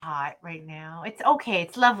hot right now. It's okay.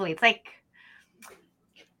 It's lovely. It's like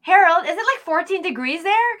Harold, is it like 14 degrees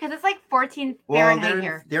there? Because it's like 14 Fahrenheit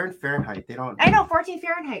here. They're in Fahrenheit. They don't. I know, 14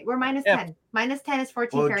 Fahrenheit. We're minus 10. Minus 10 is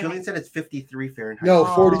 14 Fahrenheit. Julian said it's 53 Fahrenheit. No,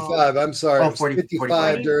 45. I'm sorry. 45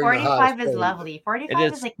 45 during 45 the hottest is days. lovely. 45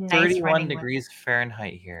 It is like nice 31 degrees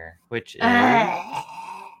Fahrenheit here, which is...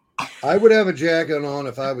 I would have a jacket on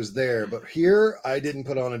if I was there, but here I didn't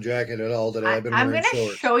put on a jacket at all today. I've been wearing shorts. I'm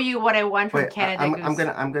going to show you what I want from Canada.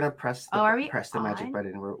 I'm gonna press the magic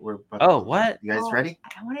button. We're what? You guys ready?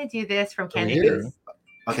 I want to do this from Canada Goose.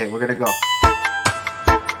 Okay, we're gonna go.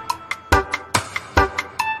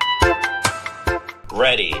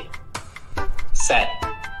 Ready, set,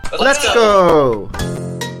 let's go.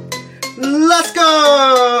 Let's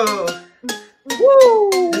go.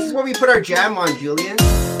 Woo! This is where we put our jam on, Julian.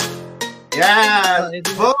 Yeah. I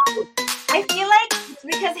feel like it's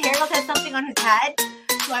because Harold has something on his head,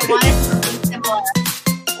 so I wanted something similar.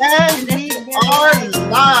 And we are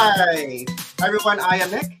live. Hi everyone, I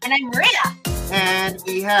am Nick. And I'm Marina. And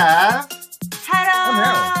we have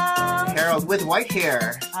Harold with white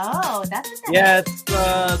hair. Oh, that's a yeah, it's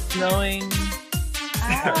snowing.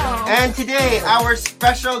 Oh. And today our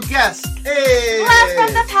special guest is Blast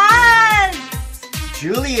from the past.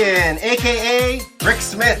 Julian, aka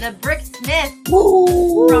BrickSmith. The BrickSmith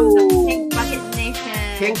Woo! from the Pink Bucket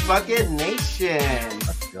Nation. Pink Bucket Nation.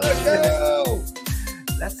 Let's go.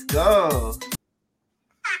 Let's go.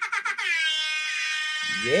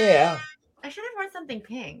 Yeah. I should have worn something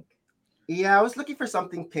pink. Yeah, I was looking for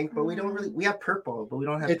something pink, but we have purple, but we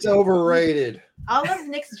don't have It's pink. overrated. All of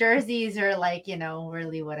Nick's jerseys are like,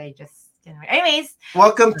 really what I just... Anyways.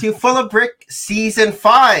 Welcome to Full of Brick Season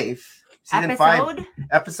 5.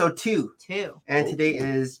 Episode 2. And today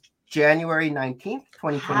is January 19th,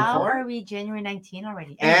 2024. How are we January 19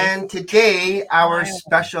 already? And today, our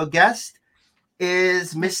special guest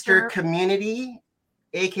is Mr. Community,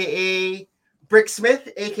 a.k.a.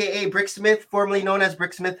 BrickSmith, a.k.a. BrickSmith, formerly known as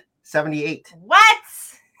BrickSmith 78. What?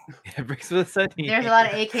 Yeah, BrickSmith 78. There's a lot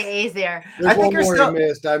of AKAs there. There's one more you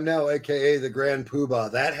missed. I'm now a.k.a. the Grand Poobah.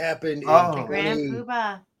 That happened in the Grand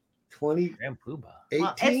Poobah. 20. Grand Poobah. 18,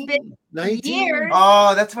 well, it's been 19 years.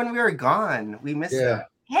 Oh, that's when we were gone. We missed it.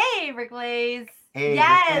 Hey, Rick Blaze. Hey,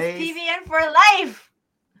 yes, Rick Blaze. PBN for life.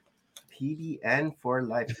 PBN for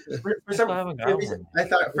life. For some reason, I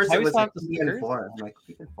thought first it was like PBN 4. I'm like,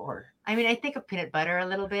 PBN 4. I mean, I think of peanut butter a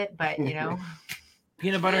little bit, but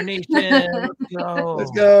Peanut Butter Nation. Let's go.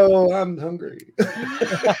 Let's go. I'm hungry.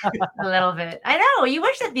 A little bit. I know. You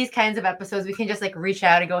wish that these kinds of episodes we can just like reach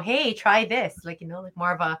out and go, hey, try this. Like, like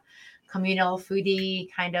more of a communal foodie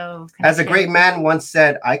kind of connection. As a great man once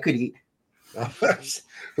said, I could eat.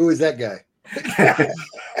 Who is that guy?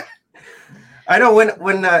 I know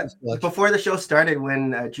when before the show started,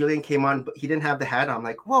 when Julian came on, he didn't have the hat on. I'm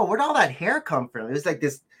like, whoa, where'd all that hair come from? It was like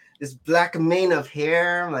this black mane of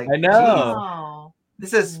hair. I'm like, I know.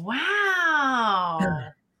 This is wow.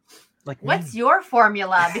 Like, what's your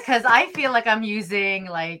formula? Because I feel like I'm using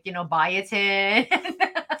biotin.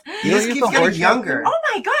 He just keeps getting younger. Oh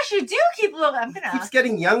my gosh, you do keep looking. Keeps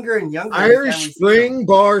getting younger and younger. Irish Spring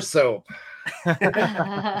Bar Soap.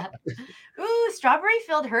 Ooh, strawberry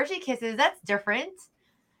filled Hershey Kisses. That's different.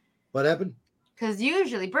 What happened? Because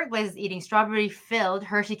usually Brick Blaze is eating strawberry filled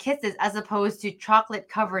Hershey Kisses as opposed to chocolate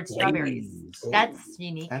covered strawberries. Oh. That's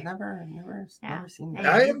unique. I've never seen that.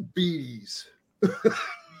 Diabetes.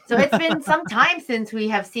 So it's been some time since we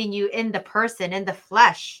have seen you in the person, in the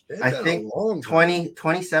flesh. I think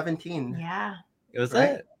 2017. Yeah. It was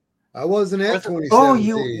it. I wasn't at 2017. Oh,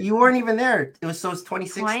 you weren't even there. It was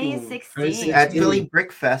 2016. 2016. At Philly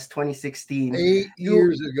Brick Fest 2016. 8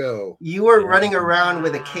 years ago. You were running around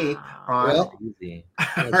with a cape on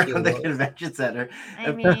around the was. Convention center.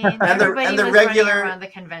 I mean, everybody was running around the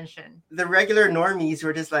convention. The regular normies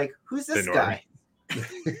were just like, who's this guy?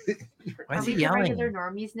 Why is he yelling? Regular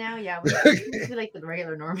normies now? Yeah, we like the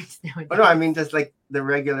regular normies now. Oh, no, I mean just like the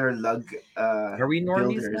regular lug. Are we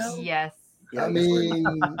normies builders. now? Yes. Yeah, I mean,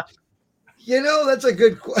 that's a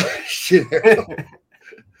good question.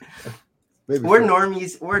 We're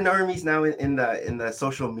normies. We're normies now in the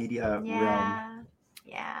social media realm.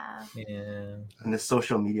 Yeah. In the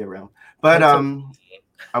social media realm. But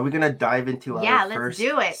are we gonna dive into our first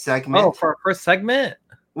segment? Oh, for our first segment,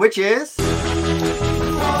 which is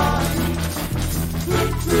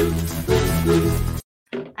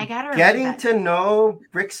I gotta getting to know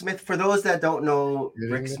BrickSmith. For those that don't know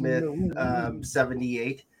BrickSmith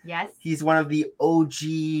 78. Yes. He's one of the OG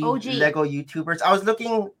Lego YouTubers. I was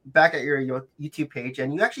looking back at your YouTube page,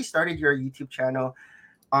 and you actually started your YouTube channel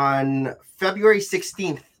on February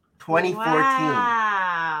 16th, 2014.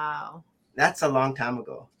 Wow. That's a long time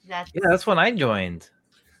ago. That's when I joined.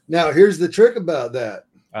 Now, here's the trick about that.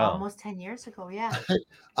 Almost 10 years ago. Yeah.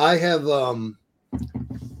 I have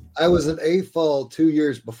I was an AFOL 2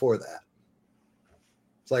 years before that.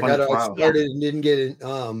 It's like I started and didn't get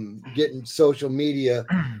getting social media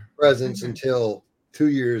presence until 2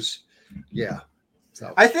 years. Yeah.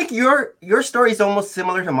 So I think your story is almost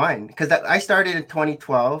similar to mine because I started in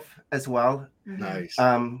 2012 as well. Nice.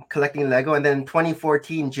 Collecting Lego, and then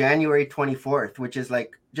 2014 January 24th, which is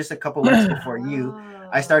like just a couple weeks before you,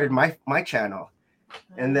 I started my channel,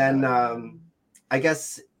 and then I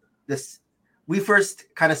guess we first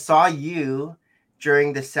kind of saw you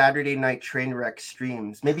during the Saturday night train wreck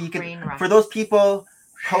streams. Maybe you could, for those people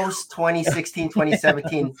post 2016,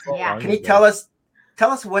 2017, can you tell us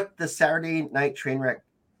what the Saturday night train wreck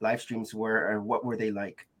live streams were, or what were they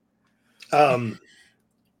like?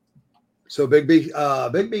 So Big B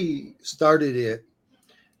started it,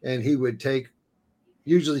 and he would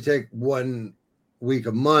usually take 1 week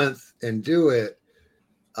a month and do it,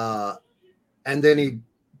 and then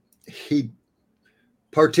he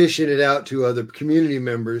partitioned it out to other community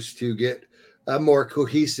members to get a more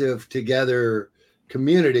cohesive together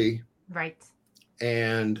community. Right.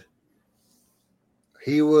 And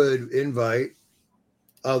he would invite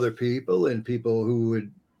other people and people who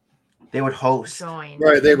would. They would host.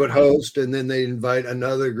 Right, they would host, and then they invite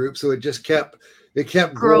another group. So it just kept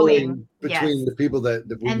growing between the people that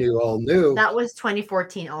we all knew. That was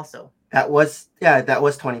 2014 also. That was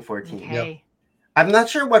 2014. Okay. Yep. I'm not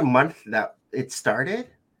sure what month that it started,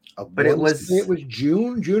 but it was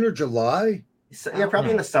June or July. So, yeah,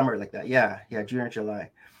 probably in the summer like that. Yeah, June or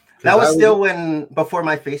July. That was still before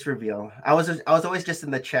my face reveal. I was always just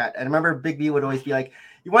in the chat. And I remember Big B would always be like,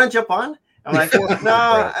 "You want to jump on?" I'm like,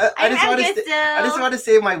 "No, I just want to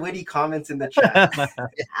say my witty comments in the chat."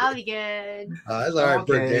 I'll be good. That's all right,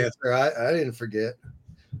 Brick Dancer. I didn't forget.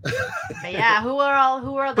 But yeah, who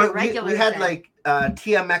are the regulars? We had like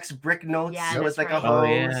TMX Brick Notes. Yeah, it was like right. a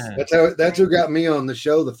host. Yeah. That's who got me on the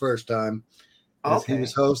show the first time. Okay. He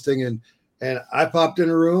was hosting, and I popped in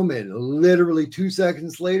a room, and literally 2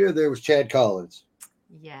 seconds later, there was Chad Collins.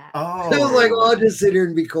 Yeah. Oh. I was like, "Well, I'll just sit here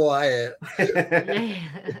and be quiet." Yeah.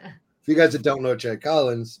 If you guys that don't know Chad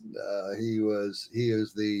Collins, he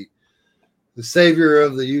is the savior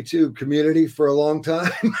of the YouTube community for a long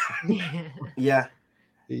time. Yeah.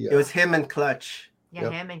 It was him and Clutch. Yeah,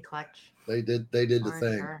 yep. Him and Clutch. They did the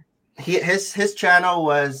thing. Sure. His channel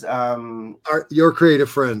was Your Creative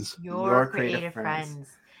Friends. Your Creative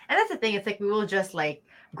Friends. And that's the thing. It's like we will just like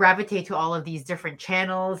gravitate to all of these different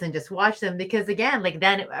channels and just watch them because again, like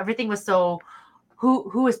then everything was so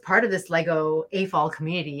who is part of this Lego AFOL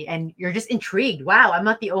community, and you're just intrigued. Wow, I'm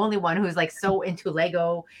not the only one who's like so into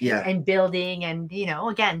Lego and building, and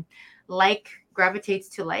again, like gravitates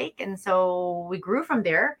to like, and so we grew from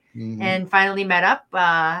there and finally met up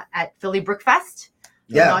at Philly BrickFest.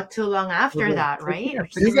 Yeah, not too long after that, right?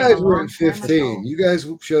 You guys were in 15. You guys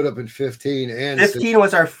showed up in 15, and 15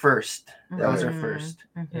 was our first. That was our first.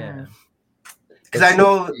 Yeah, because I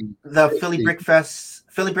know the Philly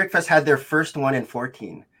BrickFest had their first one in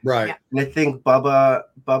 14. Right. Yeah. And I think Bubba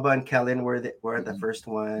and Kellen were the first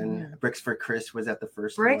one. Bricks for Chris was at the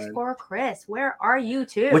first one. Bricks for Chris, where are you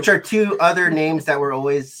too? Which are two other names that were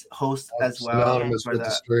always hosts as well. Synonymous with the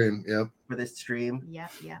stream. Yep. For this stream. Yeah.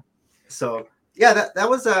 So yeah, that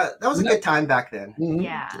was a good time back then. Mm-hmm.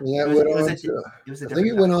 Yeah. I think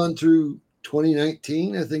it went on through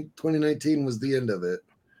 2019. I think 2019 was the end of it.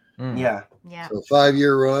 Yeah. So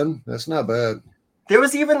 5-year run. That's not bad. There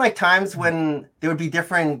was even like times when there would be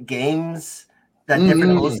different games that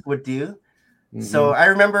different hosts would do. So I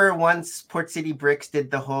remember once Port City Bricks did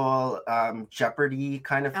the whole Jeopardy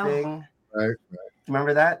kind of thing. Right.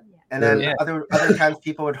 Remember that? And then other times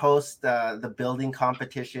people would host the building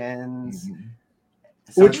competitions.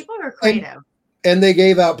 So people were creative. And they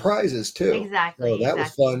gave out prizes too. Exactly. So that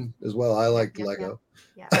was fun as well. I liked Lego.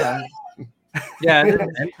 Yeah. Yeah,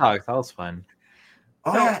 and talk. That was fun.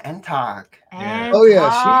 Oh yeah, and talk. Oh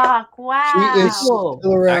yeah, wow. She is still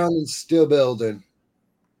around and still building.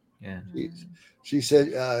 Yeah. She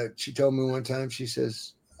said she told me one time. She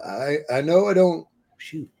says, "I know I don't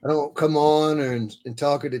come on and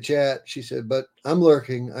talk in the chat." She said, "But I'm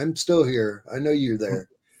lurking. I'm still here. I know you're there."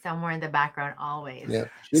 Somewhere in the background, always. Yeah,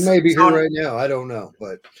 she may be here right now. I don't know,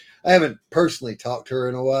 but I haven't personally talked to her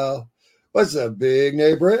in a while. What's up, Big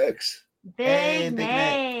Nate Bricks? Big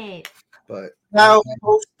Nate. But now,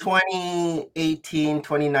 post 2018,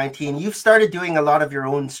 2019, you've started doing a lot of your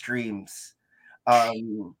own streams.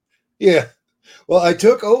 Yeah. Well, I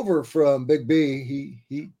took over from Big B.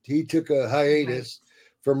 He took a hiatus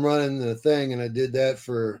from running the thing, and I did that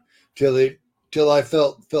till it till I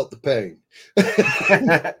felt the pain.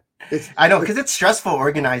 I know, because it's stressful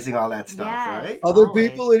organizing all that stuff, Yes. right? Other Always.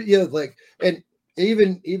 people, like, and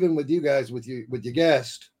even with you guys, with your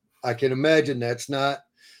guest, I can imagine that's not,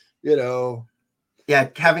 Yeah,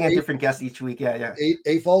 having a different guest each week. Yeah.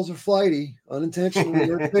 AFOLs are flighty, unintentionally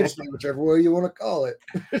or intentionally, whichever way you want to call it.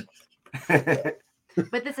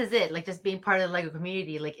 But this is it, like just being part of the Lego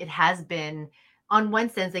community, like it has been on one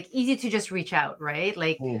sense like easy to just reach out, right?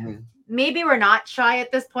 Like maybe we're not shy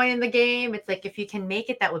at this point in the game. It's like if you can make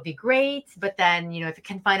it, that would be great. But then, if you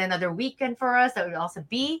can find another weekend for us, that would also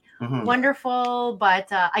be wonderful. But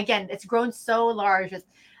again, it's grown so large.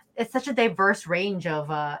 It's such a diverse range of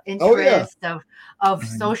interests, of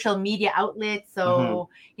social media outlets. So,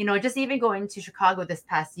 just even going to Chicago this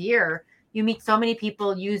past year, you meet so many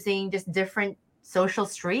people using just different social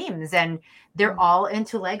streams, and they're all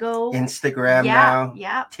into Lego. Instagram now,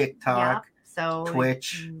 TikTok, so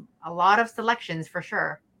Twitch. A lot of selections for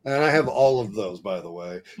sure. And I have all of those, by the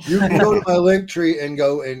way. You can go to my link tree and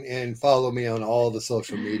go and follow me on all the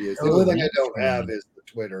social medias. The only thing I don't have is the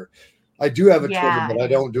Twitter. I do have a Twitter, but I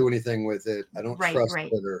don't do anything with it. I don't trust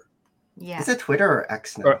Twitter. Yeah. Is it Twitter or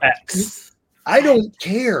X now? Or X. I don't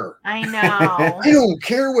care. I know. I don't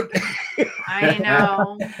care what. I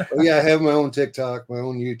know. Oh, yeah, I have my own TikTok, my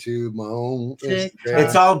own YouTube, my own Instagram.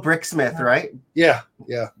 It's all BrickSmith, right? Yeah.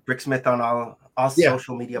 BrickSmith on all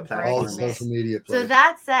social media platforms. All social media platforms. So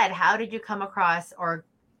that said, how did you come across or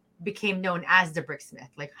became known as the BrickSmith?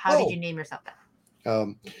 Like, how did you name yourself that?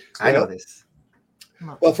 I know this.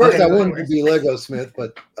 Well, first I wanted to be Lego Smith,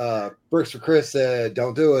 but Bricks for Chris said,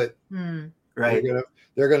 "Don't do it. Right?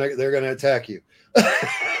 They're gonna attack you."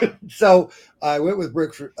 So I went with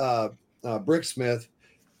BrickSmith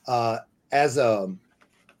as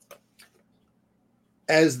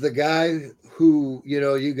the guy who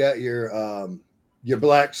you got your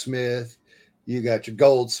blacksmith, you got your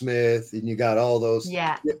goldsmith, and you got all those.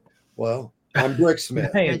 Yeah. Well, I'm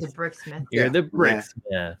BrickSmith. You're the BrickSmith. You're the BrickSmith.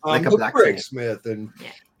 Yeah. I'm the BrickSmith, and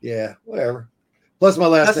whatever. Plus, my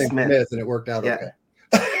last name's Smith, and it worked out okay.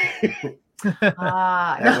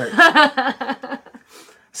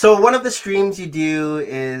 So one of the streams you do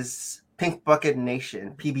is Pink Bucket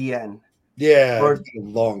Nation, PBN. Yeah, for a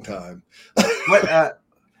long time.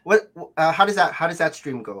 How does that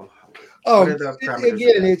stream go?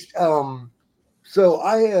 It's so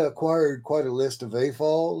I acquired quite a list of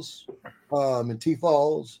AFOLs and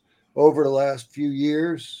TFOLs over the last few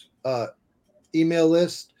years, email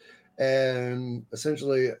list, and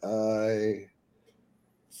essentially I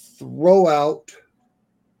throw out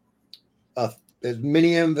as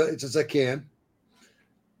many invites as I can.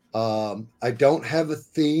 I don't have a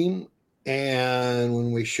theme, and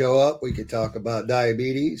when we show up, we could talk about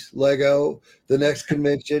diabetes, Lego, the next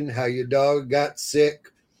convention, how your dog got sick,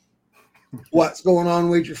 what's going on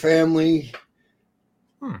with your family,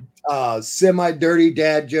 semi-dirty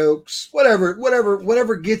dad jokes,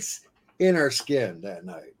 whatever gets in our skin that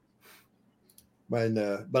night. But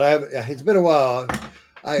it's been a while.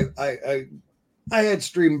 I had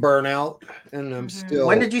stream burnout, and I'm still.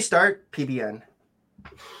 When did you start PBN?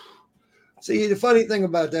 See, the funny thing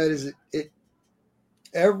about that is it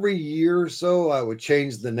every year or so I would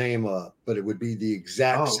change the name up, but it would be the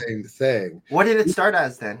exact same thing. What did it start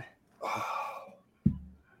as then?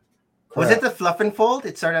 Was it the Fluff and Fold?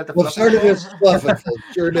 It started at the Fluff and Fold? It started as Fluff and Fold.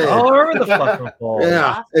 Sure did. Oh, I remember the Fluff and Fold.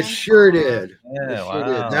 Yeah, it sure did. Yeah, sure wow.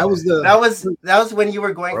 did. That was when you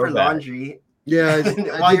were going for laundry. Yeah.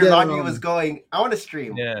 While your laundry was going, I want to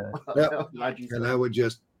stream. Yeah. And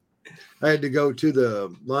I had to go to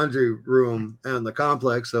the laundry room and the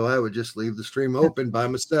complex, so I would just leave the stream open by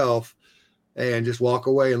myself and just walk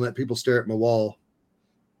away and let people stare at my wall.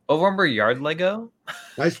 Oh, remember Yard Lego?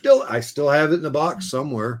 I still have it in the box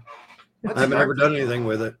somewhere. I haven't ever done anything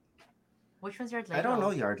with it. Which one's Yard Lego? I don't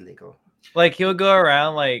know Yard Lego. Like he'll go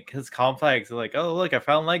around like his complex, like, oh look, I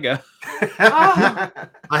found Lego. I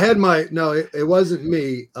had it wasn't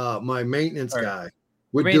me. My maintenance guy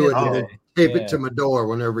would do it and tape it to my door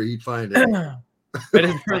whenever he'd find it. But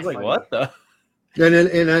it was like, what the?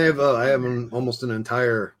 And I have almost an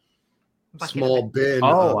entire small bin.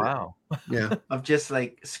 Oh wow. Yeah. Of just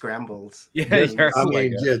like scrambles. Yeah.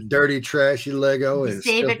 Just dirty, trashy Lego. And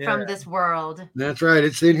save it from this world. That's right.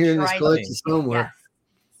 It's in here in this collection somewhere. Yes.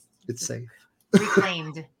 It's safe.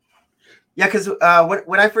 Reclaimed. Yeah, because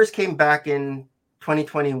when I first came back in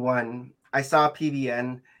 2021, I saw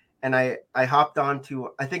PBN and I hopped on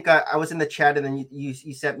to, I think I was in the chat and then you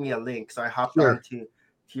sent me a link. So I hopped on to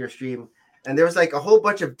your stream. And there was like a whole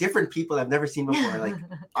bunch of different people I've never seen before, like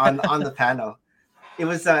on the panel. It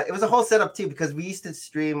was a whole setup too, because we used to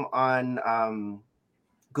stream on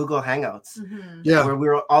Google Hangouts. Yeah. Where we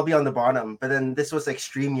were all be on the bottom, but then this was like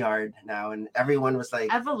StreamYard now, and everyone was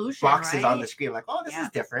like evolution boxes right? on the screen, like, oh, this is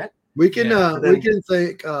different. We can we can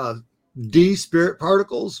thank D Spirit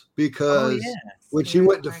Particles because when she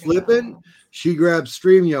went to flipping, she grabbed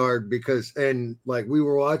StreamYard because like we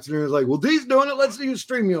were watching her, like, well, D's doing it, let's use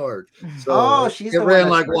StreamYard. So she's it ran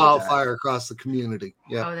like wildfire across the community.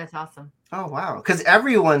 Yeah. Oh, that's awesome. Oh wow, because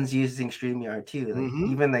everyone's using StreamYard too, like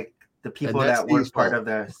even like the people that weren't part of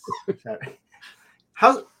the.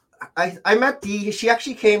 How I met Dee. She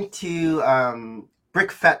actually came to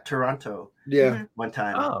BrickSmith Toronto. Yeah, one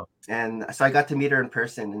time. And so I got to meet her in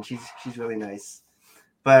person, and she's really nice.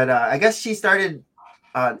 But I guess she started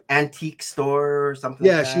an antique store or something.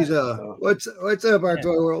 Yeah, she's what's up, our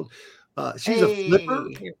toy world? She's a flipper.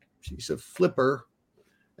 She's a flipper,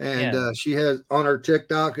 and she has on her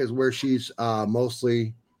TikTok is where she's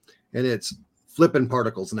mostly, and it's flipping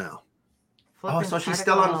particles now. So she's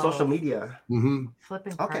still on social media.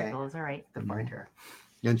 Flipping particles, all right. To find her.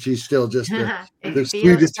 And she's still just the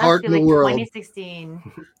sweetest heart in the world. 2016.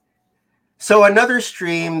 So another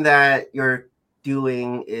stream that you're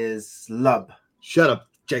doing is Lub. Shut up,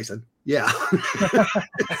 Jason. Yeah.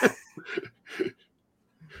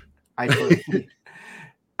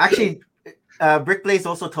 Actually, Brick Blaze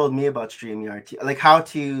also told me about StreamYard, like how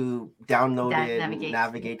to download it, and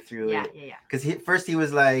navigate through it. Yeah. Because first he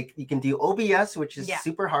was like, you can do OBS, which is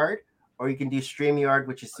super hard, or you can do StreamYard,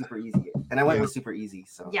 which is super easy. And I went with super easy.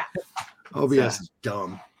 So OBS is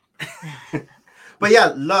dumb. But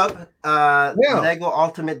yeah, Love Lego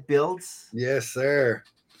Ultimate Builds. Yes, sir.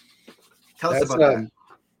 Tell us about that.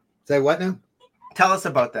 Say what now? Tell us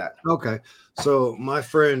about that. Okay. So my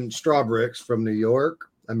friend Strawbricks from New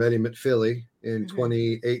York, I met him at Philly in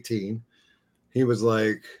 2018. He was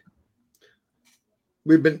like,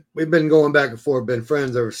 we've been going back and forth, been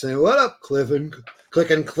friends ever since. What up, Cliff and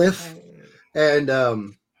Cliff?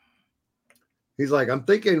 And he's like, I'm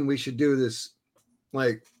thinking we should do this,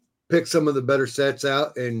 like pick some of the better sets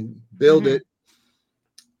out and build it.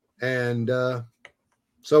 And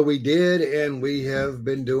so we did, and we have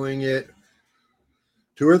been doing it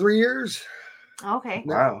 2 or 3 years. Okay.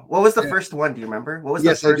 Wow. What was the first one? Do you remember? What was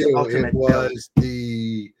the first Ultimate It was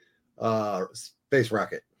the space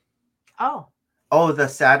rocket. Oh, the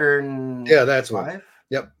Saturn. Yeah, that's 5? one.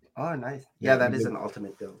 Yep. Oh, nice. Yeah, that is an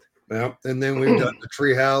ultimate build. Yeah, and then we've done the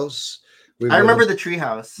treehouse. I remember the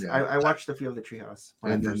treehouse. Yeah. I watched a few of the treehouse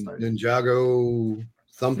when I first started. Ninjago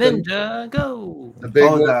something. Ninjago. The big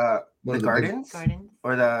one. The gardens?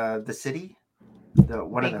 Or the city?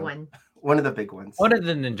 One of them. One of the big ones. One of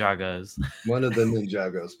the Ninjagos. One of the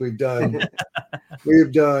Ninjagos. We've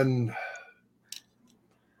done.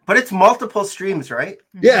 But it's multiple streams, right?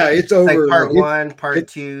 Yeah, it's over. Like part 1, part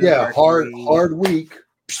 2. Yeah, hard week.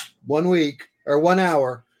 1 week or 1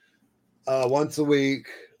 hour. Once a week.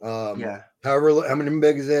 However, how many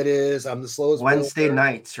big as that is. I'm the slowest. Wednesday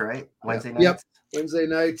nights, right? Wednesday nights. Yep. Wednesday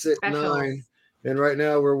nights at 9. And right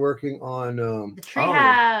now we're working on the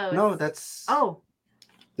treehouse. No, that's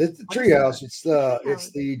it's the treehouse. It's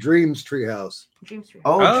the Dreams treehouse. Dreams treehouse.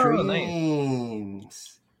 Oh, Dreams.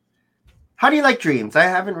 Nice. How do you like Dreams? I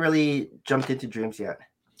haven't really jumped into Dreams yet.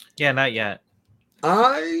 Yeah, not yet.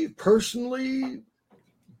 I personally.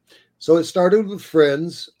 So it started with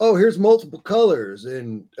friends. Oh, here's multiple colors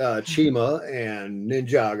in Chima and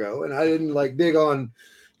Ninjago, and I didn't like dig on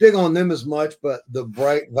them as much, but the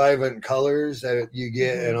bright, vibrant colors that you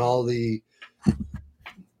get and all the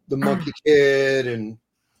Monkey Kid and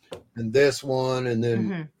this one, and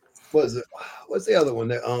then what's the other one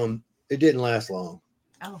that it didn't last long?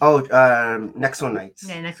 Next One Nights.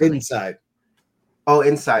 Yeah, Next Hidden Side. Oh,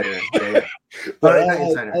 Insider. Yeah. But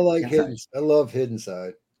I like Hidden. I love Hidden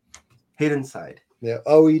Side. Hidden Side. Yeah.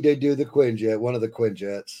 Oh, we did do the Quinjet, one of the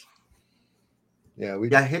Quinjets. Yeah,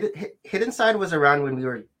 Hidden Side was around when we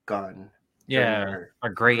were gone. Yeah, our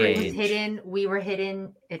gray age. It was hidden. We were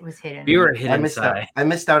hidden. It was hidden. We were hidden side. I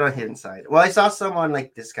missed out on Hidden Side. Well, I saw some on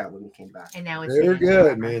like discount when we came back. And now it's they were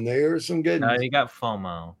good, man. They were some good. No, you got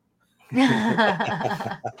FOMO.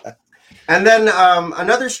 And then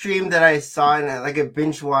another stream that I saw and I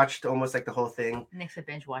binge watched almost like the whole thing. Next to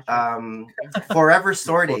binge watch. Forever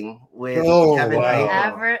Sorting with Kevin.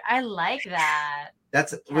 Forever, I like that.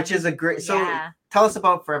 Which is a great. So tell us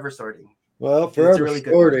about Forever Sorting. Well, Forever really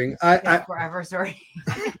Sorting. Forever Sorting.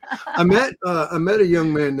 I met a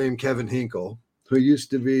young man named Kevin Hinkle who used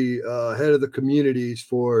to be head of the communities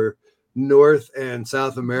for North and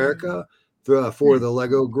South America for the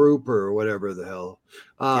Lego group or whatever the hell.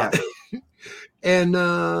 And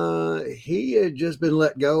he had just been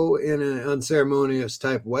let go in an unceremonious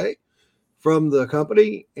type way from the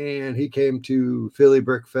company, and he came to Philly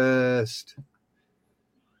Brick Fest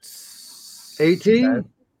 18.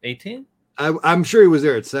 18? I'm sure he was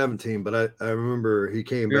there at 17, but I remember he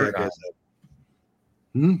came back as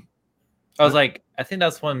a. I was like, I think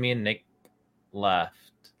that's when me and Nick left.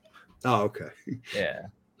 Oh, okay. Yeah.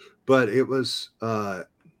 But it was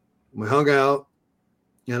we hung out,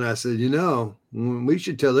 and I said, we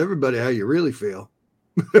should tell everybody how you really feel.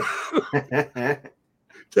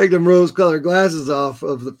 Take them rose-colored glasses off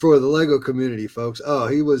for the Lego community, folks. Oh,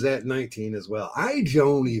 he was at 19 as well. I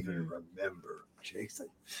don't even remember, Jason.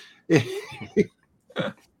 Yeah.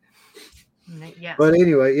 But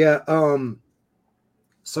anyway, yeah.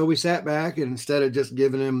 So we sat back, and instead of just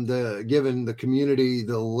giving the community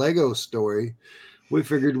the Lego story, we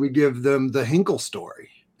figured we'd give them the Hinkle story.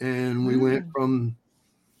 And we went from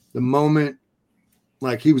the moment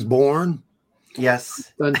like he was born.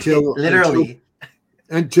 Yes. Until literally.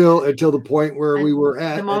 Until the point where we were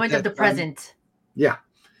at the moment of the present. Yeah.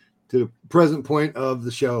 To the present point of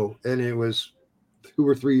the show. And it was 2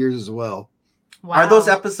 or 3 years as well. Wow. Are those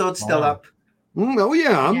episodes still up? Oh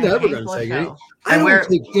yeah, I'm never going to take it. I don't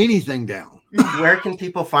take anything down. Where can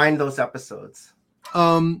people find those episodes?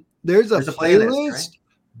 There's a playlist, right?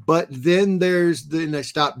 But then then I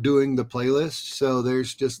stopped doing the playlist, so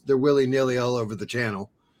they're willy-nilly all over the channel.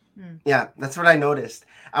 Yeah, that's what I noticed.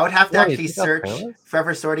 I would have to actually search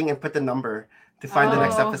Forever Sorting and put the number to find the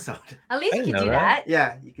next episode. At least you could do that.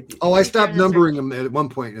 Yeah, you could do that. Oh, I stopped numbering them at one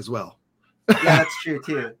point as well. Yeah, that's true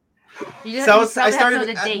too. I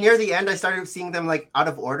started near the end. I started seeing them like out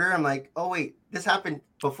of order. I'm like, oh wait, this happened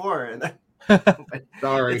before. And then,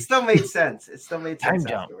 sorry, it still made sense. It still made sense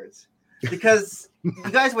afterwards because you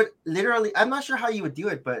guys would literally. I'm not sure how you would do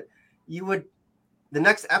it, but you would. The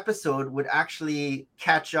next episode would actually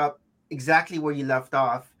catch up exactly where you left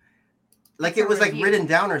off. Like it was like written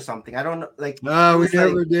down or something. I don't know. Like no, we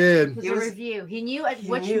never did. It was a review. He knew at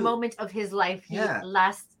which moment of his life he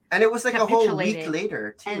last. And it was like a whole week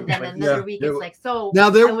later, too. And then another week, it's like, so now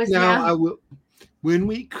I will. When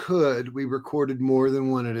we could, we recorded more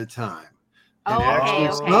than one at a time. And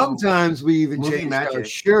actually, sometimes we even changed our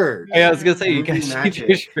shirt. Yeah, I was gonna say you guys changed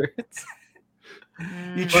your shirts.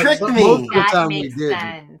 You tricked me. Most of the time we did.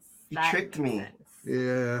 You tricked me.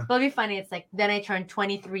 Yeah. But it'll be funny. It's like then I turned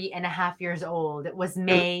 23 and a half years old. It was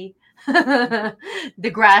May. The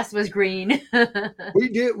grass was green. we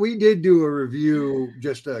did do a review,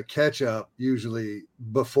 just a catch up, usually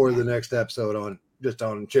before the next episode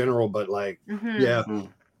on general, but like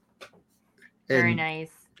very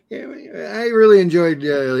nice. Yeah, I really enjoyed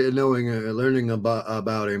learning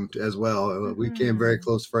about him as well. We became very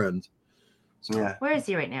close friends. So. Yeah. Where is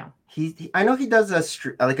he right now? I know he does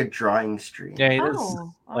a drawing stream. Yeah, he does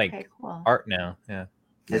cool. Art now. Yeah.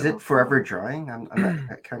 Is it Forever Drawing? I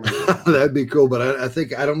can't remember. That'd be cool, but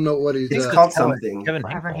I don't know what he's. It's called something.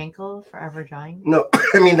 Forever Hinkle, Forever Drawing. No,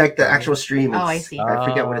 I mean like the actual stream. I see. I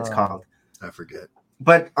forget what it's called. I forget.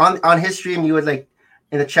 But on his stream, you would like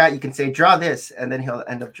in the chat, you can say draw this, and then he'll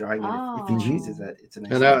end up drawing it if he chooses it. It's a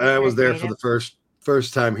nice. And I was there for the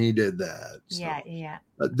first time he did that. So. Yeah.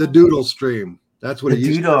 The Doodle stream. That's what he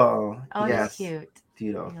used. Doodle. Oh, yes. That's cute.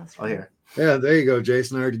 Doodle. Oh, here. Yeah, there you go,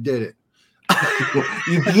 Jason. I already did it.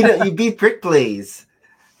 You beat Brick Blaze.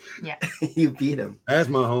 Yeah. You beat him. That's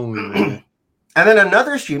my homie, man. And then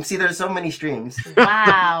another stream. See, there's so many streams.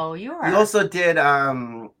 Wow, you are. You also did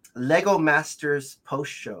Lego Masters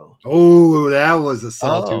post show. Oh, that was a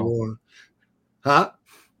salty one. Huh?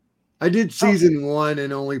 I did season 1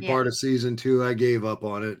 and only part of season 2. I gave up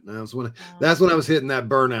on it. That's when I was hitting that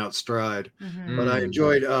burnout stride. Mm-hmm. But I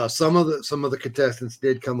enjoyed some of the contestants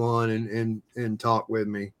did come on and talk with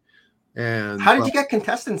me. And how did you get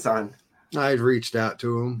contestants on? I reached out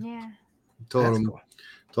to them. Yeah. Told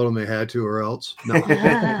them they had to or else. No.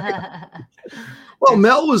 Well,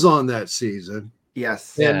 Mel was on that season.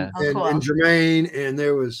 Yes. And Jermaine, and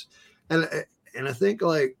there was and I think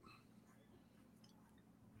like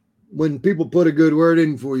when people put a good word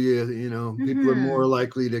in for you, people are more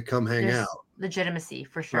likely to come hang out. Legitimacy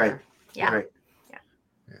for sure. Right. Yeah. Right. Yeah.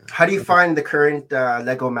 How do you find the current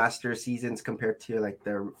Lego Master seasons compared to like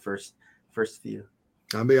their first few?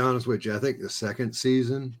 I'll be honest with you. I think the second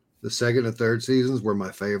and third seasons were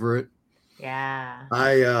my favorite. Yeah.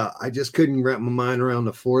 I just couldn't wrap my mind around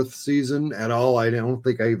the fourth season at all. I don't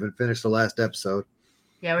think I even finished the last episode.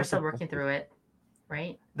 Yeah, we're still working through it,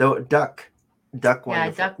 right? The Duck one.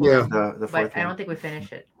 Yeah, Duck one. Yeah. The fourth one. I don't think we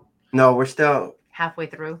finished it. No, we're still halfway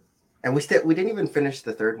through. And we didn't even finish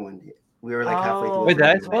the third one yet. We were like halfway through. Wait, did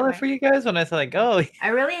I spoil it for you guys when I said like, oh? I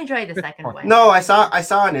really enjoyed the second one. No, I saw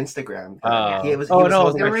on Instagram. He was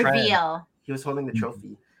holding the reveal. He was holding the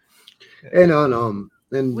trophy. And on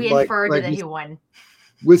and We like, inferred like that he won.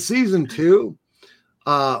 with season 2,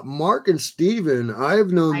 Mark and Steven,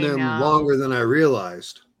 I've known I them know. longer than I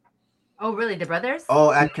realized. Oh, really? The brothers?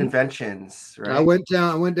 Oh, at conventions, right? I went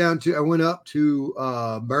up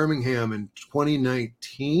to Birmingham in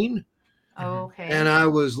 2019. Okay. And I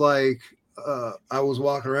was like, I was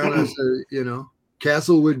walking around. I said,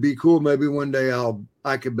 castle would be cool. Maybe one day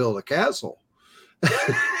I could build a castle.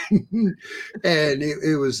 And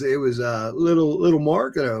it was little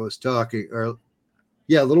Mark that I was talking,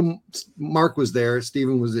 little Mark was there.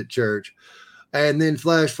 Stephen was at church, and then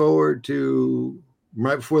flash forward to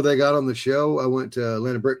right before they got on the show. I went to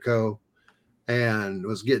Atlanta Brick Co. and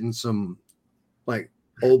was getting some like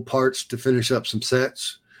old parts to finish up some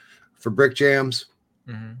sets for brick jams.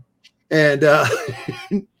 Mm-hmm. And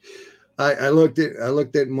I looked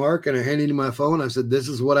at Mark and I handed him my phone. I said, "This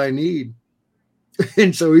is what I need."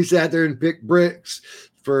 And so he sat there and picked bricks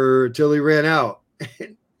till he ran out.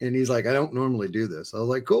 And he's like, "I don't normally do this." I was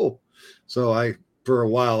like, "Cool." So for a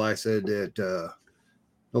while, I said that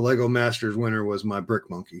the Lego Masters winner was my brick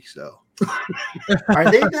monkey. So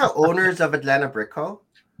are they the owners of Atlanta Brick Co?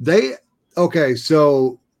 Okay.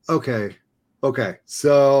 So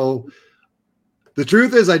the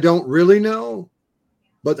truth is I don't really know,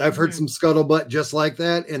 but I've heard some scuttlebutt just like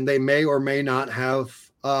that, and they may or may not have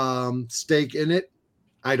stake in it.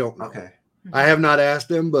 I don't know. Okay. I have not asked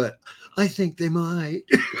them, but I think they might.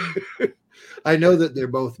 I know that they're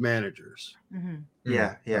both managers. Mm-hmm.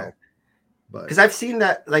 Yeah. So, Because I've seen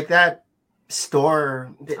that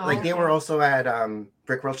store, they were also at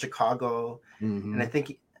Brick World Chicago, and I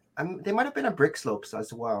think they might have been at Brick Slopes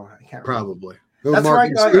as well. I can't remember. Probably. That's where I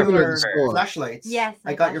got your store. flashlights. Yes,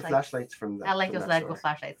 I got your flashlights from that. I like those Lego store.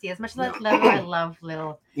 flashlights. See, as much as I like Lego, I love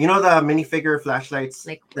little. You know the minifigure flashlights?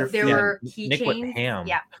 Like They're there were keychains. Ham.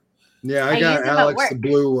 Yeah. Yeah, I got use them at Alex the work.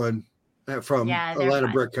 blue one from Yeah, they're Atlanta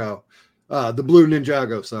fun. Brick Co. The blue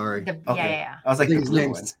Ninjago, sorry. Yeah. I was like, I think the his blue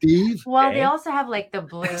name's one. Steve. Well, Okay. they also have like the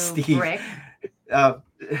blue Steve. brick. I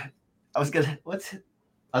was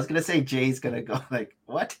gonna say Jay's gonna go like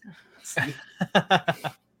what? Steve.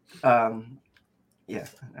 Yeah.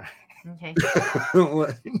 Okay.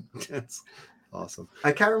 That's awesome.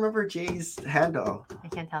 I can't remember Jay's handle. I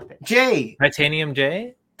can't help it. Jay. Titanium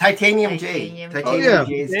J? Titanium Jay. Titanium Titanium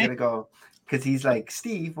Jay. Jay's gonna go because he's like,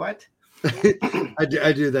 Steve, what? I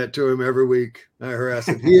do that to him every week. I harass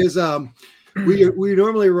him. He is we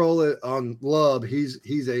normally roll it on Lub. He's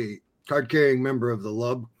a card carrying member of the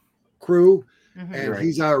Lub crew. Mm-hmm. And Right.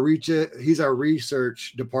 he's our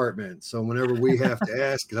research department. So whenever we have to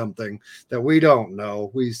ask something that we don't know,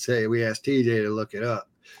 we ask TJ to look it up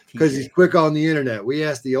because he's quick on the internet. We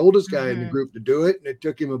asked the oldest guy in the group to do it, and it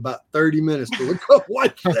took him about 30 minutes to look up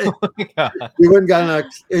one thing. He wouldn't got an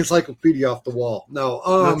encyclopedia off the wall. No,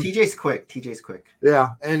 TJ's quick.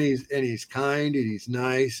 Yeah, and he's kind and he's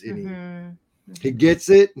nice and he Mm-hmm. gets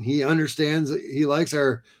it and he understands it. He likes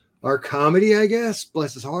our comedy, I guess.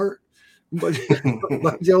 Bless his heart. But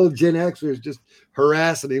the old Gen Xer is just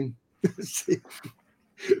harassing him.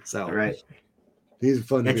 So Right. he's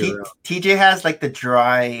fun to be around. TJ has like the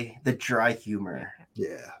dry humor.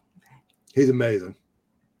 Yeah. He's amazing.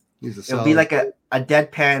 He's a It'll be like a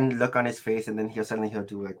deadpan look on his face, and then he'll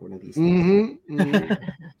do like one of these things.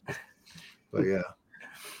 But yeah.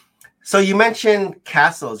 So you mentioned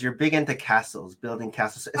castles. You're big into castles, building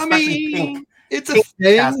castles, especially pink. It's a pink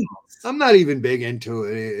thing. castles. I'm not even big into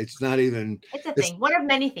it. It's not even. It's a thing. One of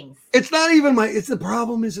many things. It's not even my. It's the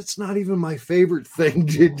problem is it's not even my favorite thing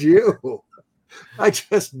to do. I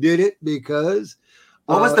just did it because.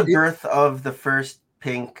 What was the birth of the first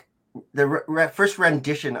pink, first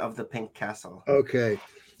rendition of the pink castle? Okay,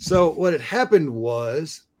 so what had happened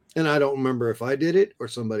was, and I don't remember if I did it or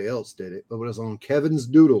somebody else did it, but it was on Kevin's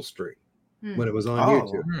Doodle Stream when it was on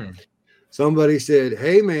YouTube. Somebody said,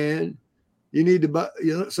 "Hey man, you need to buy.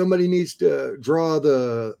 Somebody needs to draw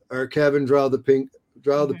Kevin draw the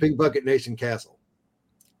pink bucket nation castle."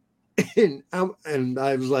 And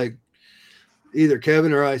I was like, either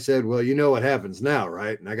Kevin or I said, "Well, you know what happens now,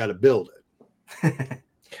 right?" And I got to build it.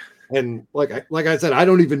 And like I said, I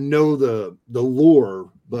don't even know the lore,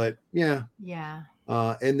 but yeah.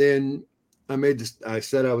 And then I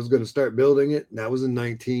said I was going to start building it. And that was in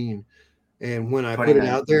 19. And when I put it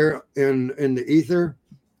out there in the ether,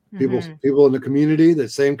 people in the community, the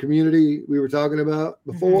same community we were talking about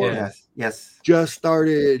before, yes, just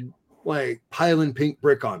started like piling pink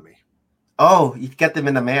brick on me. Oh, you get them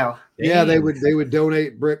in the mail. Yeah, they would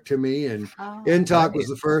donate brick to me, and Intalk was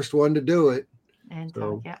the first one to do it. And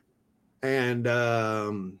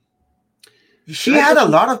she had a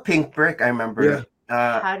lot of pink brick. I remember.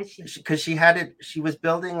 How did she? Because she had it. She was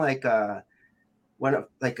building like a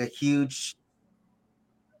huge.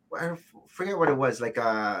 I forget what it was. It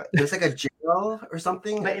was like a jail or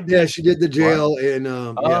something. Yeah, she did the jail in.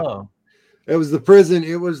 Oh, It was the prison.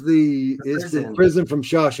 It was the prison. prison from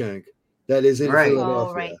Shawshank that is in Right.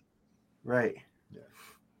 Philadelphia. Right. Yeah.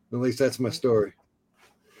 At least that's my story.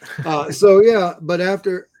 So yeah, but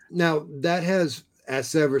after now that has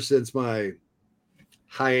ever since my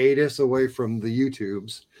hiatus away from the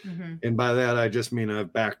YouTubes, and by that I just mean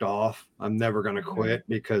I've backed off. I'm never gonna quit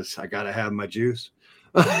because I gotta have my juice.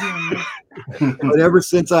 But ever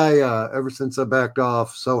since I backed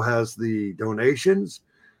off, so has the donations.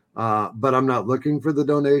 But I'm not looking for the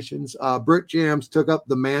donations. Brick Jams took up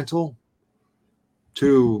the mantle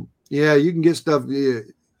to, you can get stuff.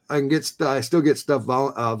 I still get stuff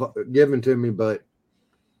given to me, but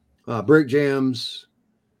Brick Jams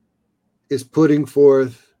is putting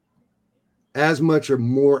forth as much or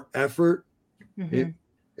more effort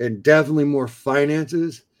and definitely more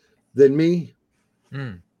finances than me.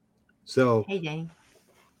 So, hey, Danny.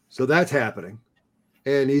 So that's happening.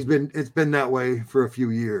 And it's been that way for a few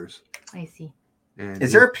years. I see. And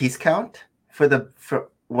is there a piece count for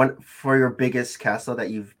your biggest castle that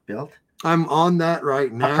you've built? I'm on that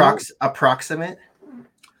right now. Approximate.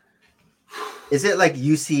 Is it like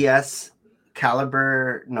UCS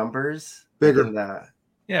caliber numbers? Bigger.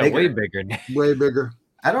 Way bigger. Way bigger.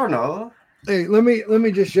 I don't know. Hey, let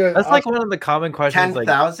me just show. That's like one of the common questions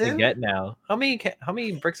 10,000? to get now. How many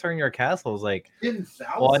bricks are in your castles? Like, 10,000.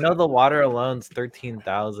 well, I know the water alone's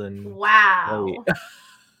 13,000. Wow.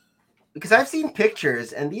 Because I've seen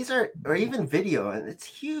pictures, and these or even video, and it's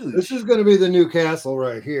huge. This is going to be the new castle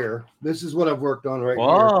right here. This is what I've worked on right here.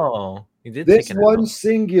 Whoa, you did. This one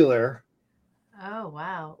singular. Oh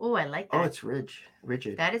wow. Oh, I like that. Oh, it's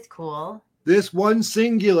rigid. That is cool. This one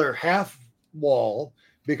singular half wall,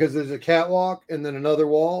 because there's a catwalk and then another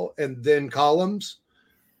wall and then columns.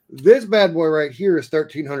 This bad boy right here is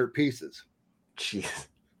 1,300 pieces. Jeez.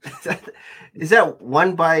 Is that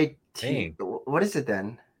 1 by 2? Dang. What is it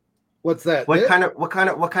then? What's that? What kind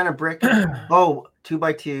of brick? Oh, 2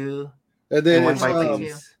 by 2. And then 1 it's by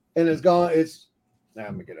 2. and it's gone. It's now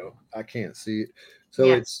I'm gonna get out. I can't see it. So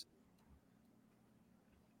it's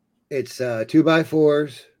 2 by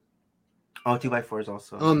 4s. Oh, 2 by 4s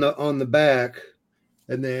also. On the back,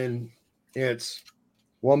 and then it's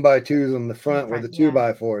 1 by 2s on the front where the 2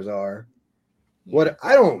 by 4s are. Yeah. What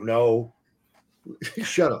I don't know.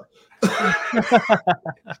 Shut up.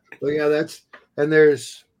 But yeah,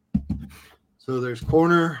 there's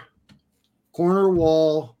corner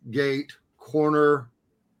wall, gate, corner.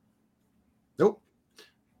 Nope.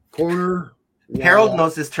 Corner. Wall, Harold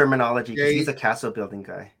knows this terminology because he's a castle building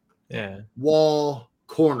guy. Yeah. Wall,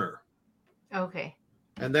 corner. Okay.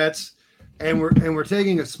 And we're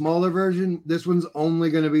taking a smaller version. This one's only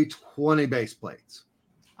going to be 20 base plates.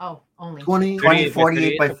 Oh, only 20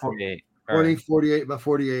 48 by 48. 20 48 by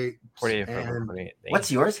 48. 48 by 48. What's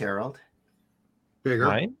yours, Harold? Bigger.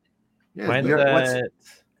 Mine? Yeah, Mine's bigger.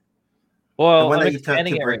 well, I'm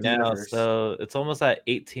expanding it right now, so it's almost at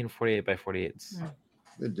 1848 by 48s.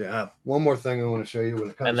 Good job. One more thing I want to show you when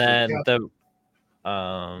it comes and then to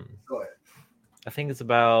go ahead. I think it's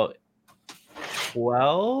about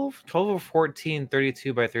 12 or 14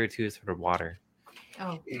 32 by 32s for the water.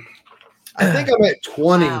 Oh. I think I'm at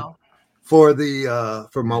 20 for the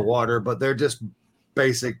for my water, but they're just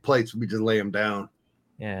basic plates. We just lay them down.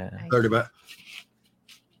 Yeah. 30 by.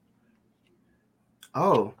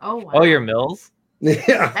 Oh. Wow. Oh, your mills?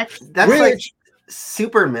 Yeah. That's like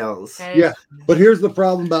super mills. Yeah. But here's the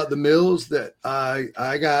problem about the mills that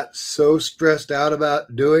I got so stressed out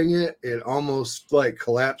about doing it, it almost like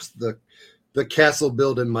collapsed the castle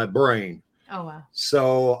build in my brain. Oh wow.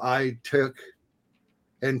 So I took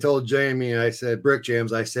and told Jamie, I said, Brick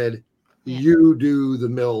Jams, I said, you do the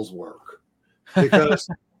mills work. Because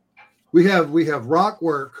we have rock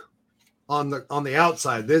work on the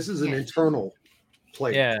outside. This is an internal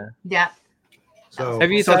plate. Yeah. So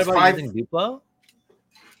have you thought about using Duplo?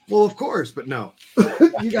 Well, of course, but no.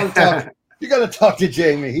 You gotta talk to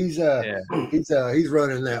Jamie. He's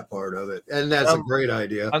running that part of it. And that's a great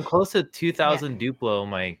idea. I'm close to 2,000 Duplo in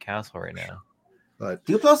my castle right now. But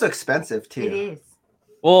Duplo's expensive too. It is.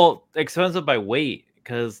 Well, expensive by weight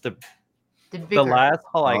because the last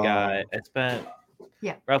haul I got, I spent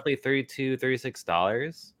roughly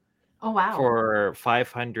 $36. Oh wow! For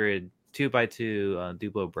 500 2x2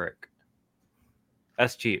 Duplo brick.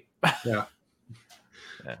 That's cheap. Yeah.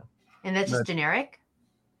 And that's just generic,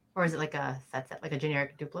 or is it like a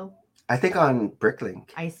generic Duplo? I think on Bricklink.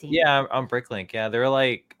 I see. Yeah, on Bricklink. Yeah, they're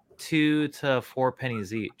like 2 to 4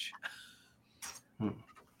 pennies each.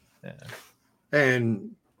 Yeah.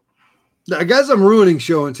 And I guess I'm ruining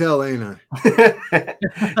show and tell, ain't I?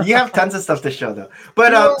 You have tons of stuff to show though.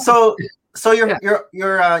 But so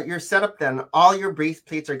your setup then, all your base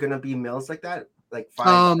plates are gonna be mills like that, like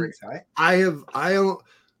 5 bricks high.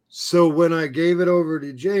 So when I gave it over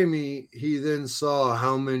to Jamie, he then saw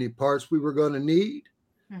how many parts we were going to need.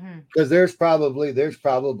 Because there's probably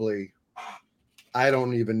I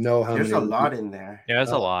don't even know how many. There's a lot in there. Yeah,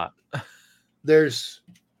 there's a lot. There's,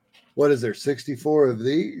 what is there, 64 of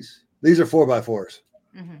these? These are 4x4s.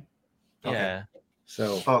 Yeah.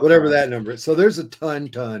 So whatever that number is. So there's a ton.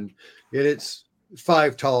 And it's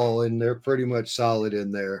 5 tall, and they're pretty much solid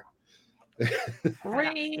in there.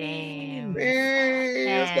 Raid.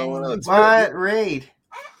 What's going on? What raid?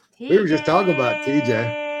 We were just talking about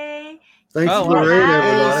TJ. Thanks for the raid,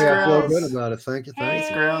 everybody. I feel good about it. Thank you.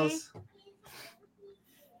 Girls.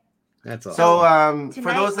 That's all. So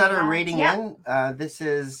for those that are raiding in, this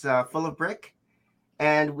is Full of Brick,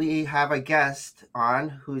 and we have a guest on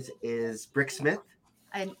who is BrickSmith,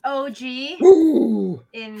 an OG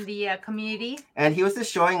in the community. And he was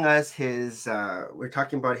just showing us his, we're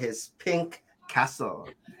talking about his pink castle.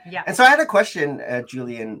 Yeah. And so I had a question,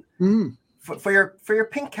 Julian. For your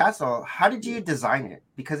pink castle, how did you design it?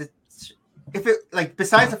 Because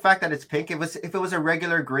besides the fact that it's pink, if it was a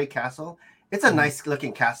regular gray castle, it's a nice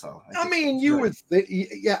looking castle. I mean, you would think,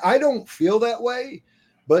 I don't feel that way,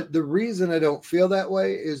 but the reason I don't feel that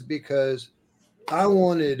way is because I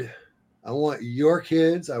want your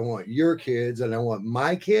kids, I want your kids, and I want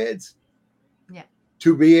my kids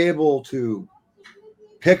to be able to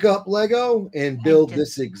pick up Lego and build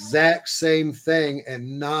this exact same thing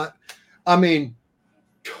and not, I mean,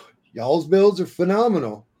 y'all's builds are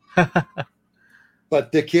phenomenal,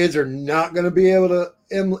 but the kids are not going to be able to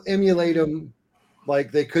emulate them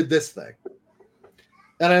like they could this thing.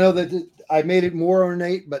 And I know that I made it more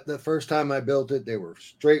ornate, but the first time I built it, they were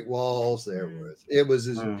straight walls. It was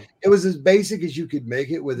as basic as you could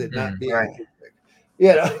make it with it not being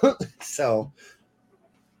so.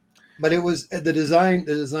 But it was the design.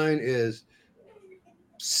 The design is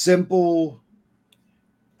simple,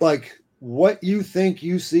 like what you think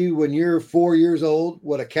you see when you're 4 years old.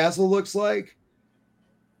 What a castle looks like.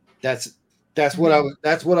 That's what I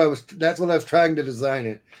was trying to design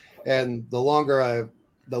it. And the longer I've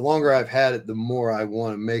had it, the more I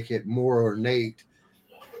want to make it more ornate.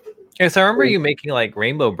 Yeah, so I remember you making like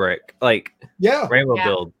rainbow brick, rainbow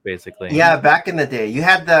build, basically. Yeah, back in the day, you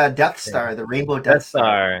had the Death Star, the Rainbow Death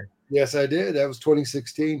Star. Yes, I did. That was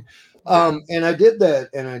 2016, and I did that,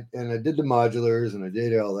 and I did the modulars, and I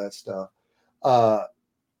did all that stuff.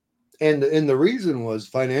 And the reason was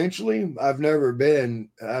financially, I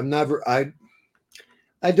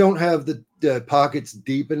don't have the pockets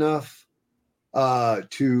deep enough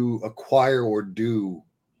to acquire or do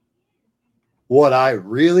what I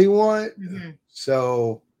really want.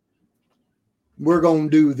 So we're going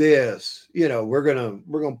to do this, we're going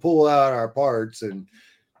to pull out our parts, and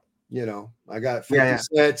I got 50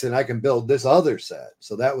 sets and I can build this other set.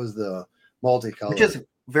 So that was the multicolor, which is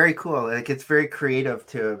very cool. Like, it's very creative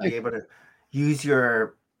to be able to use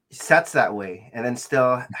your sets that way and then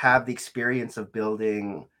still have the experience of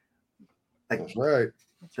building the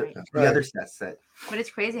other sets that. But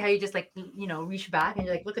it's crazy how you just reach back and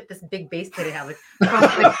you're like, look at this big base that I have.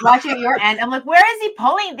 From watching your end, I'm like, where is he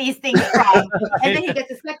pulling these things from? And then he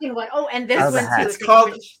gets a second one. Oh, and this one too. It's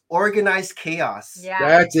called organized chaos. Yeah,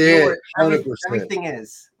 that's it. 100%. Everything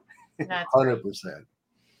is. 100%.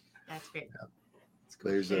 That's great.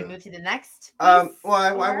 Should we move to the next? I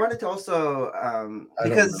wanted to also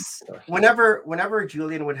because whenever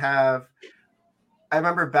Julian would have. I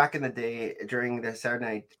remember back in the day during the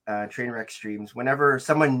Saturday night train wreck streams, whenever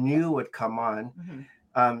someone new would come on,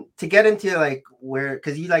 to get into where,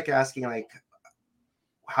 because you like asking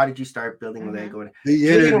how did you start building Lego?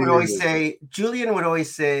 Julian would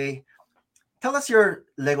always say, tell us your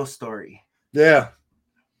Lego story. Yeah.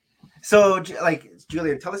 So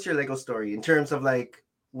Julian, tell us your Lego story in terms of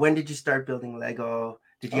when did you start building Lego?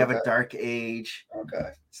 Did you have a dark age?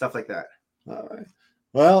 Okay. Stuff like that. All right.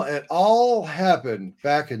 Well, it all happened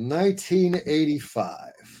back in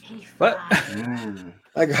 1985. What?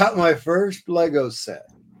 I got my first Lego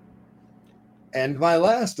set. And my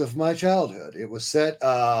last of my childhood. It was set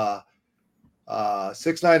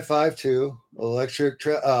 6952 electric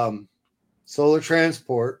solar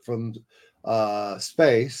transport from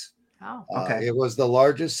space. Oh, okay. It was the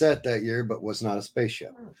largest set that year, but was not a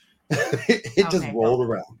spaceship. It just rolled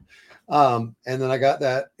around. And then I got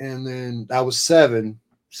that, and then I was 6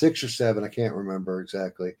 or 7. I can't remember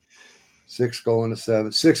exactly. 6 going to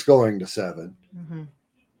 7.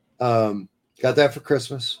 Got that for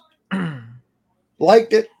Christmas.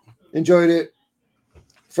 Liked it, enjoyed it.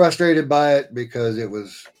 Frustrated by it because it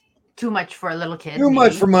was too much for a little kid. Too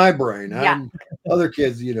much for my brain. Yeah. Other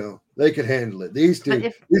kids, they could handle it. These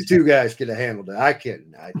two guys could have handled it. I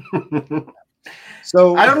couldn't.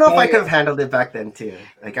 So I don't know if I could have handled it back then too.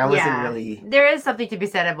 Like I wasn't really. There is something to be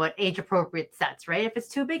said about age appropriate sets, right? If it's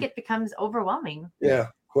too big, it becomes overwhelming. Yeah,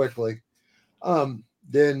 quickly.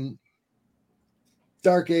 Then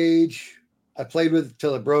Dark Age, I played with it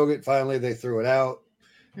till it broke it. Finally, they threw it out.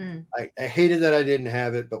 I hated that I didn't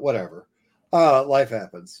have it, but whatever. Life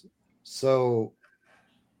happens. So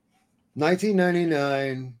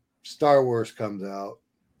 1999, Star Wars comes out.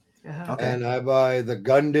 And I buy the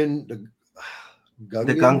Gungan. The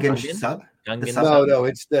Gungan sub? No,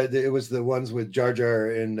 it was the ones with Jar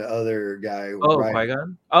Jar and the other guy. Oh,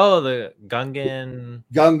 Qui-Gon? Oh, the Gungan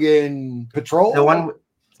Patrol? The one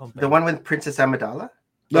with Princess Amidala?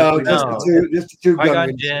 No, just the two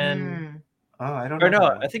Qui-Gon Jinn. Oh, I don't know. Or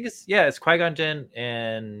no, I think it's Qui-Gon Jinn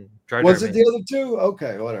and Jar Jar. Was it the other two?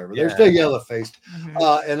 Okay, whatever. They're still yellow faced.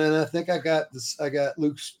 And then I think I got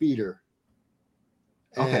Luke Speeder.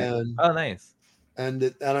 Okay. Oh, nice.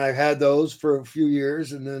 And I had those for a few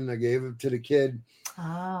years, and then I gave them to the kid.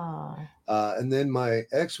 Oh. And then my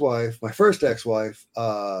first ex-wife,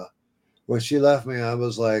 when she left me, I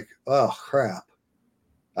was like, oh crap,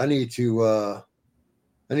 I need to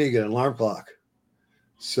get an alarm clock.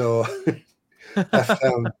 So I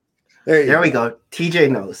found there we go.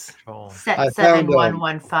 TJ knows. Set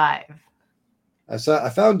 7115. I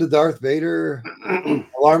found the Darth Vader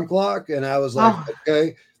alarm clock, and I was like,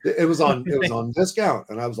 okay. It was on discount,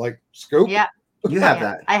 and I was like, "Scoop, yeah, you have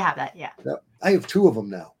that. I have that. Yeah, I have two of them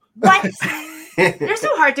now. What? They're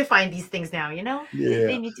so hard to find these things now. Yeah,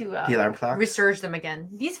 they need to the alarm clock. Research them again.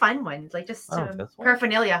 These fine ones, like just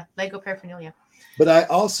paraphernalia, Lego paraphernalia. But I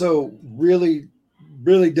also really,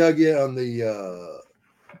 really dug in on the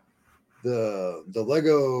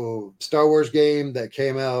Lego Star Wars game that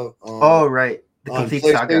came out. Right. The on complete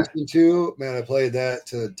PlayStation saga. 2, man, I played that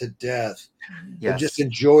to death. Yes. I just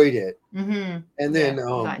enjoyed it. Mm-hmm. And then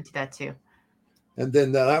got into that too. And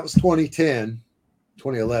then that was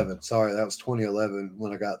 2011. Sorry, that was 2011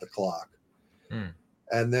 when I got the clock.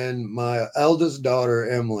 And then my eldest daughter,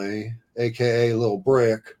 Emily, aka Lil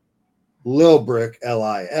Brick, Lil Brick,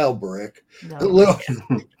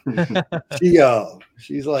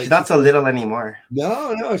 she's like, she's not so little anymore.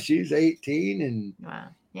 No, she's 18 and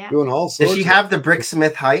yeah, doing all sorts. Does she have the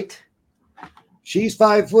BrickSmith height? She's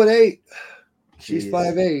 5'8". She's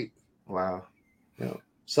 5'8". Wow.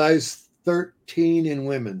 Size 13 in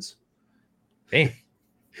women's. Hey.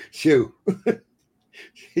 Shoe. But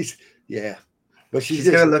she's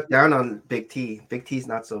gonna look down on Big T. Big T's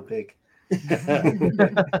not so big.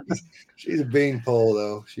 She's a beanpole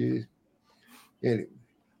though. Anyway.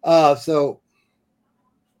 So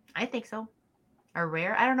I think so. Are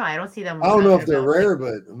rare? I don't know. I don't see them. I don't know if they're rare,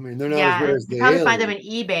 but I mean they're not as rare as you probably find them in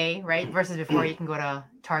eBay, right? Versus before you can go to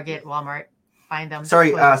Target, Walmart, find them.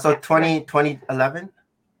 Sorry, so 2011?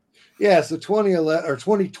 Yeah, so 2011 or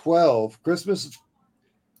 2012, Christmas of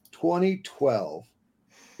 2012,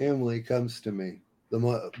 Emily comes to me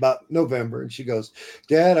about November and she goes,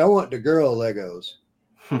 "Dad, I want the girl Legos."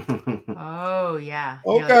 Oh yeah.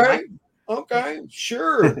 Okay,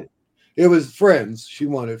 sure. It was Friends. She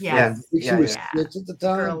wanted Friends. She was 6 at the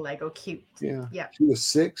time. Girl Lego, cute. Yeah. She was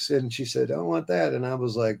 6, and she said, "I want that." And I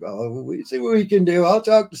was like, "Oh, we see what we can do. I'll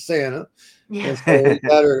talk to Santa." Yeah. And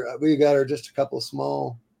so we got her just a couple of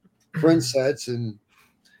small friend sets, and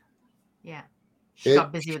she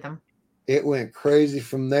got busy with them. It went crazy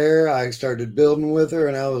from there. I started building with her,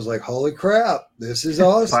 and I was like, "Holy crap, this is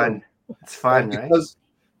awesome!" It's fun, right?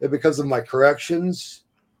 Because of my corrections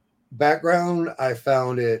background, I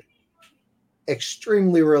found it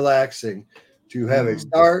extremely relaxing to have a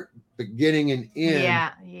start, beginning, and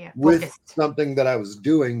end with something that I was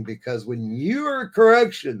doing, because when you're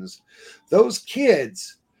corrections, those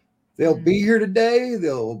kids, they'll be here today,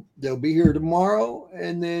 they'll be here tomorrow,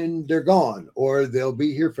 and then they're gone, or they'll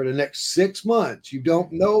be here for the next 6 months. You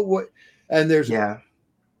don't know what, and this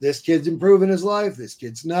kid's improving his life, this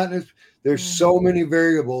kid's not. There's so many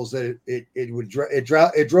variables that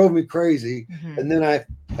it drove me crazy. And then I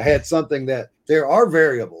had something that there are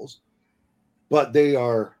variables, but they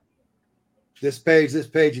are this page,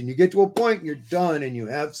 and you get to a point and you're done, and you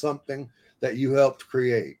have something that you helped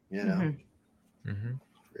create.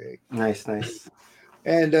 Create. Nice.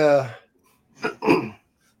 And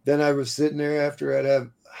then I was sitting there after I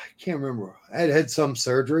can't remember. I had some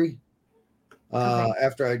surgery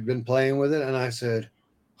after I'd been playing with it, and I said,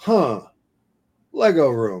 Lego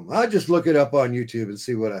room. I'll just look it up on YouTube and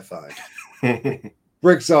see what I find.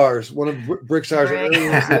 BrickSmith, one of BrickSmith's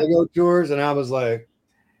earliest Lego tours, and I was like,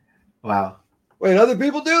 wow. Wait, other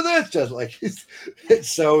people do this? Just like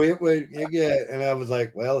so it would get, and I was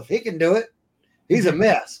like, well, if he can do it, he's a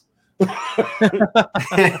mess. I'm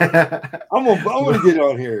gonna get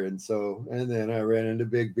on here, and then I ran into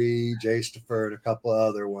Big B, Jay Staffer, and a couple of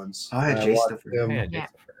other ones. Oh, yeah, Jay Staffer. Yeah.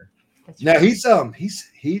 Now Jay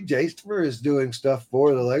Staffer is doing stuff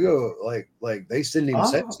for the Lego, like they send him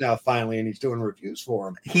sets now finally, and he's doing reviews for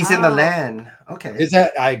them. He's in the LAN. Okay, is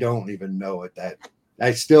that? I don't even know what that.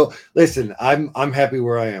 I still listen. I'm happy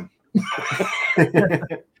where I am.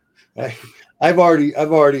 I've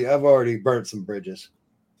already burnt some bridges.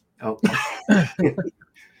 Oh,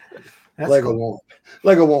 Lego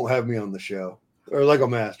won't have me on the show or Lego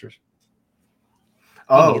Masters.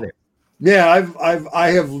 Oh, yeah, I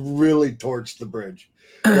have really torched the bridge.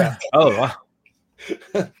 Yeah. Oh wow.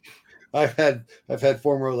 I've had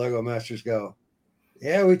former Lego Masters go,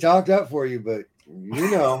 yeah, we talked up for you, but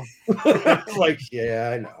like,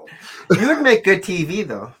 yeah, I know. You would make good TV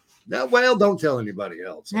though. No, well, don't tell anybody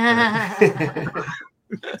else. Okay?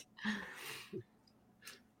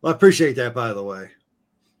 Well, I appreciate that, by the way.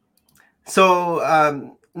 So,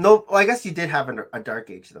 no, well, I guess you did have a dark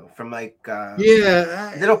age though, from like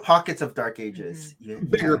little pockets of dark ages,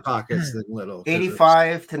 bigger pockets than little.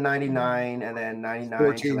 85 to 99, and then 99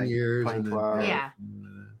 14 to like years, 2012. Yeah.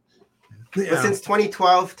 But since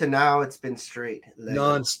 2012 to now, it's been straight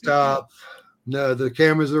nonstop. No, the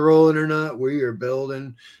cameras are rolling or not. We are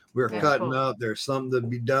building. We're cutting up. There's something to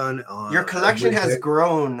be done on. Your collection has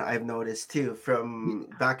grown, I've noticed too, from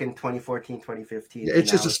back in 2014, 2015. Yeah,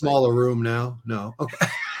 it's just a smaller room now. No. Okay.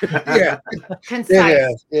 Yeah.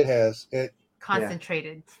 Concise. It has.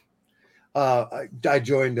 Concentrated. I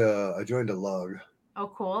joined a lug. Oh,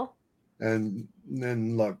 cool. And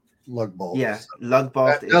then lug bolt. Yeah, lug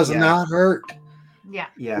bolt. That does not hurt. Yeah.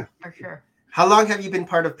 Yeah. For sure. How long have you been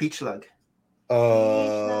part of Peach Lug?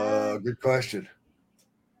 Good question.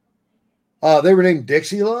 They were named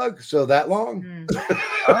Dixie Lug, so that long.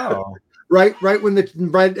 Oh, right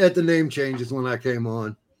at the name change is when I came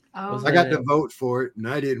on. Oh, I got to vote for it, and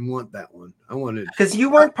I didn't want that one. I wanted because you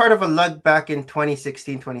weren't part of a lug back in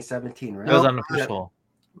 2016, 2017, right? It was unofficial.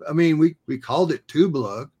 I mean, we called it Tube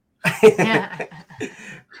Lug. Yeah. Do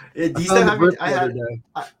you still have it?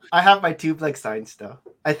 I have my Tube Lug signed still.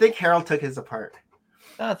 I think Harold took his apart.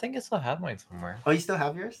 No, I think I still have mine somewhere. Oh, you still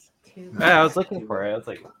have yours? Yeah, I was looking for it. I was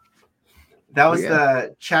like, that was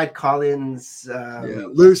the Chad Collins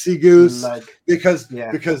Lucy Goose lug.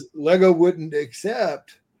 because Lego wouldn't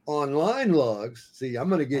accept online lugs. See, I'm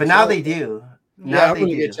gonna get. But now they do. I'm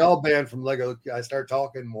gonna get y'all banned from Lego. I start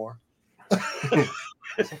talking more.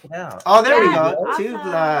 check it out. Oh, there we go. Awesome. Tube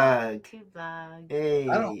Lug. Tube Lug.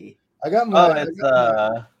 Hey. I got my.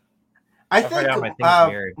 I think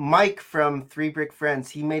Mike from Three Brick Friends,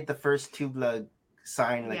 he made the first Tube Lug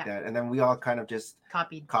sign like that, and then we all kind of just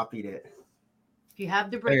copied it. If you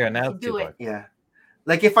have the brick, you do it. Yeah.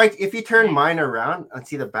 Like if you turn mine around and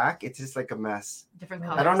see the back, it's just like a mess. Different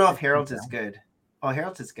colors. I don't know if Harold's is good. Oh,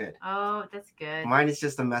 Harold's is good. Oh, that's good. Mine is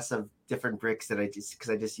just a mess of different bricks that I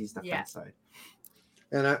just used the front side.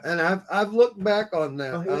 And I've looked back on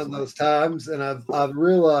that on those times, and I've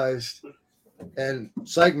realized, and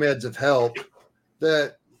psych meds have helped,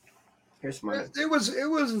 that here's mine. It was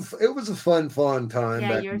a fun time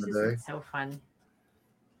back in the day. So fun.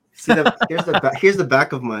 See here's the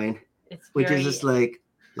back of mine, which is just like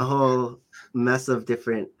a whole mess of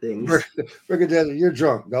different things. Brigadier, you're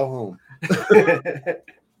drunk. Go home.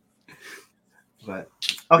 But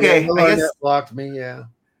okay, I guess that blocked me. Yeah.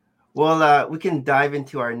 Well, we can dive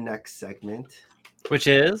into our next segment, which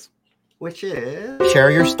is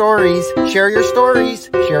share your stories, share your stories,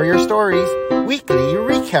 share your stories. Weekly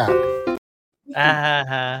recap.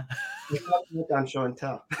 On show and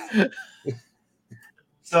tell.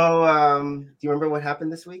 So, do you remember what happened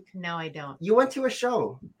this week? No, I don't. You went to a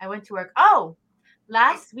show. I went to work. Oh,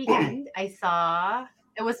 last weekend I saw.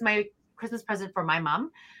 It was my Christmas present for my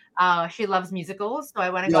mom. She loves musicals, so I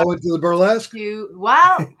went and went to the burlesque. We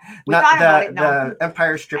thought about it. No, the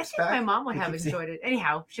Empire Strips Back. My mom would have enjoyed it.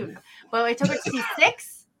 Anyhow, well, I took her to see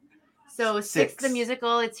Six. So Six, the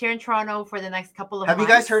musical. It's here in Toronto for the next couple of months. Have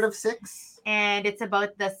you guys heard of Six? And it's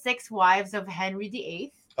about the 6 wives of Henry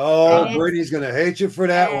VIII. Oh, Brittany's gonna hate you for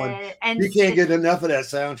that one. And you can't get enough of that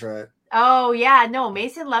soundtrack. Oh yeah, no,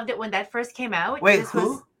 Mason loved it when that first came out. Wait,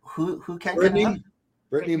 who can't get enough?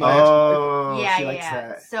 Brittany, she likes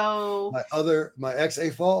that. So my ex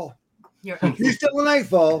A-Fall. Your ex. She's still an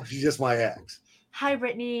A-Fall. She's just my ex. Hi,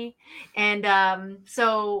 Brittany. And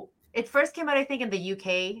so it first came out, I think, in the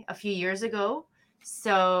UK a few years ago.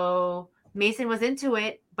 So Mason was into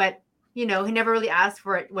it, but he never really asked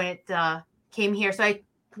for it when it came here. So I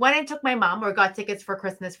went and took my mom, or got tickets for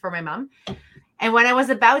Christmas for my mom. And when I was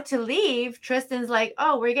about to leave, Tristan's like,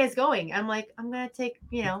 "Oh, where are you guys going?" I'm like, "I'm gonna take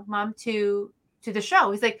mom to the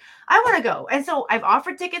show." He's like, "I want to go." And so I've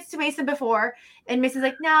offered tickets to Mason before, and Mason's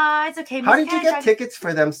like, "Nah, it's okay." How did you get tickets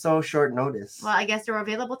for them so short notice? Well, I guess there were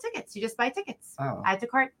available tickets. You just buy tickets. Oh. Add to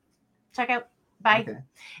cart, check out, buy. Okay.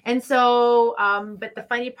 And so, but the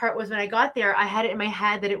funny part was when I got there, I had it in my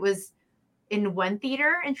head that it was in one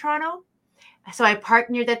theater in Toronto. So I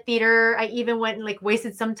parked near that theater. I even went and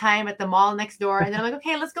wasted some time at the mall next door. And then I'm like,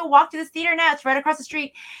 okay, let's go walk to this theater now. It's right across the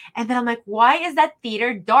street. And then I'm like, why is that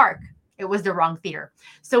theater dark? It was the wrong theater.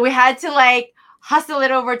 So we had to hustle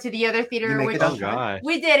it over to the other theater.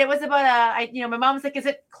 We did. It was about my mom was like, is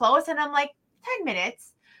it close? And I'm like, 10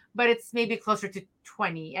 minutes, but it's maybe closer to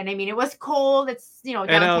 20. And I mean, it was cold. It's, downtown.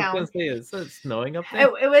 And I was going to say, is it snowing up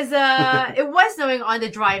there? It was snowing on the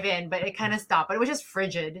drive-in, but it kind of stopped, but it was just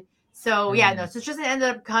frigid. So so Tristan ended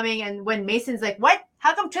up coming, and when Mason's like, "What?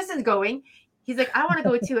 How come Tristan's going?" He's like, "I want to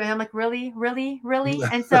go too," and I'm like, "Really, really, really?"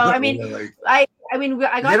 And so I mean, I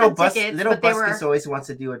got little the tickets, little but they were always wants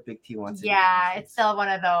to do what Big T wants. It's still one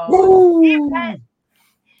of those.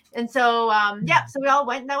 And so so we all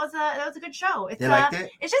went, and that was a good show. They liked it?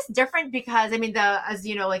 It's just different because I mean the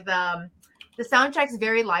soundtrack's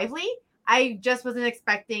very lively. I just wasn't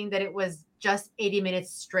expecting that it was just 80 minutes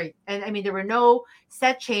straight. And I mean, there were no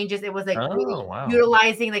set changes. It was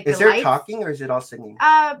utilizing Is there lights. Talking or is it all singing?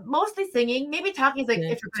 Mostly singing. Maybe talking is if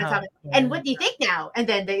you're going to talk. And what do you think now? And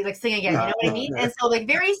then they sing again. You know what I mean? And so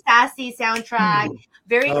very sassy soundtrack,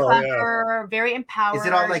 very clever, very empowering. Is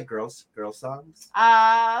it all girl songs?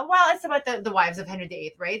 Well, it's about the wives of Henry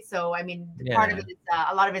VIII, right? So I mean, part of it is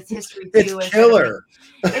a lot of it's history too. It's killer.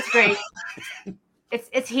 It's great.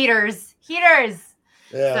 It's heaters.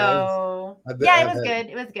 Yeah, so it was good.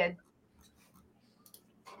 It was good.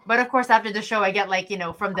 But of course, after the show, I get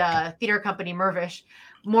from the theater company Mervish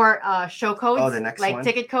more show codes. Oh, the next one?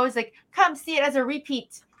 Ticket codes. Come see it as a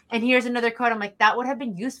repeat. And here's another code. I'm like, that would have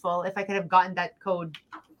been useful if I could have gotten that code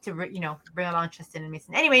to bring along Tristan and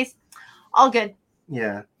Mason. Anyways, all good.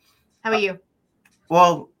 Yeah. How about you?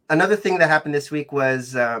 Well, another thing that happened this week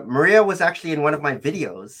was Maria was actually in one of my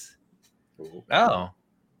videos. Oh.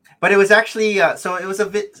 But it was actually it was a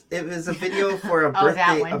video for a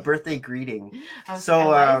birthday greeting.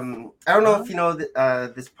 So I don't know if you know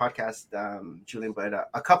this podcast, Julian, but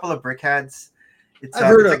a couple of brickheads. It's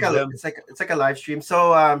like a live stream.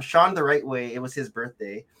 So Sean the Right Way, it was his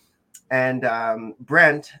birthday, and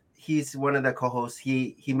Brent, he's one of the co-hosts.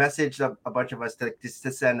 He messaged a bunch of us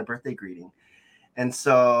to send a birthday greeting, and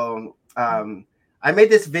so I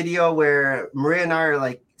made this video where Maria and I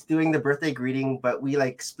are doing the birthday greeting, but we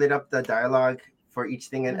split up the dialogue for each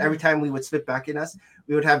thing, and every time we would split back in us,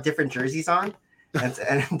 we would have different jerseys on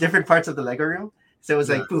and different parts of the Lego room. So it was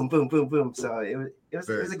boom, boom, boom, boom. So it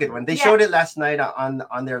was a good one. They showed it last night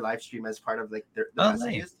on their live stream as part of their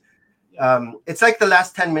messages. Nice. It's the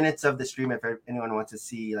last 10 minutes of the stream if anyone wants to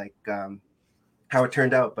see how it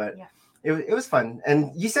turned out, but it was fun.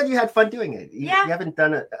 And you said you had fun doing it. You haven't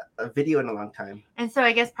done a video in a long time. And so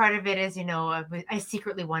I guess part of it is, I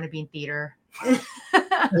secretly want to be in theater.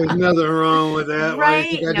 There's nothing wrong with that.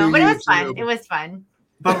 Right? No, but it was fun. It was fun.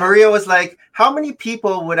 But Maria was like, how many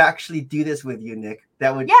people would actually do this with you, Nick?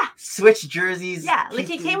 That would switch jerseys. Yeah,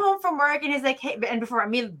 he came home from work and he's like, hey, and before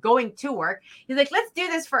me going to work, he's like, let's do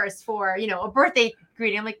this first for, a birthday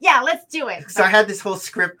greeting. I'm like, yeah, let's do it. So I had this whole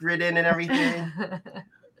script written and everything.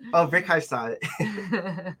 Oh, Brick Hive saw it.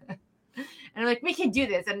 And I'm like, we can do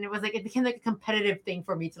this. And it became a competitive thing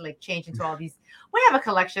for me to change into all these. We have a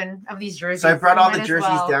collection of these jerseys. So I brought all the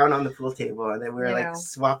jerseys down on the pool table, and then we were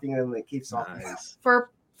swapping them, keep swapping them. For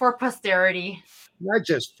posterity. Not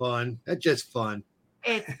just fun. That's just fun.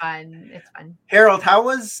 It's fun. It's fun. Harold, how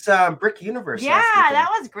was Brick Universe? Yeah, that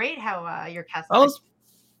was great. How your castle?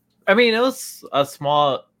 It was a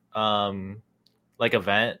small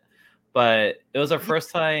event, but it was our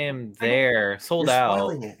first time there. Sold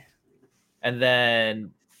out. And then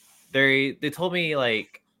they told me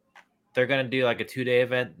they're gonna do a 2-day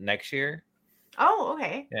event next year. Oh,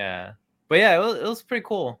 okay. Yeah, but yeah, it was pretty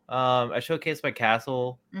cool. I showcased my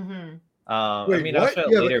castle. Mm-hmm. I'll show it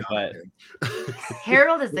later, but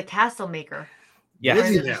Harold is the castle maker. Yeah,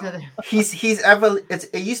 it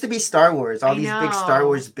used to be Star Wars, all these big Star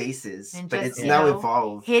Wars bases, but it's now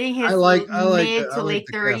evolved. Hitting his mid to late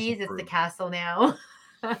 30s, it's the castle now.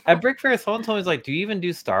 At Brick Fair, someone told me, do you even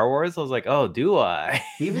do Star Wars? I was like, oh, do I?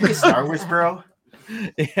 Do you even do Star Wars, bro?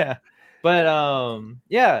 Yeah. But,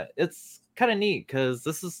 it's kind of neat because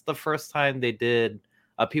this is the first time they did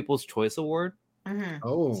a People's Choice Award. Mm-hmm.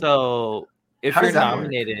 Oh, So if How you're does that work?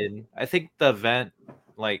 nominated, I think the event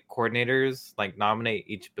like coordinators like nominate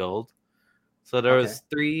each build. So there Okay. was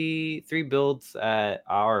three builds at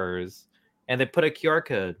ours, and they put a QR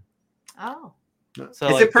code. Oh. So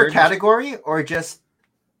Is like, it per they're just- category or just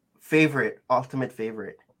ultimate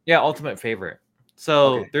favorite? Yeah, ultimate favorite.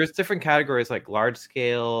 So Okay. there's different categories like large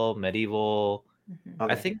scale, medieval. Mhm.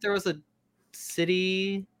 Okay. I think there was a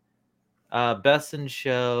city, best in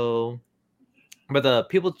show, but the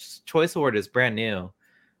People's Choice Award is brand new.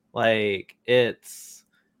 Like it's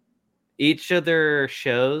each of their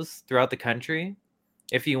shows throughout the country.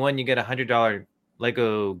 If you win, you get $100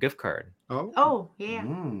 Lego gift card. Oh, yeah.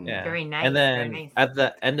 Mm. Yeah, Very nice. And then very nice. at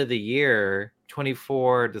the end of the year,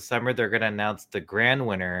 24 December, they're gonna announce the grand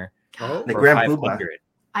winner oh, The for Grand 500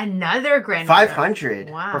 Another grand. 500.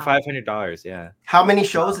 Wow. for $500. Yeah. How many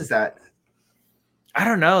shows is that? I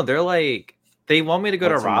don't know. They're like they want me to go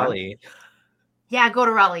Once to a month? Raleigh. Yeah, go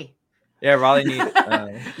to Raleigh. Yeah, Raleigh needs. You can How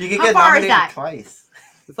get far is nominated that? twice.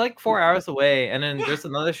 It's like 4 hours away, and then Yeah. there's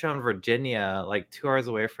another show in Virginia, like 2 hours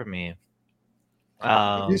away from me.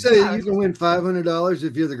 you say you can win $500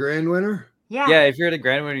 if you're the grand winner. Yeah. Yeah, if you're the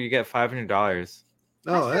grand winner, you get $500.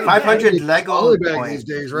 Oh, That's that'll 500 get you a Lego poly bag points. these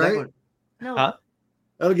days, right? Lego- No. Huh?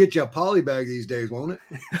 That'll get you a poly bag these days, won't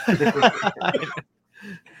I'm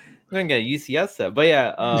gonna get a UCS set, but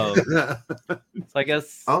yeah. it? So I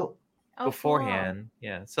guess Oh, Oh, beforehand,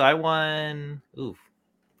 yeah. So I won. Oof. Cool.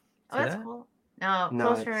 Oh, See that's that? cool. No,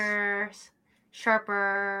 No, closer,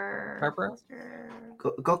 sharper. Sharper? Closer,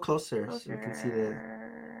 go closer so you can see the.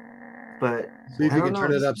 But See if I you don't can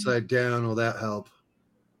turn know. it upside down. Will that help?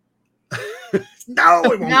 No,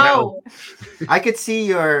 it won't help. No, I could see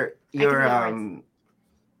your do the Oh, Your-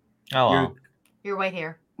 wow. your white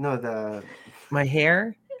hair. no the My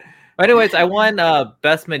hair. But anyways, I won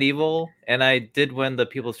best medieval, and I did win the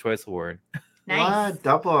People's Choice Award. Nice. What?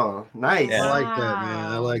 Double nice. Yeah. I like that, man.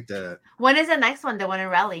 I Wow. like that. When is the next one? The one in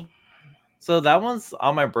Raleigh. So that one's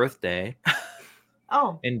on my birthday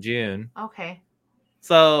Oh, in June. okay.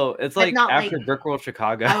 So it's But like not after like- Brickworld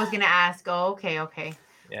Chicago. I was gonna ask. Oh, okay.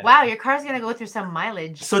 Yeah. Wow, your car's gonna go through some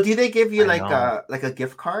mileage. So do they give you I like know. a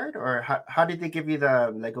gift card, or how did they give you the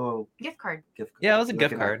Lego Gift card. gift? Yeah, it was a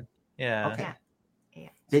gift Looking card. Yeah. Okay. Yeah.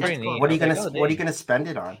 Did Pretty you- neat. what are you I gonna was like, oh, What are you dang. gonna spend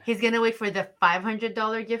it on? He's gonna wait for the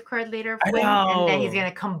 $500 gift card later, I Quinn, and then he's know.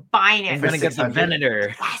 gonna combine I'm it. For gonna get the 600.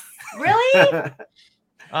 Venator. Yes. Really?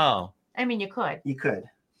 Oh. I mean, you could. You could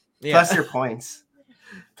Yeah. plus your points,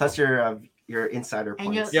 plus your insider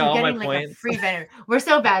And you're, points. Yeah, you're all my getting like a points. free vendor. We're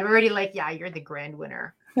so bad. We're already like, yeah, you're the grand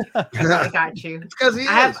winner. I got you. It's because he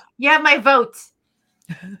I is. you have my vote.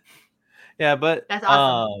 Yeah, but That's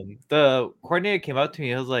awesome. the coordinator came up to me.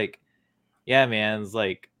 He was like, "Yeah, man, it's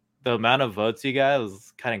like the amount of votes you got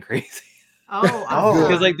was kind of crazy Oh, Oh. awesome.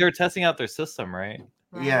 because like they're testing out their system, right?"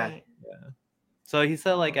 Yeah. Right. So he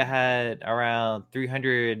said like I had around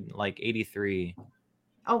 383.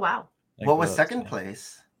 Oh wow. like, What was votes, second yeah.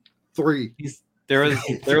 place? 3. There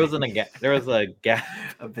was a gap.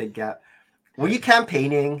 A big gap. Were you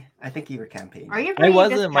campaigning? I think you were campaigning. Are you? I bringing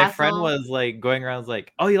this wasn't. My friend castle? was like going around, was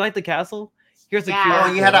like, "Oh, you like the castle? Here's a Yeah. QR Oh,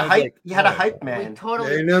 code." you had a I was hype. like, You had a "Oh." hype We man.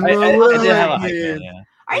 totally. Ain't nothing I wrong with did have a that, hype man, man. yeah.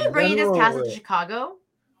 Are you bringing this Nothing castle wrong to with it. Chicago?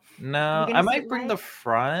 No, You're gonna I might sit bring live? the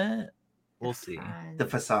front. We'll see. Fun. The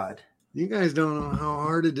facade. You guys don't know how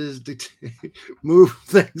hard it is to move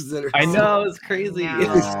things that are. I know it's crazy. No,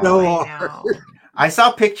 It's so I hard. know. I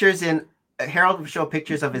saw pictures in Harold would show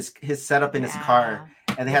pictures of his setup in his car,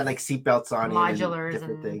 and they had like seatbelts on it Modulars and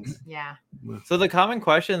different and things. yeah. So the common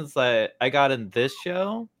questions that I got in this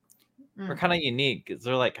show were Mm. kind of unique. 'Cause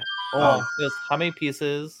they're like, Oh. just how many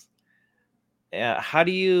pieces? How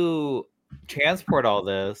do you transport all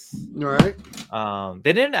this? All right.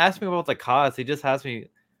 They didn't ask me about the cost. They just asked me,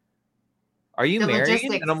 "Are you The married?"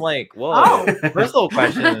 logistics. And I'm like, "Whoa, Oh. personal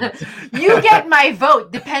questions." You get my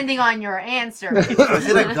vote depending on your answer. Was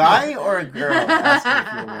it a guy or a girl? asking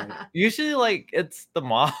if you were married? Usually, like it's the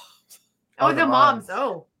mom. Oh, Oh, the the moms. moms.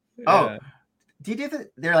 Oh. Oh. Yeah. Do you do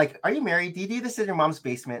that? They're like, "Are you married? Do you do this in your mom's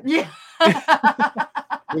basement?" Yeah.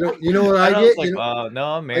 You know what I And I get? was like, You know, "Oh no,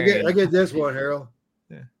 I'm I married." get this one, Harold.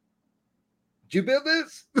 Yeah. Did you build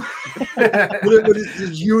this? With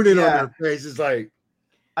this unit on Yeah. their face, it's like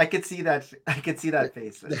I could see that. I could see that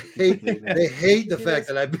face. they hate the fact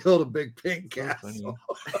that I built a big pink So castle.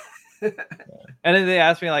 And then they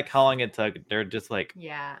asked me like how long it took. They're just like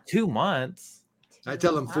Yeah. 2 months. I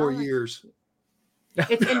tell them 4 Well, years.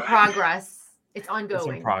 It's in progress. It's It's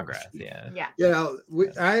ongoing. in progress. Yeah. Yeah. Yeah,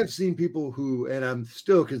 I have seen people who, and I'm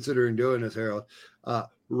still considering doing this, Harold.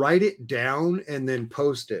 Write it down and then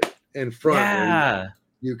post it in front. Yeah.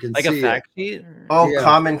 you can like see a fact sheet. Oh, Yeah.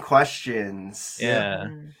 common questions. Yeah.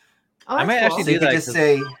 Oh, I might that's actually So you do could that. just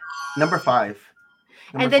say number 5.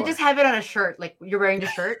 And then just have it on a shirt, like you're wearing the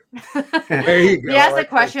shirt. There you go. You ask Like the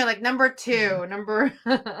question, like number 2, number.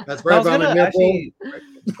 That's I right was by my gonna nipple. actually.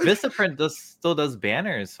 Vistaprint still does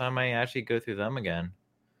banners, so I might actually go through them again.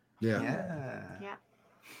 Yeah. Yeah.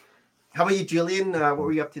 How about you, Julian? What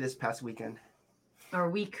were you up to this past weekend Or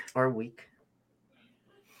week. or week?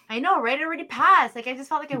 I know, right? It already passed. Like I just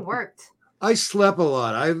felt like it worked. I slept a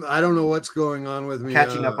lot. I don't know what's going on with me.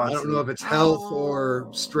 Catching up on I don't know sleep. if it's health or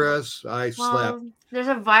Oh. stress. I slept. Well, there's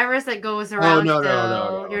a virus that goes around.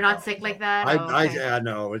 No. You're not sick like that. I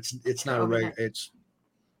know it's not a Okay.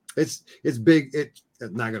 it's big.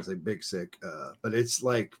 I'm not gonna say big sick, but it's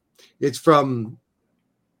like it's from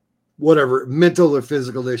whatever mental or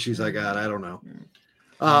physical issues I got. I don't know.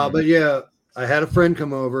 But yeah, I had a friend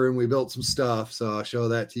come over and we built some stuff, so I'll show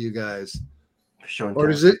that to you guys. Or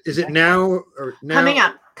is it now or now? Coming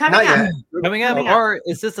up. Not yet. Coming up, or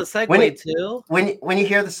is this a segue too? When you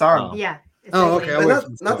hear the song. Yeah. Oh, okay. But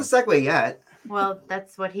not the segue yet. Well,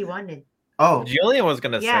 that's what he wanted. Oh, Julian was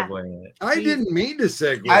gonna Yeah. segue it. I didn't mean to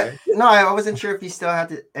segue. I wasn't sure if you still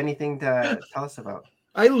had anything to tell us about.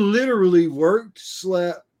 I literally worked,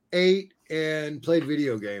 slept, ate, and played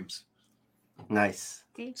video games. Nice.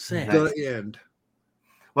 Sick. The end.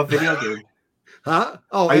 What video game? Huh?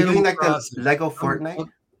 Oh, Are you doing Animal like Crossing. the Lego Fortnite?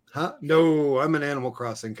 Huh? No, I'm an Animal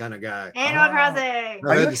Crossing kind of guy. Animal Crossing.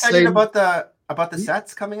 Are you had the excited same- about the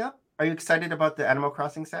sets coming up? Are you excited about the Animal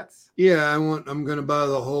Crossing sets? Yeah, I'm gonna buy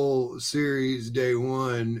the whole series day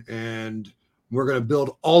one, and we're gonna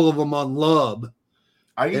build all of them on Lub.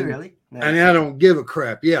 Are you And- really? Nice. And I don't give a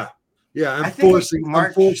crap. Yeah. I I'm think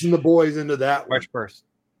I'm forcing the boys into that one. March 1st.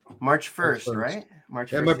 March 1st, 1st. right? March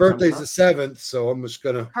 1st. And my it comes birthday's up. the 7th, so I'm just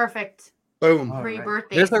gonna Perfect. boom. All Free right.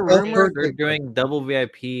 birthday. There's a rumor they're perfect. doing double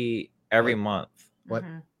VIP every month. What?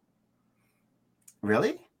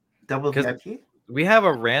 Really? Double 'Cause- VIP? We have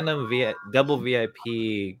a random double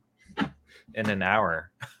VIP in an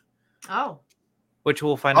hour, Oh. which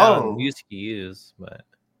we'll find out Oh. on USQs. But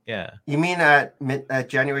yeah, You mean at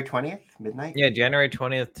January 20th, midnight? yeah, January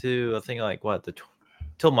 20th to I think like what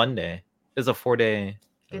till Monday is a 4-day Good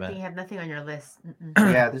thing event. you have nothing on your list.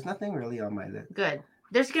 Yeah, there's nothing really on my list. Good.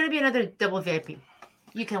 There's going to be another double VIP.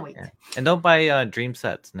 You can wait. Yeah. And don't buy dream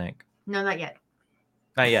sets, Nick. No, not yet.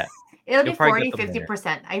 Not yet. It'll You'll be probably 40, get them later.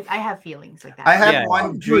 50%. I have feelings like that. I have Yeah.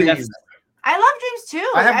 one dream. That's- I love dreams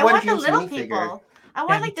too. I have I one want the Dreams little minifigure. people. I Yeah,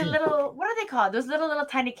 want me like the too. little, what are they called? Those little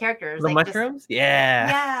tiny characters. The like this- mushrooms? Yeah.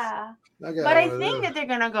 Yeah. I got But I one of think those. that they're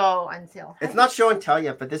going to go on sale. It's not show and tell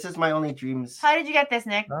yet, but this is my only dreams. How did you get this,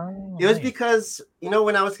 Nick? Oh, It was nice. because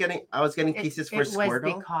when I was getting pieces for it was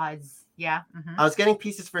Squirtle. because, yeah. Mhm. I was getting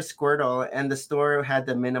pieces for Squirtle, and the store had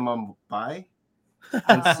the minimum buy,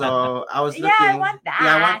 and so I was Yeah, looking. I want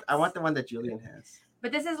Yeah, that. I want the one that Julian has.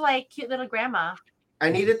 But this is like cute little grandma. I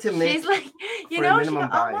needed to make. She's like, for a she minimum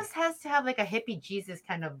buy. almost has to have like a hippie Jesus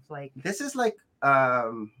kind of like This is like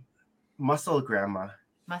muscle grandma.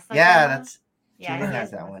 muscle. Yeah, grandma. that's yeah. Julian he has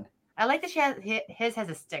has that one. I like that she has his has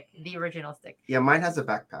a stick, the original stick. Yeah, mine has a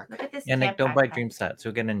backpack. Look at this. Yeah, Nick, camp don't buy backpack. dream sets.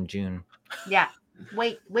 You'll get it in June. Yeah,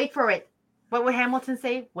 wait for it. What would Hamilton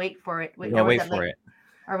say? Wait for it. Yeah, or was wait that for like- it.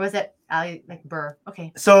 Or was it like Burr?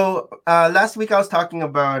 Okay. So last week I was talking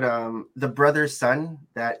about the brother's son,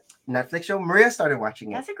 that Netflix show. Maria started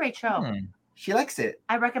watching it. That's a great show. She likes it.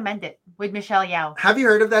 I recommend it with Michelle Yao. Have you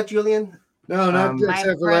heard of that, Julian? No, not My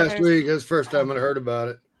except for last brothers- week. That's the first time I heard about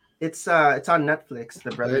it. It's on Netflix.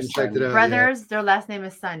 The brother's hadn't checked son. it out. Brothers, their last name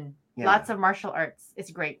is Sun. Yeah. Lots of martial arts.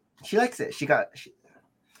 It's great. She likes it.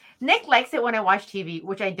 Nick likes it when I watch TV,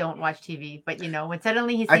 which I don't watch TV. But when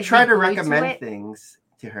suddenly he sees I try me to glued recommend it, things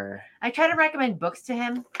to her. I try to recommend books to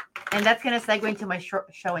him, and that's gonna segue into my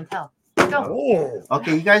show and tell. Go. Oh,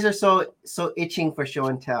 Okay, you guys are so itching for show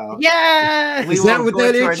and tell. Yeah. We Is that will what go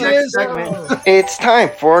that to our itch next is? segment. It's time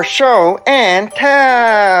for show and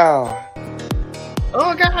tell.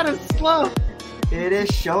 Oh God, it's slow. It is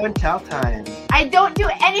show and tell time. I don't do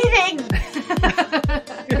anything.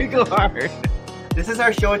 You go hard. This is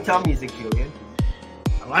our show and tell music, Julian.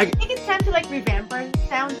 I like I think it's time to revamp our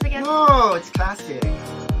sounds again. Oh, it's classic.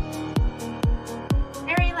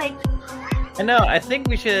 Very I know. I think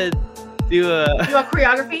we should do a. do a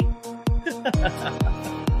choreography.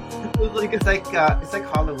 It's like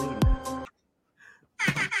Halloween.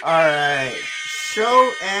 All right,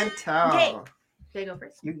 show and tell. Okay. Should I go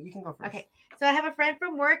first? You can go first. Okay. So I have a friend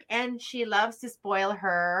from work, and she loves to spoil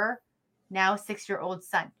her now 6-year-old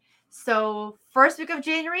son. So first week of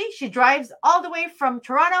January, she drives all the way from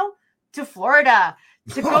Toronto to Florida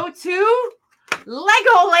to go to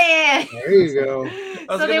Legoland. There you go.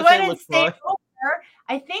 So they went and stayed over.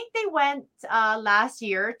 I think they went last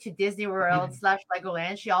year to Disney World /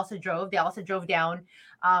 Legoland. She also drove. They also drove down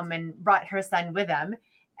and brought her son with them.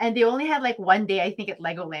 And they only had like one day, I think, at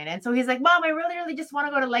Legoland. And so he's like, Mom, I really, really just want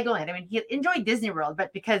to go to Legoland. I mean, he enjoyed Disney World,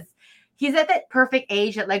 but because he's at that perfect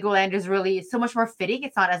age that Legoland is really so much more fitting.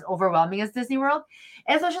 It's not as overwhelming as Disney World.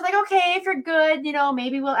 And so she's like, okay, if you're good,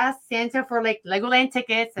 maybe we'll ask Santa for like Legoland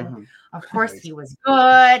tickets. And of course he was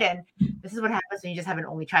good. And this is what happens when you just have an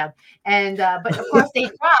only child. And, but of course they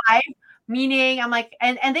drive, meaning I'm like,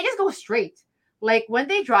 and they just go straight. Like when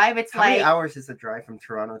they drive, it's How many hours is the drive from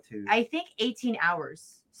Toronto to? I think 18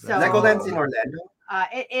 hours. So Legoland's in Orlando?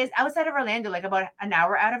 It is outside of Orlando, like about an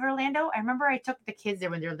hour out of Orlando. I remember I took the kids there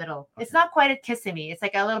when they're little. Okay. It's not quite at Kissimmee. It's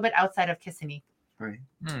like a little bit outside of Kissimmee. Right.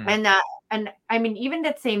 And I mean, even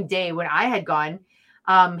that same day when I had gone,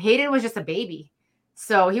 Hayden was just a baby.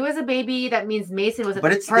 So he was a baby. That means Mason was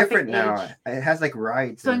But it's different age. Now. It has like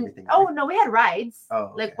rides and everything. Oh, right? No, we had rides. Oh,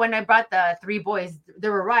 okay. Like when I brought the 3 boys,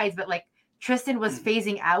 there were rides, but like Tristan was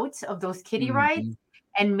phasing out of those kiddie rides.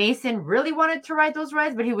 And Mason really wanted to ride those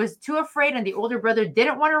rides, but he was too afraid. And the older brother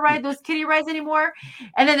didn't want to ride those kiddie rides anymore.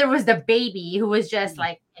 And then there was the baby who was just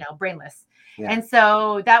like, brainless. Yeah. And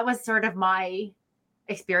so that was sort of my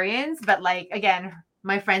experience. But like, again,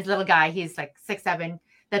 my friend's little guy, he's like 6'7",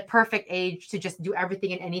 that perfect age to just do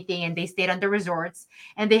everything and anything. And they stayed on the resorts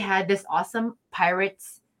and they had this awesome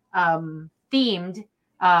pirates themed room.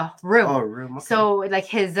 Oh, room. Okay. So like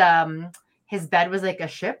his bed was like a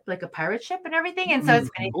ship, like a pirate ship and everything. And so it's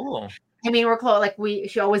kind of cool. I mean, we're close. Like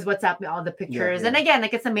she always WhatsApp me all the pictures. Yeah. And again,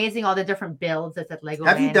 like it's amazing all the different builds that's at Legoland.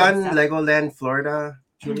 Have you done Legoland Florida,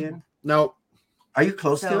 Julian? No. Are you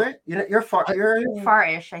close to it? You're far. You're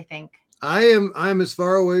far-ish, I think. I'm as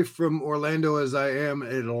far away from Orlando as I am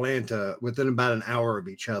at Atlanta, within about an hour of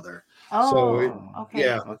each other. Oh, so okay.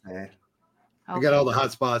 Yeah. Okay. I got all the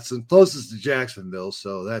hot spots and closest to Jacksonville,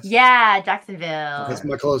 so that's Jacksonville. That's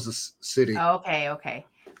my closest city. Okay.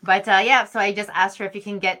 But so I just asked her if you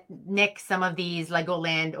can get Nick some of these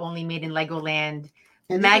Legoland, only made in Legoland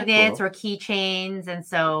magnets or keychains. And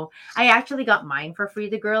so I actually got mine for free,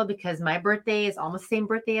 the girl, because my birthday is almost the same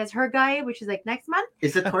birthday as her guy, which is like next month.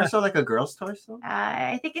 Is the torso like a girl's torso?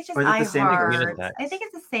 I think it's just I think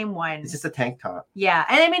it's the same one. It's just a tank top. Yeah.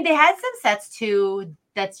 And I mean, they had some sets too.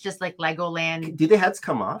 That's just like Legoland. Do the heads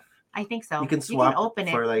come off? I think so. You can swap. You can open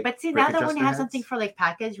it. Like, but see, now that when you have something for like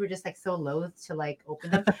package, we're just like so loath to like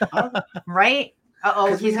open them. Right?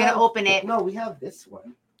 He's going to open it. No, we have this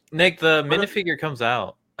one. Nick, the minifigure comes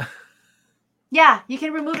out. Yeah, you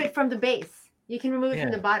can remove it from the base. You can remove it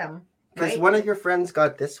from the bottom. Because one of your friends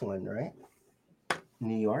got this one, right?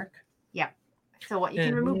 New York? Yeah. So what you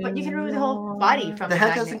can remove, but you can remove the whole body from the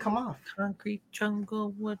head doesn't come off. Concrete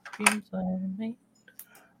jungle, what dreams are made.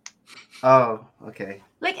 Oh, okay.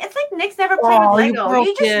 Like it's like Nick's never played with Lego.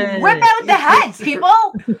 You just rip out the heads,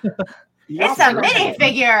 people. It's a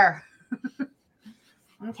minifigure.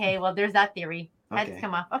 Okay, well, there's that theory. Heads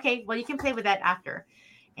come off. Okay, well, you can play with that after.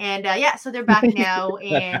 And so they're back now,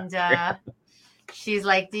 and she's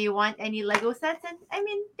like, "Do you want any Lego sets?" And I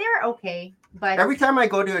mean, they're okay, but every time I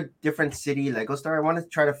go to a different city Lego store, I want to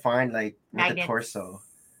try to find like the torso.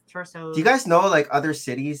 Torsos. Do you guys know like other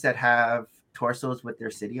cities that have torsos with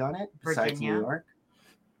their city on it besides Virginia. New York?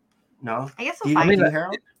 No, I guess we'll find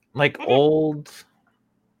Harold? Like old.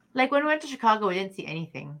 Like when we went to Chicago, we didn't see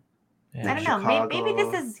anything. Yeah. I don't know. Maybe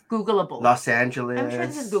this is Googleable. Los Angeles. I'm sure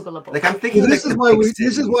this is Googleable. Like I'm thinking. This is why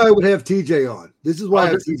This is why I would have TJ on. This is why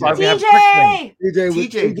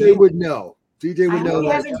TJ would know. TJ would know. We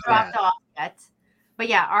haven't dropped off yet. But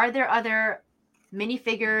yeah, are there other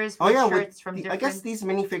minifigures with shirts from different? I guess these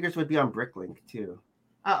minifigures would be on BrickLink too.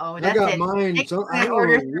 That's I got it. mine. I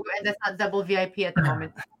ordered through, and that's not double VIP at the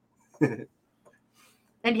moment.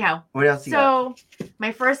 Anyhow, what else you got?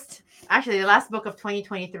 My first, actually, the last book of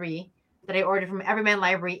 2023 that I ordered from Everyman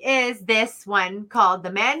Library is this one called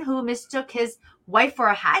 "The Man Who Mistook His Wife for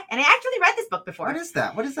a Hat," and I actually read this book before. What is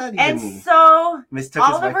that? What does that even mean? And so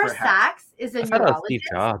Oliver Sacks is a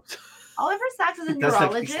neurologist. Oliver Sacks is a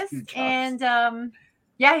neurologist, and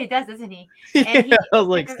he does, doesn't he? And he I was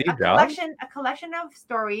like Steve Jobs. A collection of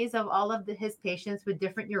stories of all of his patients with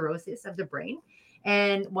different neurosis of the brain.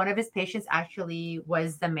 And one of his patients actually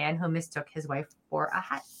was the man who mistook his wife for a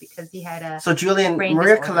hat because he had a. So Julian,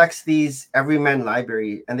 Maria collects these Everyman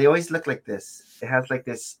Library, and they always look like this. It has like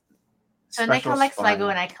this. So Nick collects Lego,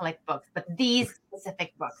 and I collect books, but these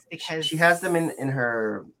specific books because she has them in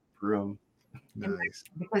her room. Nice.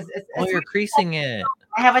 Because you're creasing it.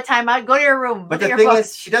 I have a timeout. Go to your room. But the thing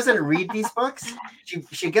is, she doesn't read these books.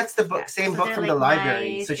 She gets the book, same book from the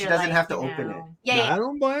library, so she doesn't have to open it. Yeah, I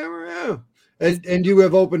don't buy them. And you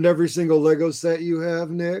have opened every single Lego set you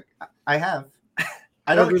have, Nick? I have.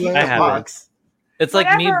 I don't keep I the have box. It's like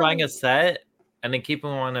me Whatever. buying a set and then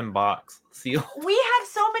keeping one in box seal. We have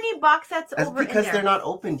so many box sets That's over because in there. they're not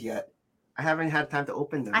opened yet. I haven't had time to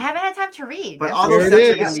open them. I haven't had time to read. But There's all so those There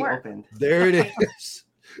sets it are going is. to be opened. There it is.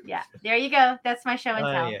 Yeah, there you go. That's my show and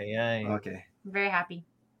tell. Okay. I'm very happy.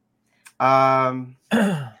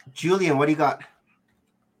 Julian, what do you got?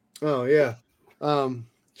 Oh yeah.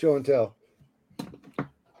 Show and tell.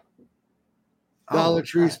 Dollar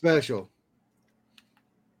Tree special.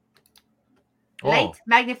 Light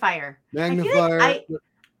magnifier. Magnifier.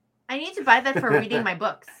 I need to buy that for reading my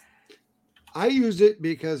books. I use it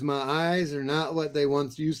because my eyes are not what they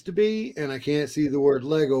once used to be, and I can't see the word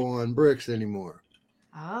Lego on bricks anymore.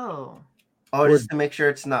 Oh. Oh, just to make sure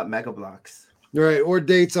it's not Mega Blocks. Right, or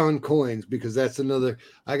dates on coins, because that's another.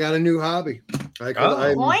 I got a new hobby.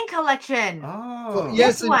 Coin collection. Oh,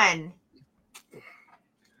 yes. This one.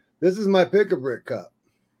 This is my pick-a-brick cup.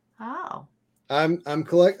 Oh. I'm I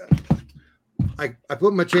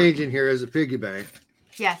put my change in here as a piggy bank.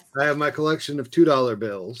 Yes. I have my collection of $2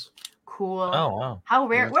 bills. Cool. Oh wow. How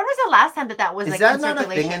rare. When was the last time that was is like that in not a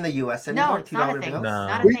circulation? thing in the U.S. anymore? No, it's not a $2 thing. bills? No.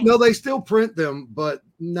 Not a thing. No, they still print them, but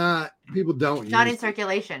people don't Not in use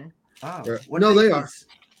circulation. Oh, them. what No, do they are. use?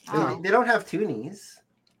 Oh. They don't have toonies.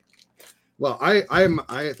 Well, I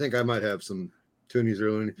think I might have some toonies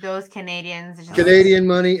or loonies. Those Canadians. Just Canadian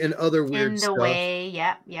money and other weird in the stuff. way.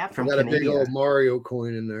 Yep. From Got a big Canada. old Mario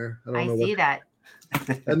coin in there. I I don't know see what. that.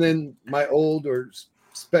 And then my old or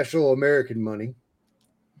special American money.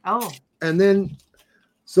 Oh, And then,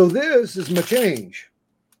 so this is my change.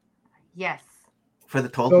 yes. For the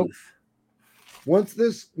toll So- booth. Once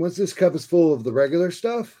this cup is full of the regular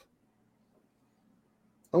stuff,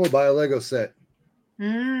 I'm gonna buy a Lego set.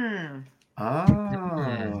 Mm.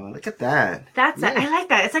 Oh, look at that. That's Yeah. I like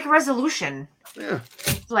that. It's like a resolution. Yeah.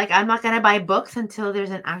 It's like I'm not gonna buy books until there's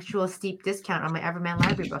an actual steep discount on my Everman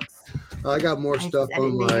Library books. I got more stuff I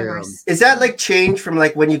didn't on know my you were- Is that like change from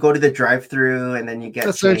like when you go to the drive-through and then you get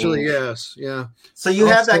essentially, change? yes. Yeah. So you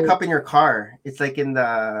have that Also- cup in your car. It's like in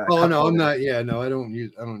the. Oh cup no, I'm holder. not. Yeah, no, I don't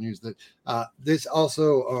use that. This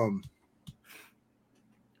also,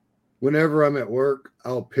 whenever I'm at work,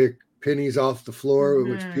 I'll pick pennies off the floor,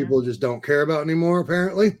 which Mhm. people just don't care about anymore,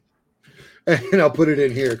 apparently. And I'll put it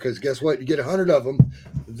in here because guess what? You get 100 of them,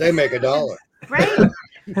 they make $1.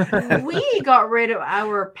 Right. We got rid of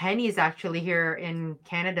our pennies actually here in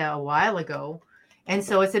Canada a while ago. And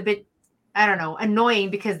so it's a bit, I don't know, annoying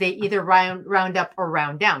because they either round up or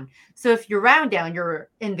round down. So if you round down, you're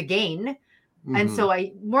in the gain. And Mhm. so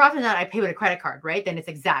I more often than not I pay with a credit card, right? Then it's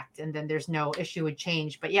exact and then there's no issue with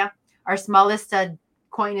change. But yeah, our smallest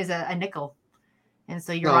coin is a nickel. And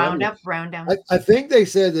so you No, round I- up, round down. I think they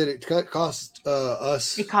said that it cost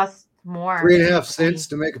us It costs more. 3.5 cents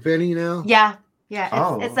to make a penny now. Yeah. Yeah.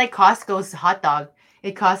 Oh. It's like Costco's hot dog.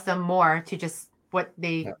 It costs them more to just what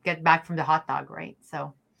they get back from the hot dog, right?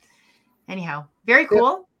 So anyhow, very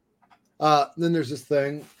cool. Then there's this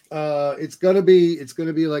thing. It's gonna be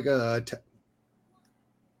like a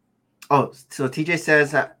Oh, so TJ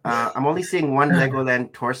says I'm only seeing one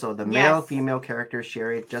Legoland torso. The male, Yes. female characters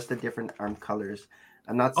share it, just the different arm colors.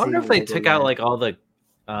 I'm not I seeing. wonder if they took out Legoland. like all the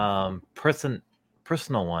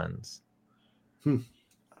personal ones.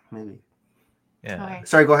 Maybe. Yeah. Okay.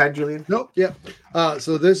 Sorry, go ahead, Julian. Nope. Yep.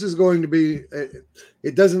 So this is going to be.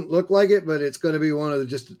 It doesn't look like it, but it's going to be one of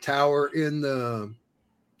just a tower in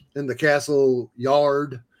the castle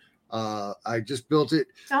yard. I just built it,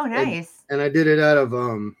 Oh, nice. and I did it out of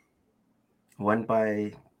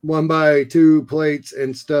 1x2 plates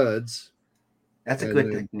and studs. That's a And good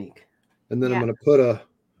then- technique. And then Yeah. I'm going to put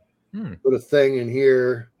Hmm. a thing in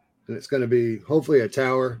here, and it's going to be hopefully a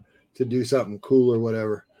tower to do something cool or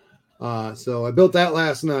whatever. So I built that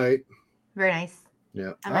last night. Very nice.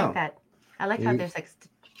 Yeah. I like Oh. that. I like how You- there's like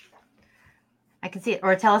I can see it.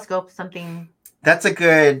 Or a telescope, something That's a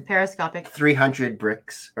good periscopic. 300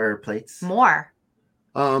 bricks or plates. More.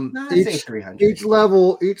 No, I'd say Each 300. each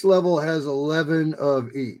level has 11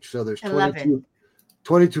 of each, so there's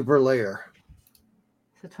 22 per layer.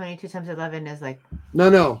 So 22 times 11 is like,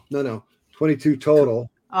 No, 22 total,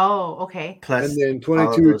 oh, okay. Plus, and then all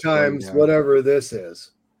of 22 those going times down. whatever this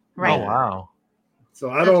is. Right. Oh wow. So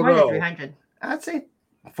I That's don't more than know. 300. I'd say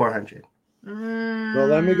 400. Well,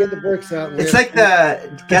 let me get the bricks out. It's like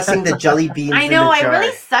the guessing the jelly beans. I in know. the I jar.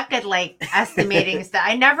 really suck at like estimating stuff.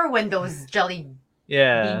 I never win those jelly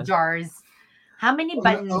Yeah. bean jars. How many I'm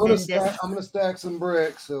buttons gonna in stack, this I'm gonna stack some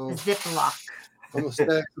bricks. So Ziploc? I'm gonna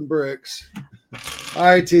stack some bricks. All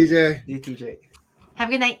right, TJ. DTJ. Have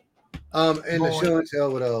a good night. And the Boy. show and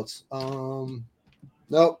tell. What else?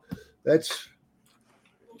 Nope. That's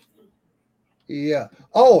yeah.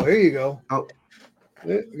 Oh, here you go. Oh,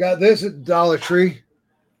 We got this at Dollar Tree.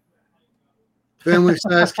 Family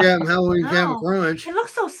size Captain Halloween Captain Oh, Crunch. it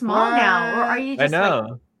looks so small now. Or are you I just like,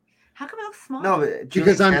 know. how come it looks small? no, but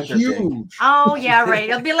Because Julian's I'm hands are big. huge. Oh yeah, right.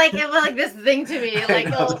 It'll be like this thing to me. Like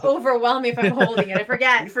it'll overwhelm me if I'm holding it. I You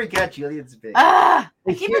forget. forget Julian's big. I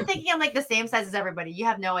keep on thinking I'm like the same size as everybody. You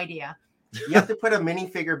have no idea. You have to put a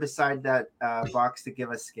minifigure beside that box to give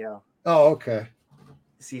us scale. Oh, okay.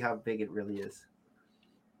 See how big it really is.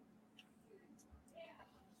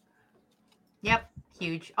 Yep,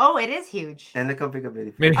 huge. Oh, it is huge. And look how big a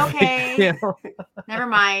minifigure. Maybe. Okay. Yeah. Never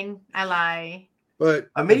mind. I lie. But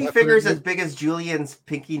A minifigure is as big as Julian's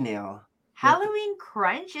pinky nail. Halloween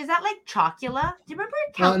Crunch? Is that like Chocula? Do you remember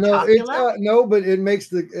Count no, it's Chocula? no, but it makes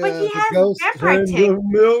the But he the has ghost vampire turn teeth. to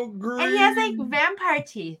milk green. And he has like vampire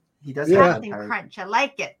teeth. He does Yeah. have Captain vampire. Crunch. I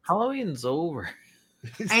like it. Halloween's over.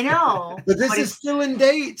 I know. But this is it's still in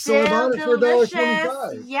date, so I still bought it for delicious.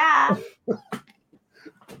 $1.25. Yeah.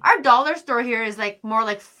 Our dollar store here is like more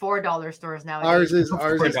like $4 stores nowadays. Ours is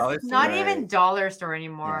 $4. Not Right. even dollar store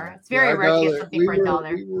anymore. Yeah. It's very our rare to get dollar- something for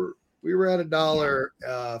 $1. We were at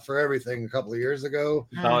 $1 for everything a couple of years ago.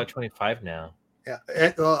 $1.25 now. Yeah,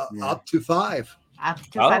 Yeah. up to $5. Up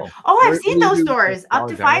to Oh. 5. Oh, I've Where- seen where those do- stores. Up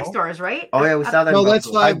to Dollar 5 General? stores, right? Oh yeah, we saw that. No, in that's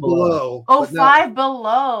Buffalo. 5 below. Oh, but now- 5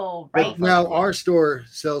 below. But Right. Now our store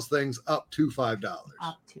sells things up to $5,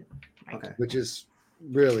 Up to. Right. Okay. which is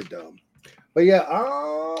really dumb. But yeah,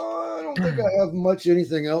 I don't think I have much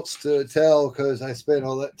anything else to tell because I spent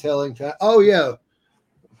all that telling time. Oh yeah.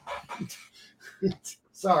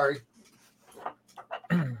 Sorry.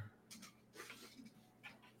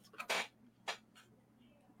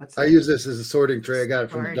 What's I that? use this as a sorting tray. I got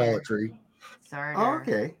it from the Sorter. Dollar Tree. Sorry. Oh,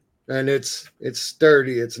 okay. And it's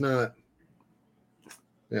sturdy. It's not.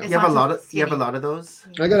 It's You have a not lot of. You have a skinny. lot of those.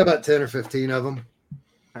 I got about 10 or 15 of them.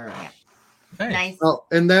 All right. Nice. Oh,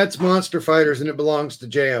 and that's Monster Fighters, and it belongs to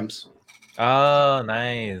Jams. Oh,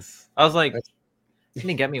 nice. I was like, can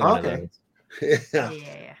you get me one Okay. of those? Yeah,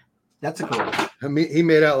 Yeah. That's a cool. I mean, he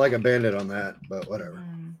made out like a bandit on that, but whatever.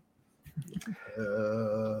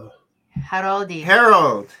 Mm. How old are you?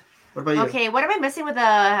 Harold. What about you? Okay, what am I missing with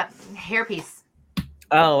a hairpiece?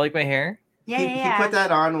 Oh, like my hair? Yeah, he, yeah. he put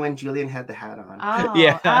that on when Julian had the hat on Oh,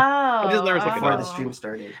 Yeah. Oh, I just never took it before off. the stream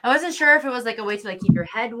started. I wasn't sure if it was like a way to like keep your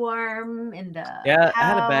head warm in the Yeah, I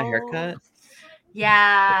had a bad house. haircut.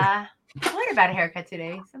 Yeah. I had a bad haircut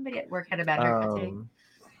today. Somebody at work had a bad haircut today.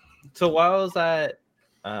 So while I was at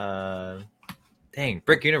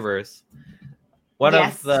Brick Universe, one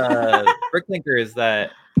Yes. of the brick linkers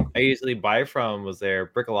that I usually buy from was their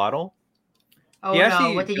Brickalotl. Oh He no,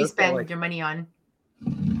 actually what did you goes to, spend like- your money on?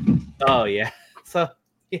 Oh yeah. So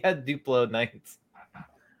he had Duplo nights.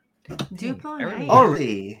 Duplo I really night. Oh,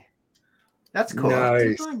 really? That's cool.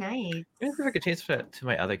 Nice. Duplo night. Let me see if I could change that to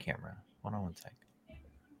my other camera. Hold on one sec.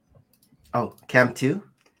 Oh, Cam 2?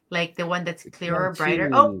 Like the one that's clearer, Cam brighter.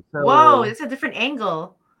 2, Oh, so- whoa, it's a different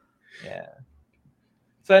angle. Yeah.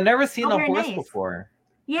 So I've never seen Oh, a very horse nice. before.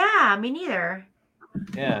 Yeah, me neither.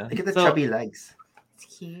 Yeah. Look at the So, chubby legs.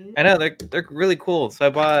 It's cute. I know they're really cool. So I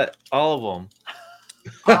bought all of them.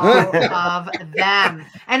 All of them.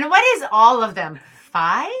 And what is all of them?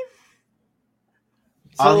 5?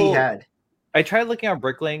 All he So, had. I tried looking on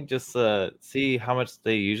Bricklink just to see how much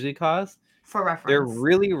they usually cost. For reference. They're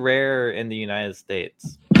really rare in the United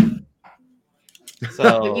States. But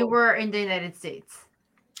So you were in the United States.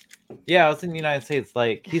 yeah, I was in the United States.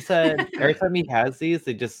 Like he said, every time he has these,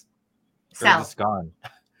 they're Sell. just gone.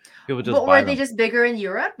 People just But buy were they them. just bigger in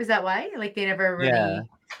Europe? Is that why? Like they never really. Yeah.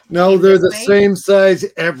 No, Came they're this the way? same size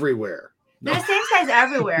everywhere. They're the same size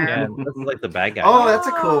everywhere. Yeah, this is like the bad guy. Oh, that's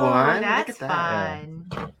a cool Oh, one. Look That's at that.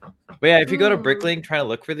 fun. But yeah, if you go to Ooh. Bricklink trying to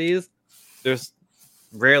look for these, there's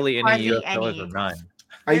rarely any Hardly US sellers any. or none.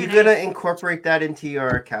 Are Very you going to nice. incorporate that into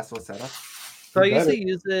your castle setup? So I You usually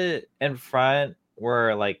use it in front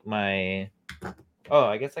where like my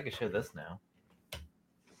I guess I could show this now.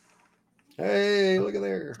 Hey, look at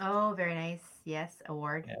there. Oh, very nice. Yes,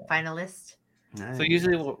 award Yeah. finalist. Nice. So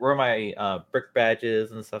usually where my brick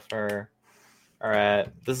badges and stuff are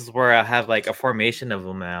at. This is where I have like a formation of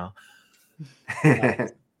them now.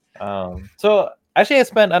 So actually I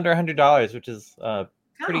spent under $100, which is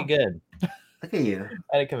pretty Oh, good Look at you.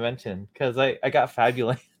 at a convention because I got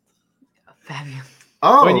Fabulous. Fabulous.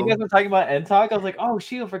 Oh, When you guys were talking about End Talk, I was like, oh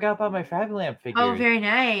shoot, I forgot about my Fabulamp figure. Oh, very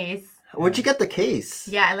nice. where'd you get the case?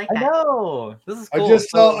 Yeah, I like I that. know. This is cool.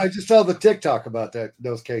 I just saw the TikTok about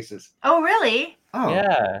those cases. Oh, really? Oh,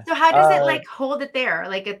 Yeah. So how does it Uh, like hold it there?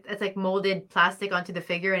 Like it's like molded plastic onto the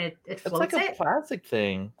figure and it It's floats like a it? plastic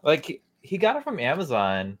thing. Like he got it from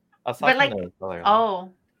Amazon I was But talking like, to the other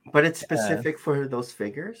oh, But it's specific for those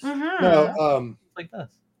figures. mm-hmm. No, like this.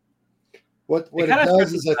 what it kinda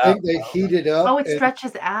does is stretches I think out, they though. heat it up Oh, it and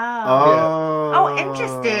stretches out. Oh,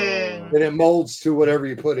 interesting. then it molds to whatever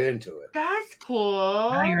you put into it. That's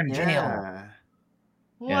cool. Now you're in jail. Yeah.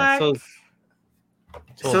 What? Yeah,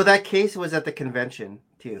 So that case was at the convention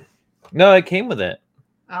too. no, it came with it.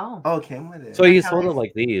 Oh, Oh, it came with it. So he That's how sold it it's-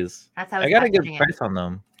 like these. that's how I it's got a good packaging it. price on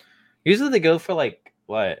them. Usually they go for like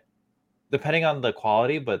what, depending on the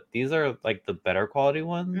quality, but these are like the better quality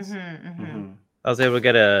ones. Mm-hmm, mm-hmm. Mhm. I was able to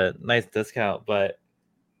get a nice discount, but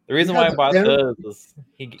the reason have why I the bought pimp? those is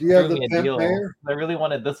he Do you have threw the me a pimp deal. mayor? I really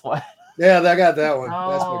wanted this one. Yeah, I got that one.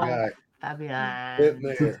 That's Oh. my guy. Fabulous. Pimp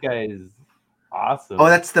This mayor. guy is awesome. Oh,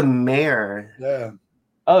 that's the mayor. Yeah.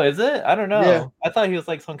 Oh, is it? I don't know. Yeah. I thought he was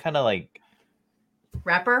like some kind of like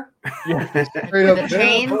Rapper? yeah. Straight With up the pimp.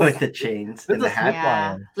 chains? With the chains It's and the a hat. Yeah.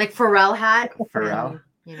 lion. Like Pharrell hat. Pharrell. And,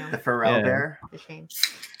 you know, The Pharrell Yeah. bear. the chains.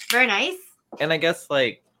 Very nice. And I guess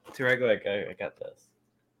like to regular, I got this.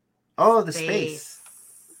 Oh, the space.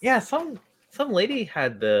 Yeah, some lady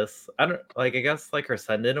had this. I don't like. I guess like her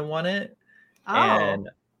son didn't want it, Oh. and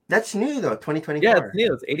That's new though, 2024. yeah, it's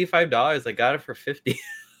new. It's $85. I got it for $50.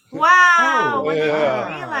 Wow. Oh, When did yeah.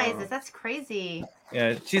 you realize this? That's crazy.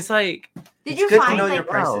 Yeah, she's like, Did It's you good to find know like your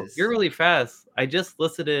price. wow, prices. you're really fast. I just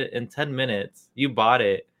listed it in 10 minutes. You bought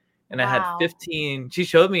it, and I had Wow. 15. She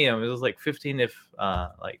showed me them. It was like 15 if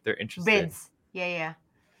like they're interested. bids? Yeah.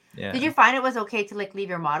 Yeah. Did you find it was okay to like leave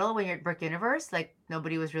your model when you're at Brick Universe? Like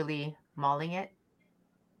nobody was really mauling it?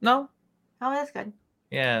 No. Oh, that's good.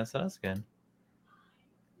 Yeah, so that's good.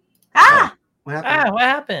 Ah! What happened? Ah, what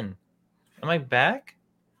happened? Am I back?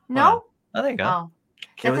 No? Oh, there you go. Oh.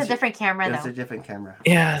 It That's was- a different camera It was though. a different camera.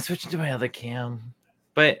 Yeah, switching to my other cam.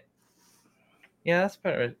 But yeah, that's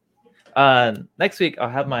better. Next week I'll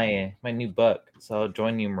have my new book, so I'll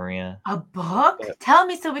join you, Maria. A book? Yeah. Tell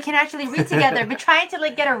me so we can actually read together. We're trying to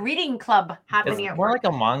like get a reading club It's happening at more work.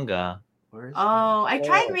 like a manga. Where is Oh, I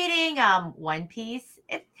tried Oh. reading One Piece.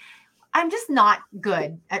 I'm just not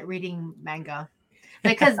good at reading manga.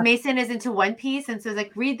 Because Mason is into One Piece and so it's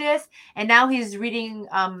like read this and now he's reading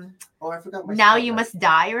Oh, I forgot my Now spell You guide. Must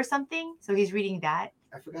Die or something. So he's reading that.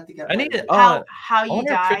 I forgot to get I need my- it. How I You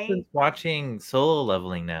wonder if die. Tristan's watching Solo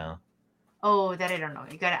Leveling now. Oh, that I don't know.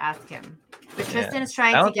 You gotta ask him. But Yeah. Tristan's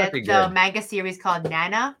trying That to one's get actually the good. manga series called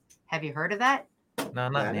Nana. Have you heard of that? No,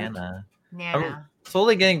 not Nana? Nana. Nana.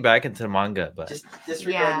 Slowly getting back into manga, but Just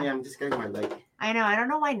disregard Yeah. me. I'm just getting my light. I know. I don't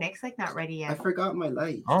know why Nick's like not ready I yet. forgot my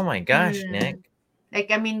light. oh my gosh, Hmm. Nick. Like,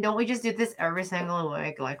 I mean, don't we just do this every single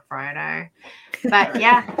week, like Friday? But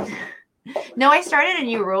yeah. No, I started a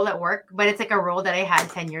new role at work, but it's like a role that I had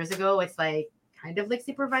 10 years ago. It's like kind of like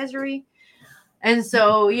supervisory. And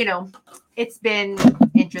so, you know, it's been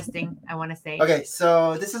interesting, I want to say. Okay,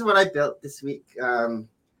 so this is what I built this week.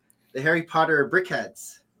 The Harry Potter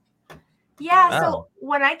brickheads. Yeah, so Wow.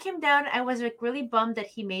 when I came down, I was like really bummed that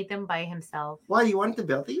he made them by himself. Why you wanted to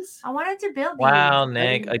build these? I wanted to build these. Wow,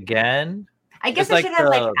 Nick, again? I guess Just I should have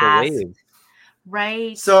like asked. waves.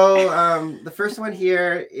 Right. So the first one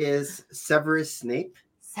here is Severus Snape,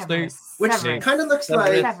 Severus. which Severus. kind of looks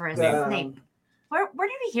Severus like Severus um, Snape. Where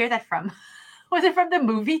did we hear that from? Was it from the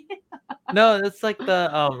movie? No, it's like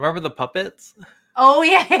the remember the puppets? Oh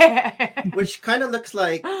yeah. which kind of looks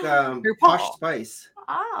like Your Posh paw. Spice.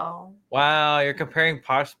 Oh. Wow, you're comparing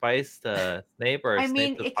Posh Spice to Snape, or I Snape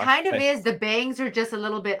mean, to it Posh kind of Spice? is. The bangs are just a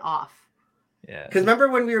little bit off. Yeah. Because remember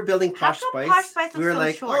when we were building How Posh come Spice, Posh Spice we were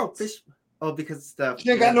looks so like, short? because the She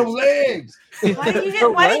ain't got no legs. Why did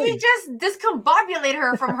you, why didn't you just discombobulate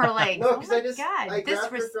her from her legs? No, Oh because my I just God, I grabbed her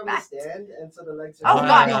from the disrespect. stand, and so the legs. Oh are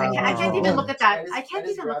gosh, Wow. I can't even look at that. I can't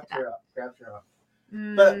even look at that. Grabbed her up.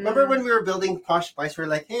 But remember Mm. when we were building Posh Spice, we were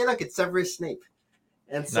like, hey, look, it's Severus Snape.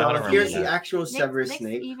 And so I don't here's remember the that. actual Severus Nick's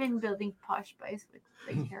Snape. even building Posh Spice with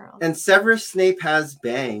like Harold. And Severus Snape has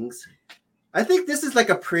bangs. I think this is like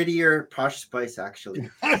a prettier Posh Spice, actually.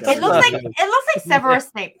 it looks like Severus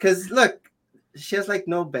Snape. Because look, she has like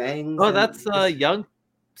no bangs. Oh, and that's this- young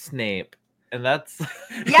Snape, and that's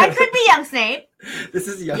Yeah, it could be young Snape, This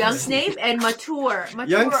is young Snape, and mature.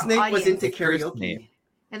 Young Snape was audience. into First karaoke. Snape.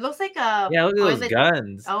 It looks like a yeah. Look at those toilet-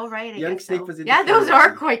 guns. Oh right, I Young guess Snape so. was into Yeah, those karaoke.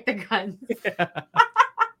 are quite the guns.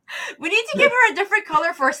 We need to give her a different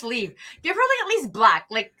color for a sleeve. Give her like at least black,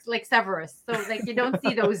 like Severus, so like you don't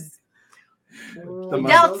see those The delts,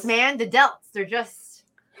 muscles? man. The delts, they're just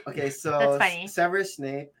Okay, so That's funny. Severus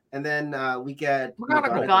Snape, and then we get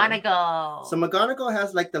McGonagall. McGonagall. So McGonagall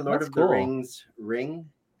has like the Lord That's of cool. the Rings ring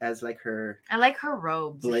as like her, I like her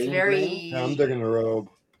robes. It's Bling, very bling. Yeah, I'm digging the robe.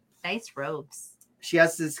 nice robes. She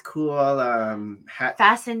has this cool hat,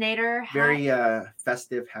 Fascinator hat. very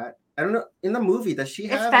festive hat. I don't know. In the movie, does she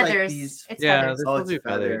It's have feathers. like these? It's Yeah, feathers. they're Oh, supposed to it's be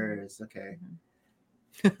feathered. feathers. Okay.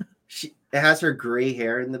 It has her gray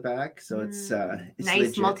hair in the back, so it's nice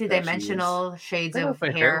legit multi-dimensional shades I of my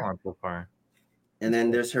hair. favorite one so far. And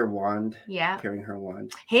then there's her wand. Yeah. Carrying her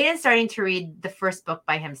wand. Hayden's starting to read the first book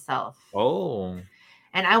by himself. Oh.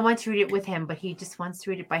 And I want to read it with him, but he just wants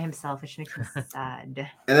to read it by himself, which makes me sad.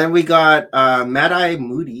 And then we got Mad Eye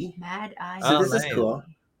Moody. Mad Eye. So Oh, this nice. is cool.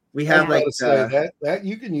 We have I like would say that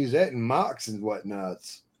you can use that in mocks and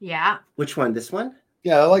whatnots. Yeah. which one? This one?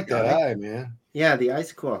 Yeah, I like that Yeah. eye, man. Yeah, the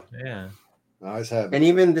eye's cool. Yeah. I always have. And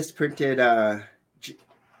even this printed it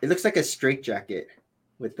looks like a straight jacket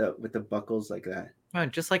with the buckles like that. Oh,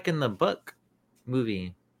 just like in the book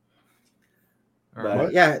movie. Or But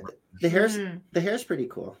What? yeah, the hair's Mhm. pretty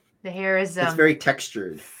cool. The hair is It's very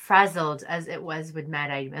textured. frazzled as it was with Mad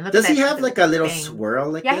Eye. And look Does at he that have like a little thing. swirl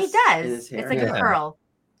like Yeah, he this does. in It's his hair? like Yeah. a curl.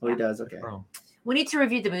 Oh, he does. Okay. Oh. We need to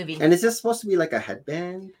review the movie. And is this supposed to be like a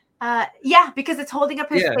headband? Yeah, because it's holding up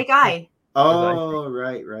his Yeah. big eye. Oh,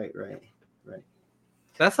 right.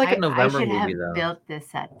 That's like a I November should movie have though. built this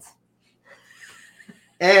set.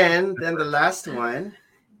 And then the last one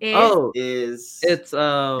Oh, is it's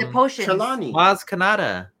the potions. Trelawney. Maz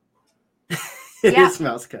Kanata. It Yeah. is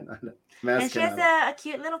Mouse Kanata. And she has a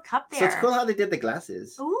cute little cup there. So it's cool how they did the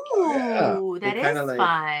glasses. Ooh, yeah. that They is kinda like-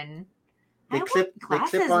 fun. They I want clip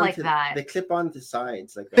glasses on like that. They clip on the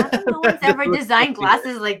sides like How that. come no one's ever designed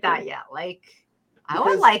glasses like that yet? Like, I would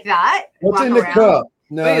Because- like that. What's Walk in the around. cup?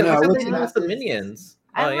 No, Wait, no. look at What's the in one the, with the minions.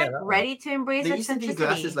 I'm Oh yeah. like that one. ready to embrace They used to be eccentricity.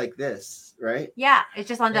 glasses like this, right? Yeah, it's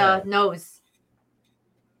just on Yeah. the nose.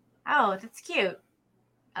 Oh, that's cute.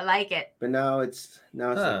 I like it. But now it's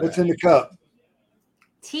Huh. like what's that. in the cup?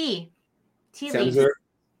 Tea Sounds leaves. Is there-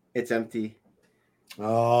 It's empty.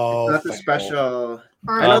 Oh, That's a thank special.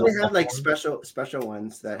 I Herbs. know Oh, they the have like special special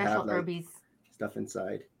ones that Special have like herbies. stuff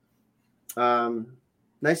inside.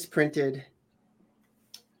 Nice printed.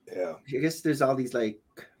 yeah. I guess there's all these like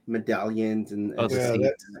medallions and Oh, the Yeah, and,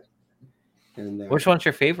 that's- and Which one's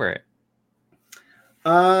your favorite?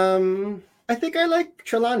 I think I like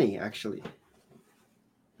Trelawney actually.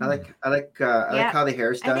 I like Yeah. how the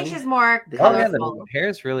hair's I done. think she's more The Oh yeah, colorful. the hair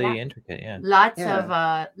is really Yeah. intricate. Yeah. Lots Yeah.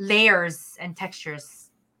 of layers and textures.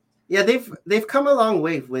 Yeah, they've come a long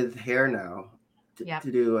way with hair now. Yep.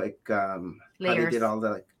 To do like how they Layers. did all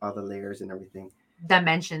the layers and everything.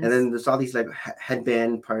 Dimensions. And then there's all these like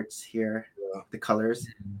headband parts here, Yeah. the colors.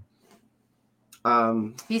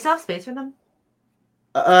 Do you still have space for them?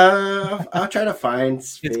 I'll try to find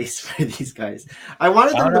space for these guys. I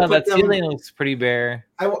wanted I them don't to know. put That them. ceiling looks pretty bare.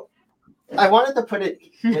 I wanted to put it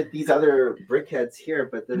with these other brickheads here,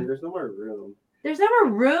 but then there's no more room. There's no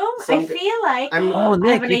more room. So I feel like Oh, I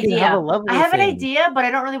Nick, have an you can idea. have a level I have an thing. idea, but I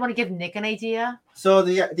don't really want to give Nick an idea. So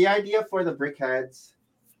the idea for the brickheads,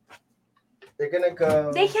 they're gonna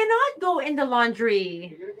go. They cannot go in the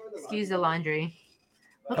laundry. They're gonna go in the Excuse the laundry.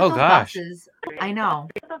 Look Oh, at those gosh. boxes. I know.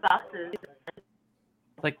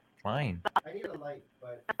 Like fine. I need a light,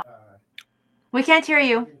 but We can't hear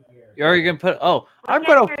you. Or you can put. Oh, I'm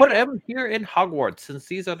gonna put him here in Hogwarts since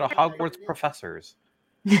these are the Hogwarts professors.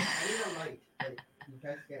 I need a light. But you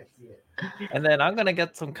guys can't see it. And then I'm gonna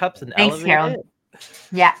get some cups and Thanks, elevate Carol. it.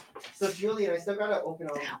 Yeah. So Julian, I still gotta open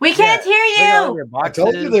all. We can't hear Look at all you. your I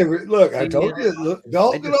told you boxes. they were. Look, I told you. Look,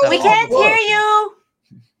 don't I get just all We have the can't book. hear you.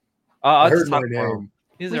 I'll I just heard my talk for 'em. name.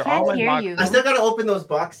 These We are all can't my hear boxes. you. I still gotta open those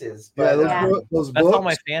boxes. Yeah, But, those, Yeah. those That's books. all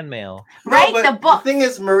my fan mail. Right, but the book. The thing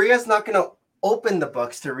is, Maria's not gonna open the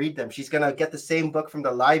books to read them. She's gonna get the same book from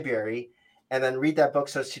the library and then read that book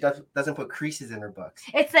so she doesn't put creases in her books.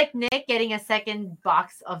 It's like Nick getting a second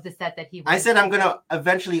box of the set that he I wants. said I'm gonna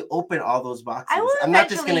eventually open all those boxes. I will I'm not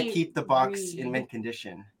just gonna eventually keep the box read. in mint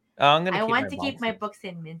condition. Oh, I'm gonna. I keep want my to keep my boxes. books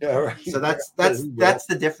in mint. Yeah, right. So that's There you go. that's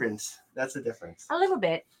the difference. That's the difference. A little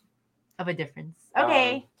bit of a difference. Um,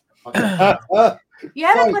 Okay. Okay. You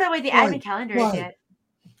haven't Fine, put away the fine, advent calendars fine. yet.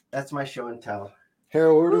 That's my show and tell.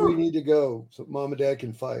 Harold, where do we Ooh. need to go so mom and dad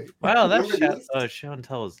can fight? Wow, that Remember these? show and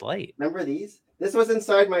tell was light. Remember these? This was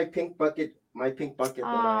inside my pink bucket. My pink bucket. that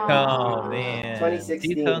I- Oh man.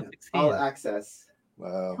 2016. 2016. All access.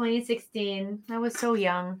 Wow. 2016. I was so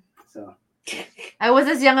young. So I was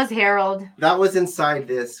as young as Harold. that was inside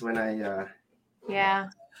this when I. Yeah.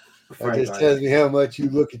 Before That I just got tells me how much you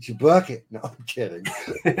look at your bucket. No, I'm kidding.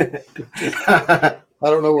 it. I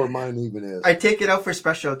don't know where mine even is. I take it out for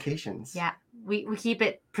special occasions. Yeah. We keep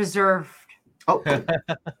it preserved. Oh.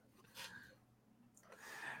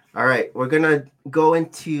 All right, we're gonna go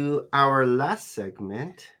into our last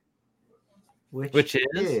segment, which Which is?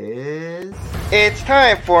 is it's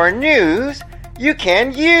time for news you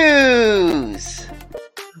can use.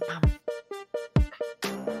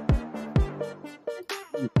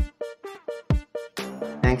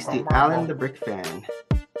 Thanks to Alan the Brick Fan.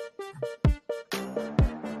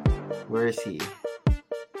 Where is he?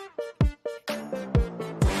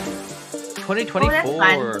 2024. Oh, that's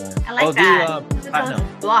fun. I like that.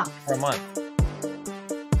 Platinum Block for a month.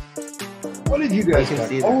 What did you guys can got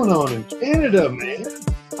see going on in Canada, man?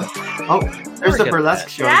 Oh, there's a Forget burlesque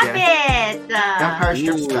that. show Stop again. it! Empire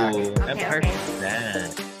Strikes Back. Ooh, Okay, Empire okay. Strikes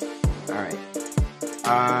Back. All right.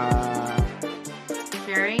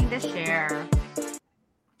 Sharing the share.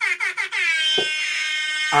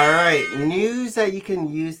 All right. News that you can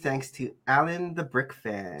use thanks to Alan the Brick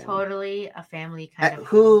Fan. Totally a family kind of.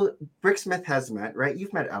 Who BrickSmith has met, right?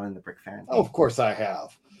 You've met Alan the Brick Fan. Oh, of course I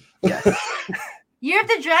have. Yes. Year of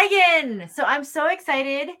the Dragon. So I'm so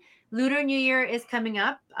excited. Lunar New Year is coming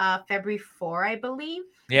up, February 4, I believe.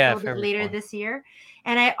 Yeah, a little bit February later 4. this year.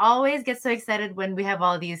 And I always get so excited when we have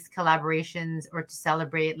all these collaborations or to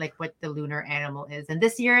celebrate like what the lunar animal is. And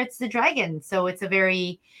this year it's the dragon. So it's a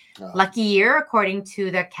very lucky year according to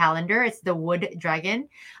the calendar. It's the wood dragon.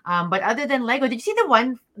 But other than Lego, did you see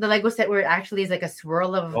the Lego set where it actually is like a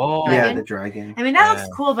swirl of Yeah, dragon? the dragon. I mean, that looks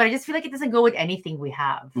cool, but I just feel like it doesn't go with anything we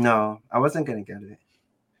have. No, I wasn't gonna get it.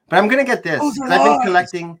 But I'm gonna get this. Those are 'cause I've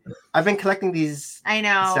nice. been collecting these I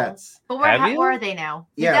know. sets. But Have you? where are they now?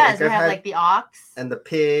 He Yeah, does. like we I've have had- like the ox. And the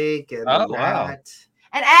pig and Oh, the wow. rat.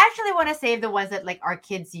 And I actually want to save the ones that like our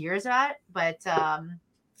kids' years are at, but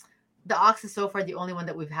the ox is so far the only one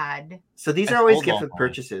that we've had. So these I are always sold gift all with mine.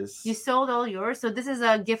 purchases. You sold all yours, so this is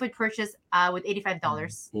a gift with purchase with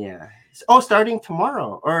 $85. Yeah. Oh, starting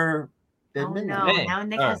tomorrow or at Oh midnight. no! Hey. Now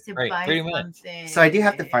Nick Oh, has to right, buy 30 minutes. something. So I do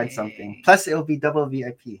have to find something. Plus, it'll be double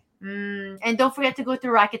VIP. And don't forget to go to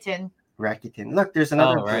Rakuten. Rakuten. Look, there's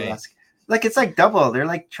another Oh, right. burlesque. Like it's like double. They're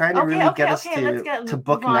like trying to really get us let's to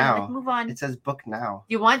book move on. now. Let's move on. It says book now.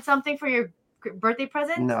 You want something for your birthday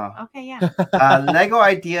present? No. Okay, yeah. Lego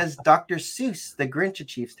Ideas Dr. Seuss, The Grinch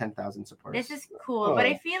achieves 10,000 supporters. This is cool, but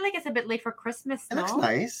I feel like it's a bit late for Christmas. It No? looks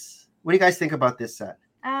nice. What do you guys think about this set?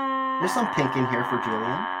 There's some pink in here for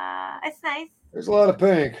Julian. It's nice. There's a lot of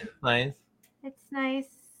pink. Nice. It's nice.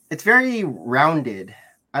 It's very rounded.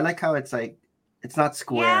 I like how it's like it's not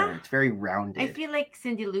square. Yeah. It's very rounded. I feel like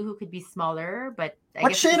Cindy Lou Who could be smaller, but I What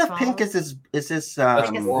guess shade it's of small. pink is this? Is this? Like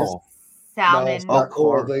a Cool. No, salmon. it's not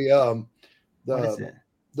coral. What is it?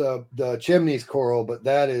 The chimney's coral, but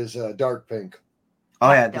that is dark pink.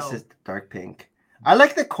 Oh yeah, Dope. this is dark pink. I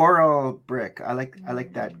like the coral brick. I like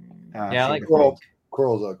that. Yeah, I shade like of coral. pink.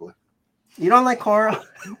 Coral's ugly. You don't like coral?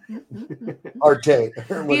 Hard take.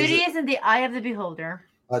 Beauty is in the eye of the beholder.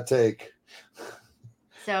 Hot take.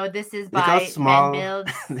 So this is Look how by small. Ben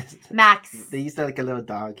Mills Max. They used like a little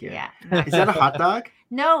dog here. Yeah. Is that a hot dog?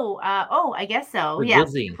 No. I guess so. The Yeah.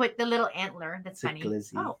 glizzy. You put the little antler. That's It's a funny.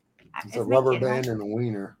 glizzy. Oh. It's a rubber band and a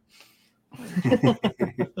wiener.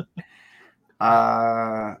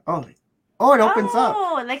 Oh, it opens up.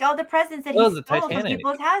 Oh, like all the presents that Oh, he the stole from Titanic.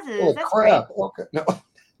 people's houses. Oh That's crap! Okay, no. great.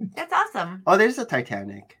 That's awesome. Oh, there's a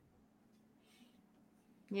Titanic.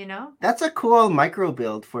 You know? That's a cool micro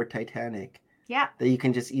build for Titanic Yeah. that you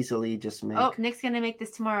can just easily just make. Oh, Nick's gonna make this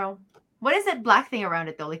tomorrow. What is that black thing around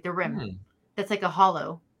it though? Like the rim. That's like a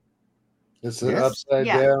hollow. It's an Yes? upside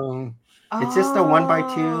Yeah. down. It's just a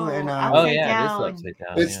 1x2 and, Oh upside yeah, down. it is upside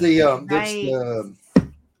down.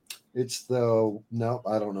 It's yeah. the no,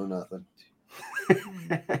 I don't know nothing.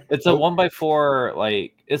 It's a 1x4.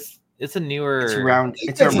 Like it's a newer. It's round. I think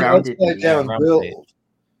It's a that's an rounded. upside down round build. shape.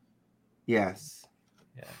 Yes,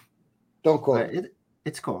 Don't quote. but me.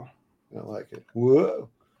 it's cool. I don't like it. Whoa.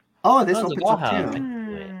 Oh, this Oh, the opens up dollhouse.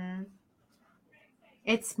 too.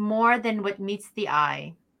 It's more than what meets the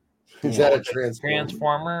eye. Is Yeah. that a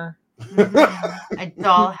transformer? A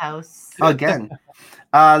dollhouse. Again,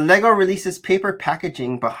 Lego releases paper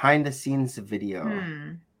packaging behind the scenes video.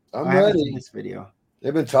 I'm I haven't seen ready. this video.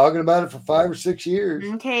 They've been talking about it for 5 or 6 years.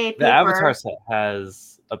 Okay, The Avatar set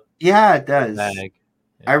has a Yeah, it does. bag.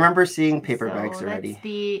 I remember seeing paper So bags already. Let's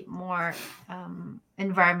be more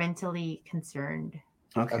environmentally concerned.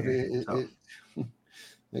 Okay. I mean, so-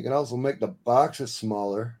 they can also make the boxes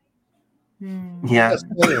smaller. yeah. Just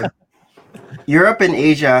saying. Europe and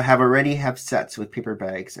Asia already have sets with paper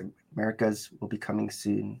bags. America's will be coming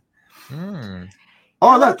soon. Hmm.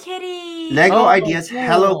 Oh, Hello look. Kitty. Lego Oh, Ideas cool.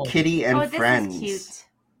 Hello Kitty and Oh, this Friends. is cute.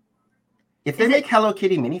 If they Is make it- Hello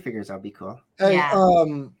Kitty minifigures, that'll be cool. Hey, Yeah.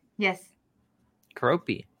 Yes.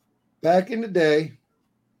 Croppy. back in the day,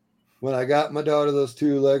 when I got my daughter those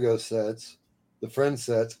 2 Lego sets, the friend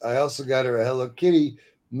sets, I also got her a Hello Kitty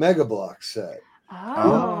Mega Block set.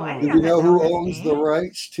 Oh, I Do didn't you know know that who was his owns the name.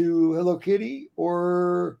 rights to Hello Kitty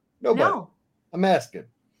or nobody? No, I'm asking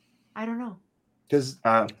I don't know. because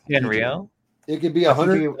Sanrio. it could be TJ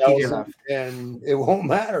 100,000 left. and it won't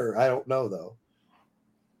matter. I don't know though.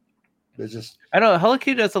 It's just I know Hello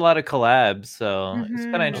Kitty does a lot of collabs, so it's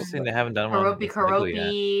kind of Mhm. interesting they haven't done one with Lego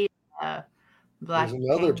yet. Karopi, Black there's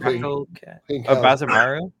another Penguin. pink Oh, house.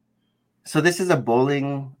 Bazumaru? So this is a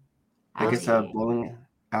bowling. I guess a Alley. bowling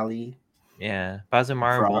alley. Yeah,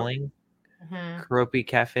 Bazumaru Frog. Bowling, Mhm. Karopi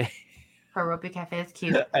Cafe. Karopi Cafe is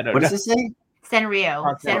cute. I don't What know. does this say? Sanrio.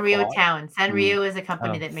 Sanrio Frog. Town. Sanrio is a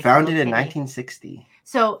company Oh. that makes Founded Hello in Kitty. 1960.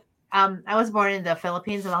 So I was born in the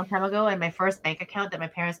Philippines a long time ago, and my first bank account that my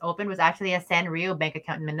parents opened was actually a Sanrio bank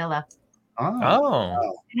account in Manila.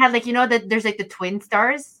 Oh, It had like that there's like the twin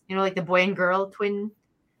stars, like the boy and girl twin.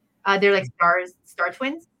 They're like star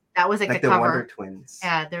twins. That was like the cover. Wonder Twins.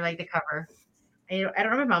 Yeah, they're like the cover. I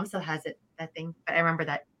don't know. My mom still has that thing, but I remember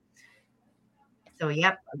that. So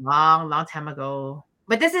yep, a long time ago.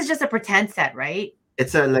 But this is just a pretend set, right?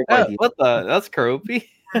 It's a Lego oh idea. what the? That's Karopi.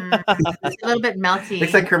 It's a little bit melty.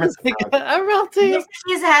 Looks like Kermit's the Frog. I'm melting.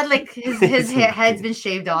 He's had like his head's been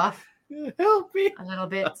shaved off Help me. a little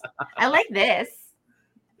bit. I like this.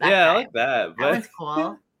 Yeah, I guy. like that. That But one's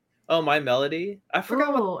cool. oh, My Melody. I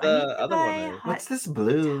forgot Ooh, what I need the to other buy one is. Hot What's this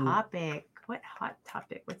blue? Topic. What hot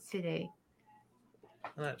topic? What's today?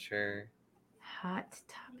 I'm not sure. Hot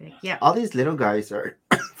topic. Yeah, All these little guys are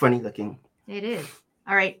funny looking. it is.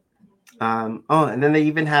 All right. And then they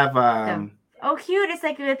even have Oh, cute! It's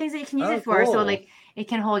like the things that you can use Oh, it for. So cool. like it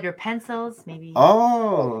can hold your pencils, maybe. it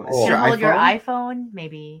cool. can It can hold your iPhone? iPhone,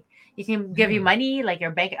 maybe. You can give you money, like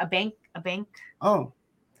your bank, a bank, Oh,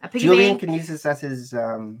 a piggy Julian bank, can use this as his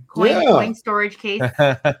coin storage case,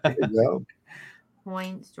 There you go.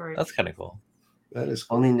 coin storage. That's kind of cool. That is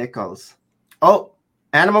cool. only nickels. Oh,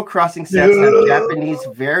 Animal Crossing sets have Japanese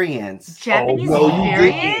variants. Japanese no, you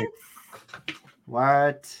variants.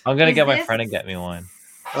 What? I'm gonna Is get my this friend and get me one.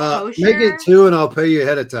 Make it 2 and I'll pay you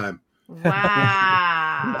ahead of time.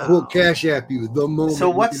 Wow. We'll cash app you the moment. So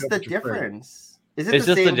you what's get the up with your friend. difference? Is It's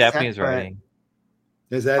just the same Japanese set, but- writing.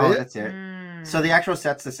 Is that Oh, it? that's it. Mm. So the actual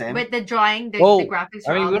set's the same. But the drawing, the Well, graphics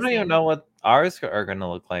I are mean, all we the don't even same. know what ours are gonna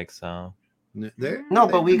look like. So There? No,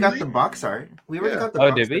 but we got the box art. We already Yeah. got the Oh,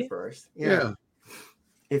 box did we? art first. Yeah.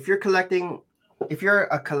 If you're a collecting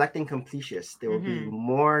completist, there will be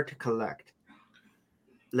more to collect.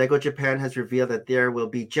 Lego Japan has revealed that there will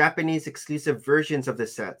be Japanese exclusive versions of the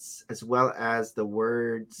sets, as well as the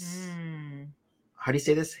words. How do you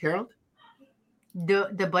say this, Harold?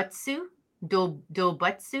 Dobutsu?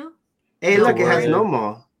 Dobutsu? Hey, The look, it has word. no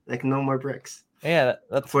more. Like no more bricks. yeah,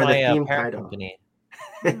 that's For the my theme parent title. company.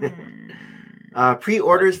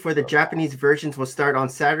 Pre-orders for the Japanese versions will start on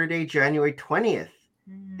Saturday, January 20th.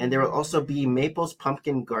 And there will also be Maple's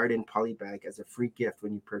Pumpkin Garden polybag as a free gift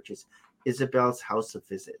when you purchase Isabel's House of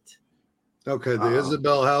Visit. Okay, the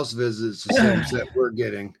Isabel house visit's the same set we're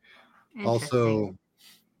getting. Also,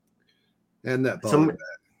 and that polybag.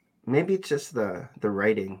 Maybe it's just the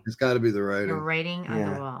writing. It's got to be the writing. The writing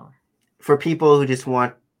on the wall. For people who just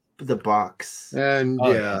want the box. And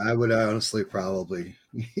yeah, I would honestly probably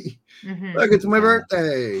Mhm. look, it's my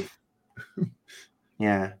birthday.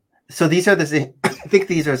 Yeah. So these are the same. I think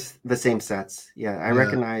these are the same sets. Yeah, I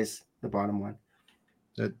recognize the bottom one.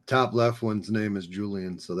 The top left one's name is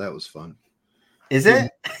Julian, so that was fun. Is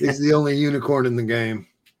it? He's the only unicorn in the game.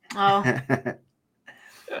 Oh,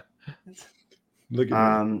 Look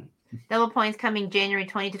at him. double points coming January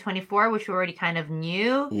 20 to 24, which we already kind of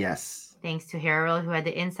knew. Yes. Thanks to Harold, who had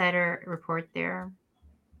the insider report there.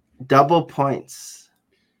 Double points.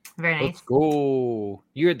 Very nice. Let's go.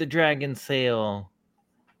 You're at the dragon sale.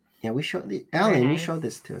 Yeah, we showed Alan. You nice. showed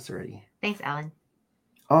this to us already. Thanks, Alan.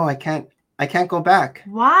 Oh, I can't go back.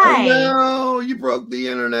 Why? Oh, no, you broke the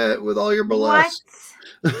internet with all your burlesque.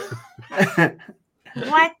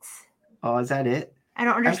 What? Oh, is that it? I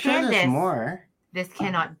don't I'm sure understand there's this. more. This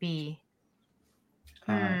cannot be.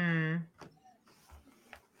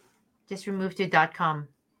 Just remove to .com.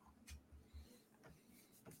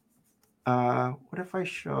 What if I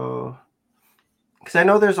show? Because I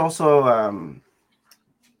know there's also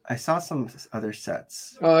I saw some other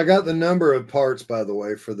sets. Oh, I got the number of parts, by the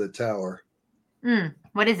way, for the tower.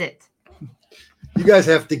 What is it? You guys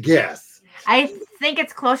have to guess. I think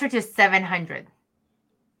it's closer to 700.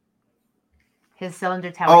 His cylinder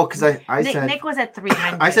tower. Oh, because I said Nick was at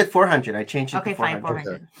 300. I said 400. I changed it okay, to 400. fine,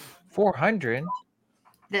 400. 400.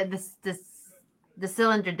 The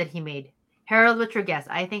cylinder that he made. Harold, what's your guess?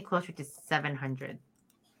 I think closer to 700.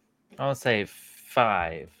 I'll say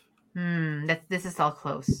 5. This is all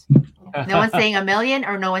close. No one's saying a million,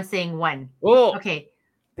 or no one's saying one. Oh, Okay,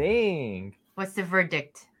 dang. what's the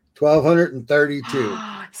verdict? 1,232.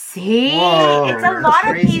 See, Whoa, it's a that's lot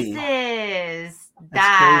of crazy. pieces.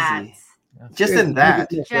 That's crazy. Just in that.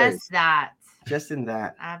 Just that. Just in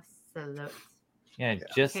that. Absolute. Yeah,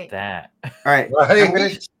 just Okay. that. All right.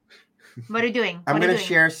 Right? What are you doing? I'm What are gonna you doing?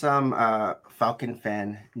 share some Falcon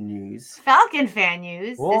fan news. Falcon fan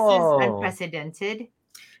news. Whoa. This is unprecedented.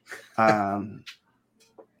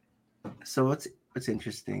 So what's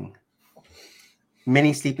interesting?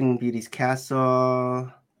 Mini Sleeping Beauty's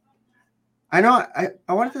castle. I know.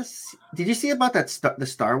 I wanted to. Did you see about that the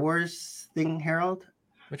Star Wars thing, Harold?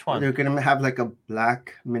 Which one? They're gonna have like a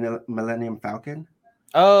black Millennium Falcon.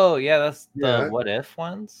 Oh, yeah, that's the Yeah. what if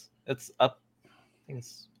ones. It's up. I think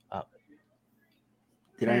it's up.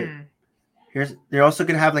 They're also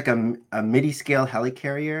gonna have like a midi scale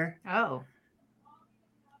helicarrier. Oh.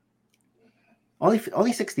 Only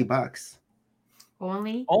 $60.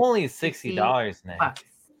 Only $60 now. bucks.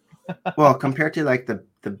 Well, compared to like the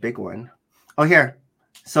big one. Oh, here.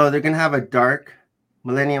 So they're gonna have a dark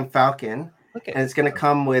Millennium Falcon, Look at and it's gonna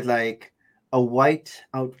come with like a white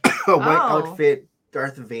outfit,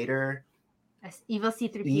 Darth Vader, Evil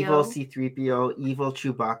C-3PO. evil C-3PO, evil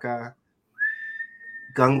Chewbacca,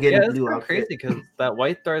 Gungan that's blue kind of outfit. crazy because that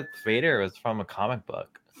white Darth Vader was from a comic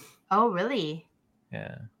book. Oh, really?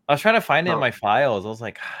 Yeah, I was trying to find it in my files. I was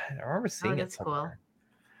like, I remember seeing it that's somewhere.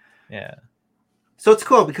 cool. Yeah. So it's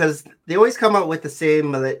cool because they always come out with the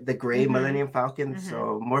same the gray Mhm. Millennium Falcon.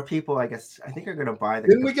 So more people, I think, are gonna buy the.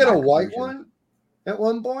 Didn't we get a black white version. one at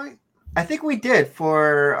one point? I think we did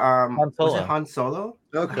for Han Solo. Was it Han Solo?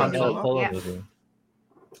 Okay. Han Maybe. Solo? Yeah. Movie.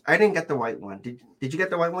 I didn't get the white one. Did you get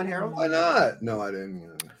the white one, Harold? Why not? No, I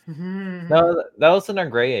didn't. No, that was in our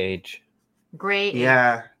gray age. Great.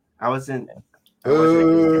 Yeah, I wasn't.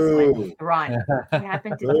 Ooh. Ron. What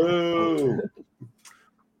happened to Ooh.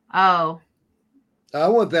 Oh, I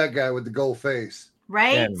want that guy with the gold face.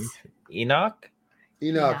 right? Yeah, Enoch.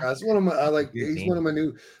 Enoch. Yeah. That's one of my. I like. He's one of my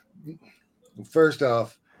new. First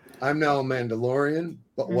off, I'm now a Mandalorian,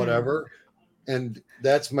 but whatever, and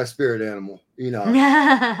that's my spirit animal. Enoch.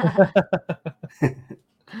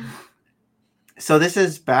 So this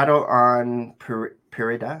is Battle on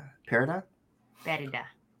Perida. Perida. Prida.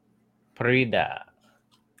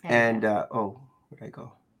 And where did I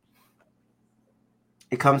go?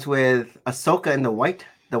 It comes with Ahsoka in the white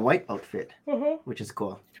outfit, which is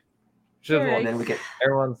cool. Sure. And then we get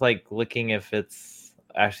Everyone's like looking if it's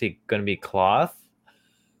actually going to be cloth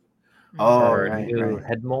or new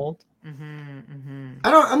head mold. I'm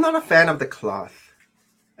not a fan of the cloth.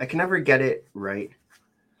 I can never get it right.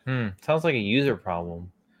 Sounds like a user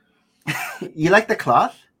problem. You like the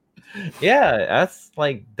cloth? Yeah, that's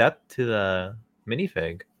like depth to the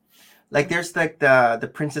minifig. Like there's like the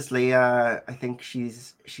Princess Leia. I think she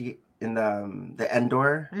in the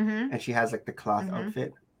Endor, and she has like the cloth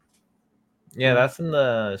outfit. Yeah, that's in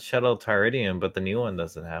the Shuttle Tyridium, but the new one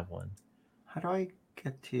doesn't have one. How do I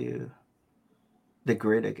get to the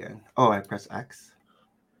grid again? Oh, I press X.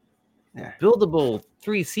 Yeah. Buildable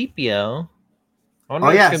 3CPO. I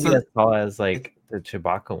wonder if it's gonna be as tall as like the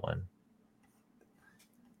Chewbacca one.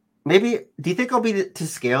 Maybe. Do you think it'll be to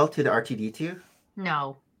scale to the R2D2?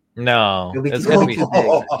 No. No, it's gonna be too big.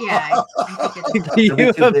 Yeah, I think It'll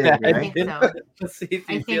be too big, right?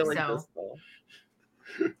 I think so.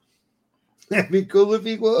 That'd be cool if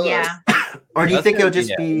he was. Yeah. Or do you think it'll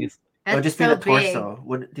just be? It'll just be the torso.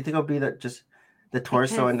 Do you think it'll be just the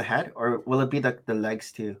torso and the head, or will it be the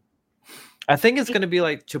legs too? I think it's gonna be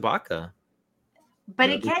like Chewbacca. But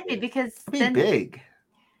it can't be because then big.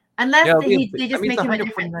 Unless they just make him a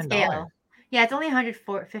different scale. Yeah, it's only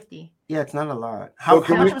 150. Yeah, it's not a lot. How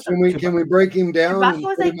can we break him down? Chewbacca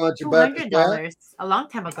was like $200 a long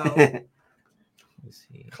time ago.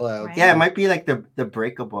 Cloud. Right? Yeah, it might be like the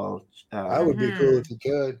breakable. That would be cool if you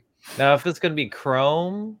could. Now, if it's gonna be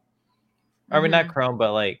chrome, I mean not chrome,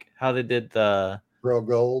 but like how they did the Pearl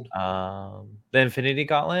Gold, the Infinity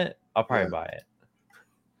Gauntlet, I'll probably buy it.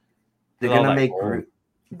 They're gonna make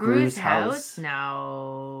Gru's house?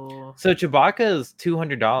 No. So Chewbacca is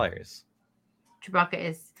 $200. Chewbacca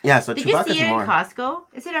is. Yeah, so did Chewbacca's you see it more. in Costco?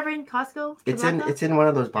 Is it ever in Costco? It's in one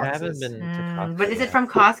of those boxes. I haven't been to Costco. But is it from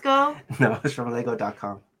Costco? No, it's from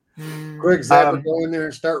Lego.com. Quick, Zach, go in there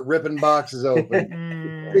and start ripping boxes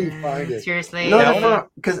open. Please find it. Seriously. No,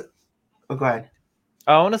 because go ahead.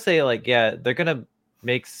 I want to say they're gonna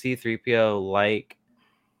make C-3PO like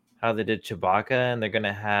how they did Chewbacca, and they're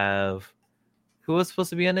gonna have who was supposed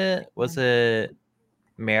to be in it? Was it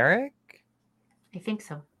Merrick? I think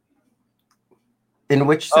so. In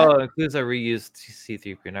which set? Oh, it includes a reused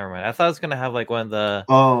C3PO. Never mind. I thought it was gonna have like one of the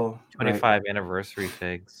 25 anniversary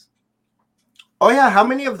figs. Oh yeah, how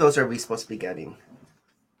many of those are we supposed to be getting?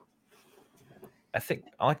 I think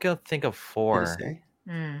I can think of 4.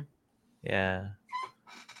 Mm. Yeah.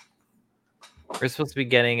 We're supposed to be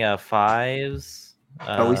getting 5s.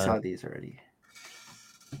 We saw these already.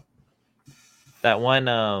 That one,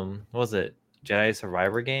 what was it? Jedi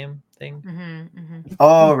Survivor game thing? Mm-hmm, mm-hmm.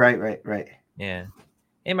 Oh, right. Yeah.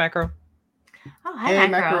 Hey, Macro. Oh, hi,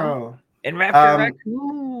 Macro. And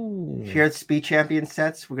Raptor Here at Speed Champion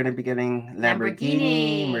sets, we're going to be getting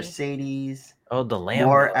Lamborghini, Mercedes. Oh, the Lambo.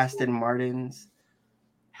 More Aston Martins.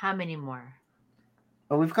 How many more?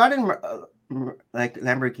 Well, we've gotten like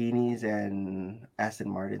Lamborghinis and Aston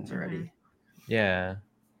Martins already. Yeah.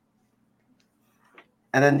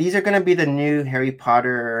 And then these are going to be the new Harry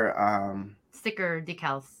Potter sticker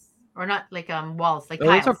decals, or not like walls, like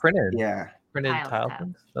tiles. Those are printed. Yeah, printed tiles.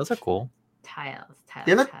 Those are cool. Tiles.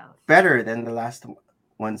 They look better than the last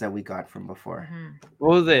ones that we got from before. Mm-hmm. What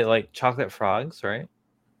was they like? Chocolate frogs, right?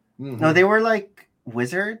 Mm-hmm. No, they were like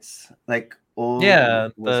wizards, like old. Yeah,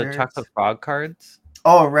 wizards. The chocolate frog cards.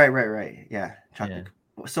 Oh, right. Yeah, chocolate. Yeah.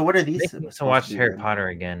 So what are these? So watch Harry Potter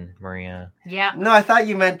again, Maria. Yeah. No, I thought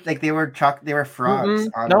you meant like they were They were frogs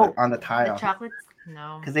on the tile. The chocolates?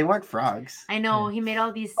 No, because they weren't frogs. I know he made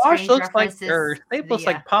all these Posh looks references. like Snape looks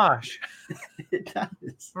like Posh. It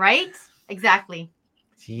does. Right? Exactly.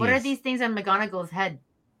 Jeez. What are these things on McGonagall's head?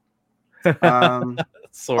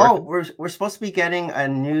 Sword. Oh, we're supposed to be getting a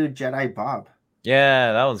new Jedi Bob.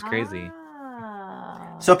 Yeah, that was crazy.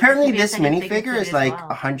 So apparently this minifigure is like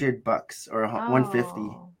 $100 or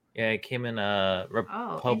 $150. Yeah, it came in a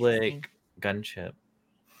Republic gunship.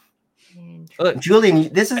 Look,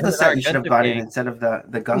 Julian, this is the set you should have gotten instead of the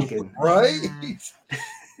Gungan. Right?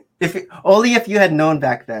 Only if you had known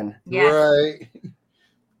back then. Yes. Right.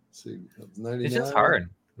 See, it's just hard.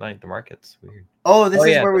 Like the market's weird. Oh, this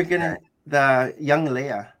is where we're gonna the young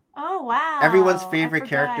Leia. Oh wow! Everyone's favorite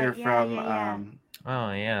character from.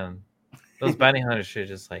 Oh yeah, those bounty hunters should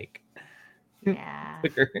just like. Yeah.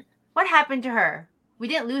 What happened to her? We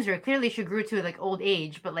didn't lose her. Clearly, she grew to like old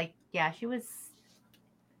age, but like, yeah, she was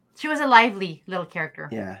a lively little character.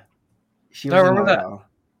 Yeah, she was. Remember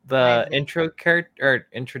the intro character or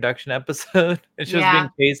introduction episode, and she was being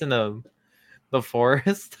chased in the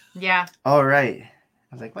forest. Yeah. Oh right.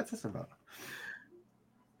 I was like, "What's this about?"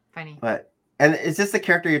 Funny. And is this the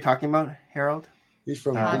character you're talking about, Harold? He's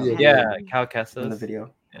from video. Yeah, Cal Kestis. In the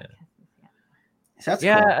video. Yeah. So that's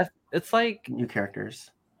cool. It's like new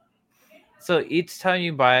characters. So each time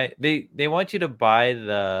you buy, they want you to buy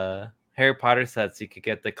the Harry Potter sets so you could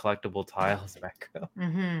get the collectible tiles back up.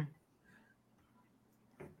 Mm-hmm.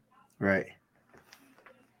 Right.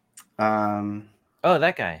 Oh,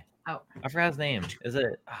 that guy. Oh, I forgot his name. Is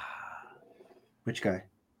it? Which guy?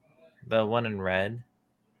 The one in red.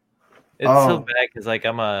 It's so bad because like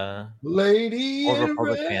I'm a Lady Old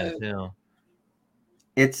Republic fan too.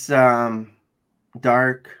 It's Darth.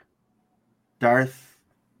 It's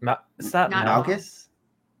not Malgus.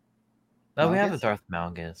 No, we have a Darth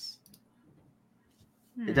Malgus.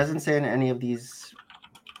 It doesn't say in any of these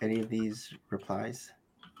replies.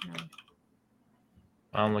 No.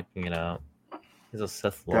 I'm looking it up. He's a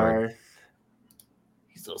Sith Lord. Darth.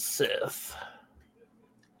 He's a Sith.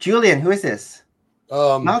 Julian, who is this?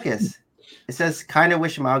 Malgus. It says, "Kind of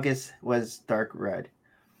wish Malgus was dark red."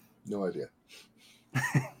 No idea.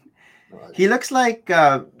 He looks like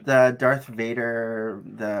the Darth Vader,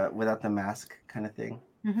 without the mask kind of thing.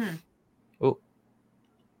 Mm-hmm. Oh.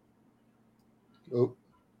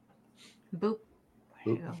 Boop.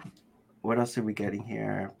 There you go. What else are we getting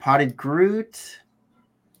here? Potted Groot.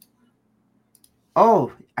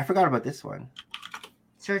 Oh, I forgot about this one.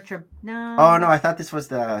 No. Oh no, I thought this was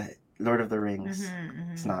the Lord of the Rings.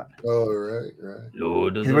 Mm-hmm. It's not. Oh right.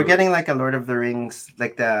 Lord of the We're getting like a Lord of the Rings,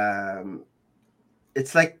 like the.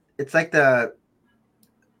 It's like the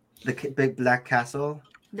big black castle.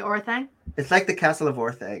 The Orthanc? It's like the Castle of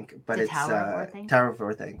Orthanc, but it's Tower of Orthanc? Tower of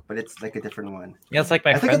Orthanc, but it's like a different one. Yeah, it's like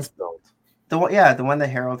my friend's build. The one that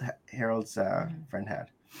Harold's friend had.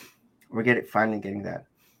 We're finally getting that.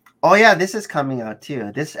 Oh yeah, this is coming out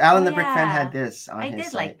too. This Alan the Brick fan had this on his did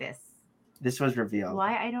site. like this. This was revealed.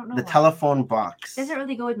 Why? I don't know. The telephone box. Doesn't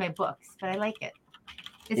really go with my books, but I like it.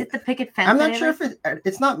 Is it the picket fence? I'm not sure if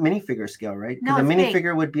it's not minifigure scale, right? Because a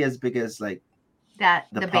minifigure would be as big as like that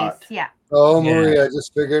the base. Yeah. Oh, Maria, I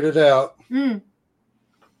just figured it out. Mm.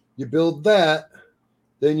 You build that,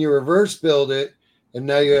 then you reverse build it, and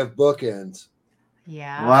now you have bookends.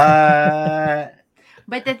 Yeah. What?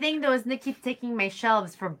 But the thing though is Nick keeps taking my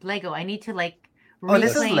shelves for Lego. I need to like. Oh,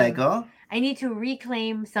 this is Lego. I need to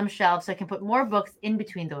reclaim some shelves so I can put more books in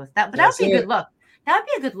between those. But that would That's be a it. good look. That would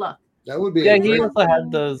be a good look. That would be Yeah, a he great. also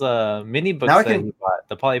had those mini books Now I that can- he bought,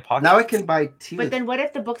 the Polly Pocket. Now I can buy 2. But then what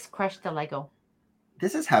if the books crush the Lego?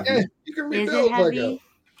 This is heavy. Yeah, you can Is rebuild it heavy? Lego.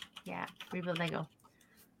 Yeah, rebuild Lego.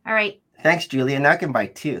 All right. Thanks, Julia. Now I can buy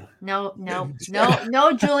 2. No,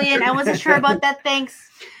 Julian. I wasn't sure about that. Thanks.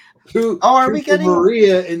 Two, are two we for getting-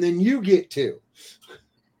 Maria, and then you get 2.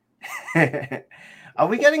 Are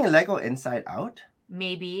we getting Lego Inside Out?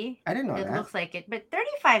 Maybe. I didn't know It that. looks like it, but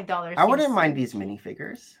 $35. I wouldn't seems mind cheap. these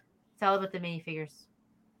minifigures. It's all about the minifigures.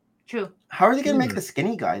 True. How are they gonna make the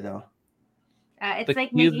skinny guy though? It's The like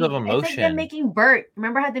cubes making, of it's like them emotion. making Bert.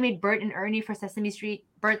 Remember how they made Bert and Ernie for Sesame Street?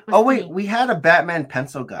 Bert was Oh wait, skinny. we had a Batman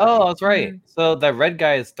pencil guy. Oh, that's right. Mhm. So that red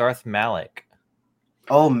guy is Darth Malik.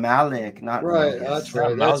 Oh, Malik, not Right, Malgus. that's Not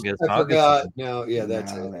right. That's, Malgus, I Malgus forgot. is- No, yeah,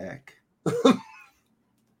 that's it. Malik.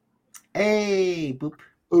 Hey, boop.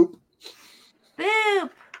 Oop. Boop.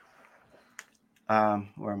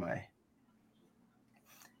 Where am I?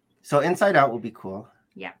 So Inside Out will be cool.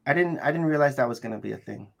 Yeah. I didn't realize that was gonna be a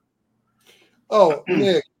thing. Oh,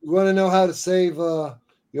 Nick, you want to know how to save? You want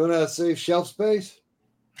to know how to save shelf space?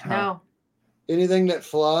 No. Anything that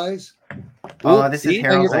flies. Oh, this is See?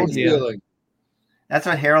 Hang Harold's it from Harold's the idea. ceiling. That's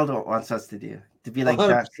what Harold wants us to do. To be like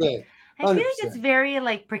that. 100%. I feel like it's 100%. very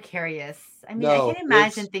like precarious. I mean, No, I can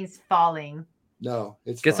imagine it's- things falling. No,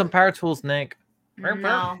 it's Get some fine. power tools, Nick.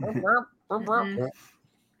 No. Mm-mm.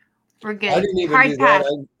 We're good. I didn't even Hard do pass.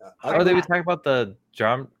 that. I Oh, they were pass. talking about the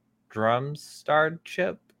drum star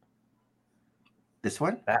chip. This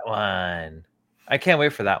one? That one. I can't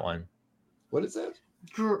wait for that one. what is that?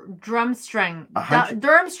 Drum string. 100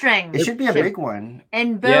 Drum string. It should be a Chip. big one.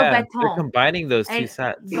 And Beau Yeah, they're Beton. combining those two And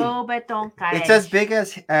sets. Beau Beton It's as big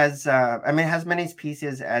as I mean, it has many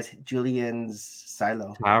pieces as Julian's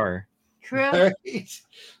silo. Power. True. Right?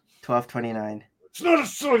 1229. It's not a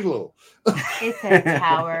silo. It's a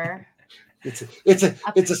tower. It's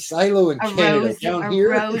a silo in A Canada. rose. Down A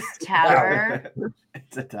here. rose tower.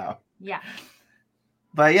 It's a tower. Yeah.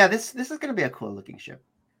 But yeah, this is gonna be a cool looking ship.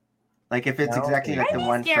 Like if it's Yeah, exactly like When the is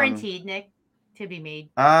one guaranteed, Nick, to be made?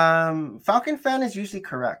 from Falcon Fan is usually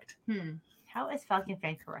correct. How is Falcon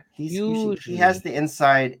Fan correct? He's usually, Usually. he has the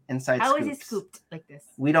inside How is scoops. it scooped like this?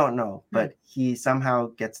 We don't know, but he somehow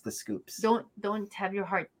gets the scoops. Don't have your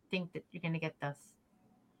heart think that you're gonna get this.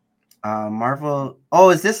 Marvel. Oh,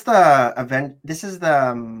 is this the event? This is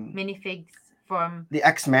the Minifigs from the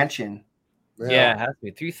X Mansion. Yeah, it has to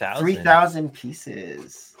be 3,000. 3,000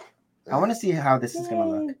 pieces. I want to see how this is gonna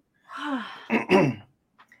look.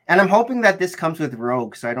 And I'm hoping that this comes with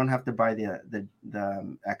Rogue, so I don't have to buy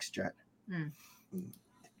the X Jet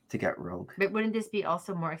to get Rogue. But wouldn't this be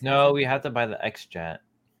also more expensive? No, we have to buy the X Jet.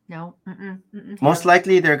 No. Most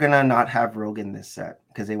likely, they're gonna not have Rogue in this set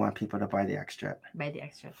because they want people to buy the X Jet. Buy the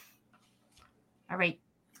extra. All right.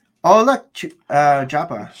 Oh look,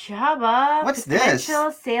 Jabba. Jabba. What's this?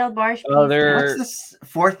 Potential sail barge. Oh, piece. they're- What's this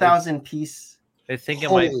 4,000 piece? I think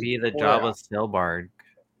it might Holy be the crap. Java sail barge.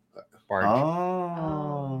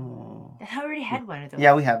 Oh. I already had one of those.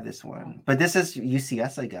 Yeah, we have this one, but this is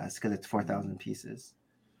UCS, I guess, because it's 4,000 pieces.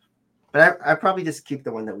 But I probably just keep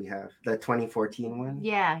the one that we have, the 2014 one.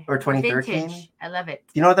 Yeah. Or 2013. Vintage. I love it.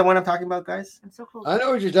 You know what the one I'm talking about, guys? I'm so cool. I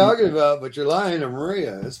know what you're talking about, but you're lying to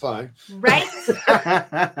Maria. It's fine. Right?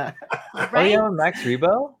 Oh, Right? yeah, Max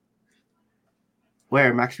Rebo?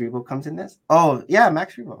 Where Max Rebo comes in this? Oh, yeah,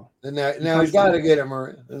 Max Rebo. And now he's got to get it,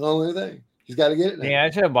 Maria. That's the only thing. He's got to get it now. Yeah, I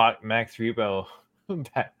should have bought Max Rebo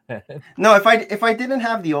back then. No, if I didn't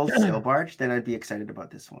have the old sail barge, then I'd be excited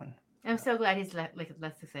about this one. I'm so glad he's less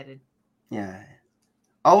excited. Yeah.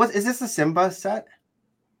 Oh, is this the Simba set?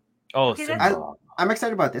 Oh, Okay, Simba. I'm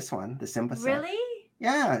excited about this one, the Simba set. Really?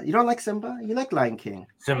 Yeah, you don't like Simba? You like Lion King.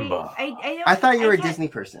 Simba. I thought you were a can't- Disney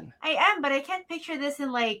person. I am, but I can't picture this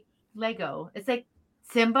in like Lego. It's like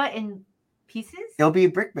Simba in pieces. It'll be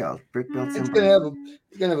brick build It's Simba. gonna have a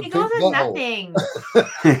He pink goes with butthole. nothing.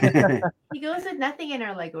 He goes with nothing in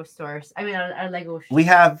our Lego stores. I mean, our Lego. We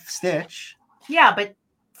have Stitch. Yeah, but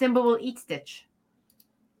Simba will eat Stitch.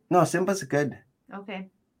 No, Simba's good. Okay.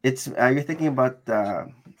 It's you're thinking about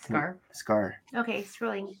Scar. Scar. Okay,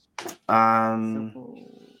 scrolling. So cool.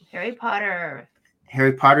 Harry Potter.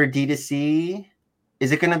 Harry Potter D2C.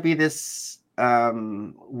 Is it gonna be this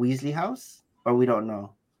Weasley house? Or we don't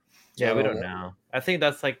know. Yeah, we don't know. I think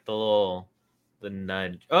that's like the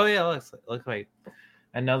nudge. Oh yeah, looks like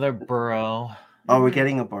another burrow. Oh, we're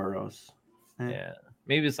getting a Burrows. Yeah,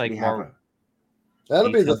 maybe it's like We have more.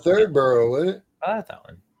 That'll be the third burrow, wouldn't it? I like that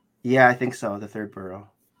one. Yeah, I think so. The third Burrow.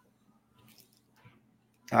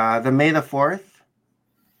 The May the 4th.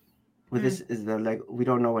 Well, this is the like we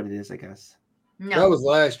don't know what it is. I guess. No. That was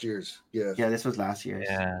last year's. Yeah. Yeah, this was last year's.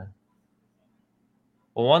 Yeah.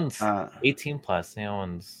 Well, one's 18 plus. The other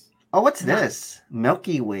one's. Oh, what's this?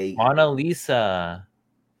 Milky Way. Mona Lisa.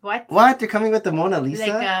 What? What? They're coming with the Mona Lisa?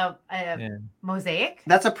 Like a mosaic?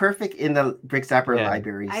 That's a perfect in the Brick Zapper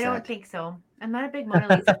library set. I don't think so. I'm not a big Mona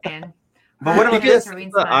Lisa fan. But what about this?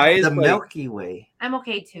 The eyes, the Milky Way. I'm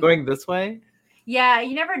okay too. Going this way? Yeah,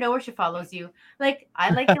 you never know where she follows you. Like, I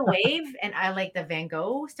like the Wave and I like the Van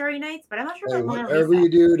Gogh Starry Nights, but I'm not sure about Mona Lisa. Whatever you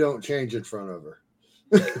do, don't change in front of her.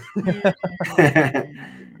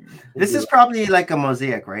 This is probably like a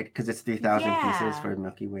mosaic, right? Because it's 3,000 pieces for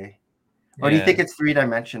Milky Way. Or do you think it's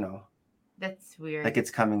 3-dimensional? That's weird. Like it's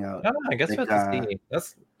coming out. Oh, I guess like, we'll have to see.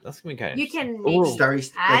 That's gonna be kind of. You can maybe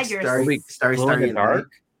add your starry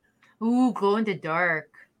dark. Ooh, glow in the dark.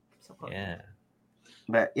 So cool. Yeah.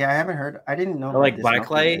 But yeah, I haven't heard. I didn't know. Or like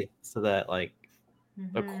blacklight, so that like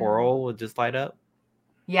the coral would just light up.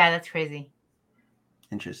 Yeah, that's crazy.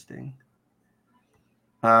 Interesting.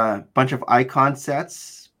 Bunch of icon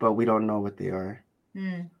sets, but we don't know what they are.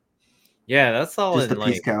 Yeah, that's all just in the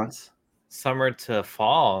piece like counts. Summer to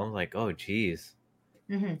fall. Like, oh geez.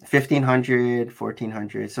 1,500,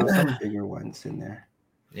 1,400. So some bigger ones in there.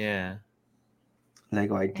 Yeah.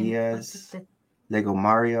 Lego Ideas. Lego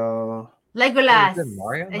Mario. Legolas.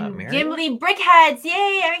 Mario, and Gimli Brickheads.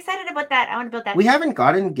 Yay, I'm excited about that. I want to build that. We haven't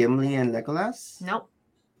gotten Gimli and Legolas? Nope.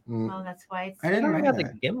 Well, that's why it's... I didn't know the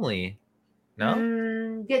Gimli. No?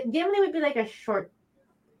 Gimli would be like a short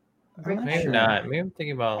brick. Maybe not. Maybe I'm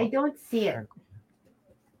thinking about... I don't see it.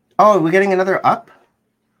 Oh, we're getting another up?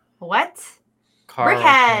 What?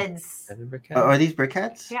 Brickheads. Are these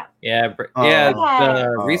Brickheads? Yeah. Yeah.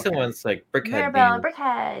 The recent one's like Brickhead. Mirabelle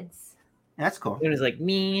Brickheads. That's cool. It was like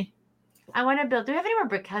me. I want to build. Do we have any more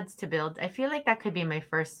Brickheads to build? I feel like that could be my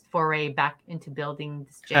first foray back into building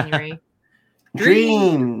this January.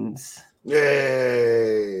 Dreams.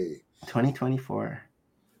 Yay. 2024.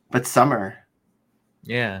 But summer.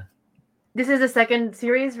 Yeah. This is the second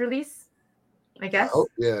series release, I guess.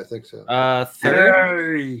 Yeah, I think so.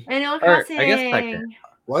 Third. Animal Crossing. I guess second.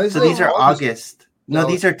 Why is so these are August. No,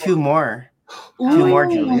 these are two more. Two more,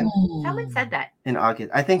 Julian. Someone said that in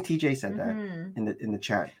August. I think TJ said that in the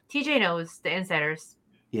chat. TJ knows the insiders.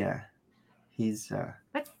 Yeah, he's.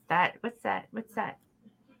 What's that?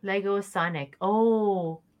 Lego Sonic.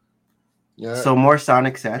 Oh. Yeah. So more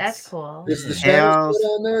Sonic sets. That's cool. Is the shadows put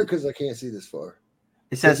on there? Because I can't see this far.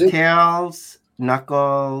 It says Tails,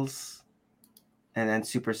 Knuckles, and then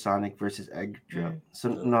Supersonic versus Egg Drop. So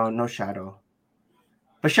no Shadow.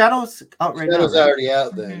 But Shadow's out right now. Shadow's already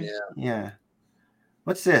out then, yeah. Yeah.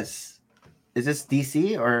 What's this? Is this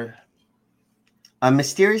DC or a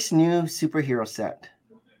mysterious new superhero set?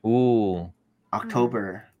 Ooh.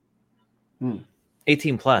 October.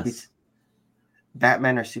 18 plus.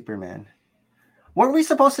 Batman or Superman? Weren't we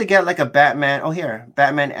supposed to get like a Batman? Oh, here.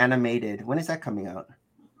 Batman animated. When is that coming out?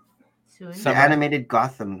 Soon. The animated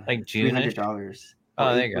Gotham. Like June. $300.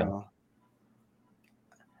 Oh, there you go.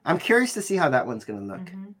 I'm curious to see how that one's going to look.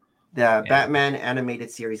 The Batman animated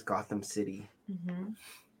series Gotham City.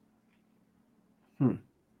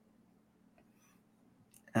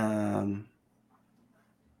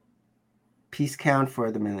 Piece count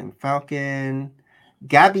for the Millennium Falcon.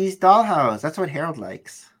 Gabby's Dollhouse. That's what Harold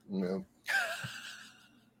likes. No.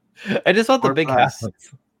 I just want the big house.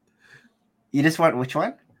 You just want which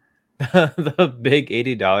one? The big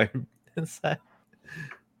 $80 set.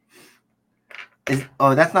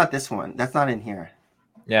 That's not this one. That's not in here.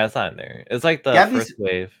 Yeah, it's not in there. It's like the first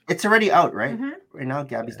wave. It's already out, right? Right now,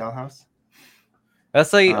 Gabby's Dollhouse.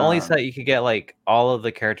 That's like only set you could get like all of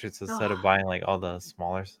the characters instead of buying like all the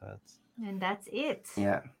smaller sets. And that's it.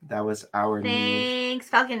 Yeah, that was our Thanks,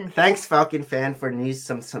 Falcon. Thanks, Falcon fan, for news.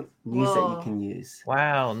 Some news that you can use.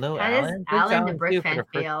 Wow, no, Alan. Alan the Brick fan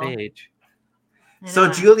fail.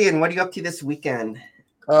 So, Julian, what are you up to this weekend?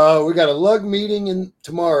 We got a lug meeting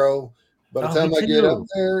tomorrow. By the time I get up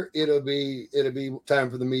there, it'll be time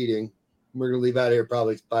for the meeting. We're gonna leave out here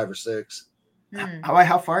probably 5 or 6.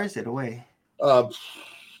 How far is it away? 5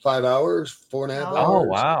 hours, 4.5 hours. Oh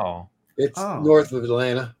wow! It's north of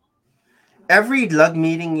Atlanta. Every lug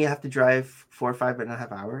meeting you have to drive 4 or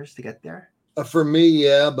 5.5 hours to get there. For me,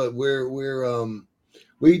 yeah, but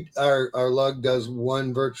our lug does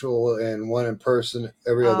one virtual and one in person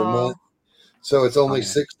every other month, so it's only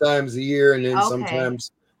 6 times a year, and then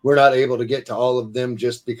sometimes we're not able to get to all of them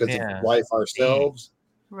just because of life ourselves.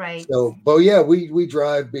 Right. So, but yeah, we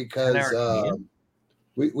drive because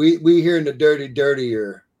we here in the dirty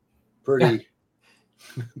are pretty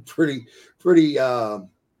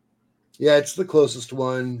Yeah, it's the closest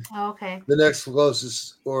one. Oh, okay. The next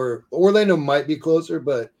closest, or Orlando might be closer,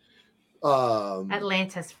 but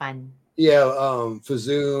Atlanta's fun. yeah,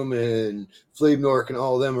 Fazoom and Fleabnork and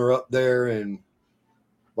all of them are up there, and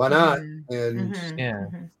why not? And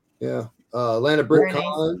yeah, Atlanta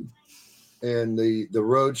BrickCon and the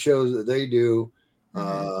road shows that they do.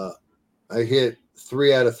 I hit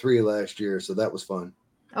 3 out of 3 last year, so that was fun.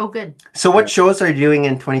 Oh, good. So what shows are you doing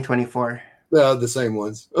in 2024? The same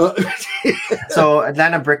ones. So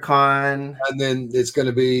Atlanta BrickCon, and then it's going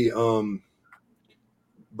to be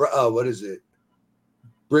what is it?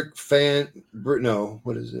 No,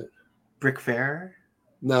 what is it? Brick Fair?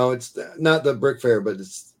 No, it's not the Brick Fair, but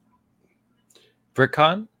it's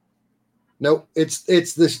BrickCon. Nope, it's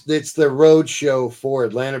the road show for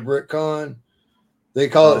Atlanta BrickCon. They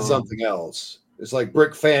call it something else. It's like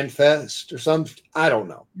Brick Fan Fest or something. I don't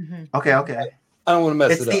know. Okay. I don't want to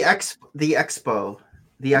mess it up. It's the expo.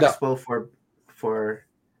 The expo for.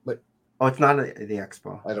 But it's not the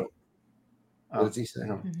expo. I don't. What does he say?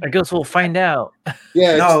 I guess we'll find out.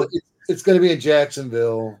 Yeah, it's going to be in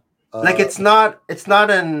Jacksonville. Like it's not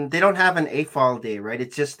they don't have an AFOL day, right?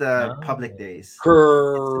 It's just the public days.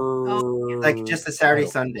 Like just a Saturday,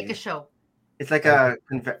 Sunday. Like a show. It's like an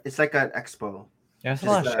expo. Yeah, there's a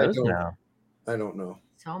lot of shows now. I don't know.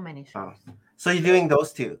 So many shows. So you're doing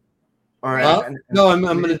those two? Or no, I'm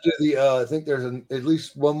going to do the. I think there's at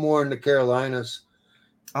least one more in the Carolinas.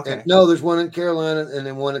 Okay. And, no, there's one in Carolina and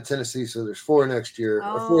then one in Tennessee. So there's 4 next year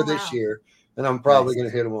or 4 this year, and I'm probably going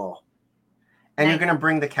to hit them all. And you're going to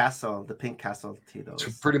bring the castle, the pink castle, to those.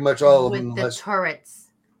 To pretty much all of them. With the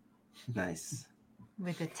turrets. Nice.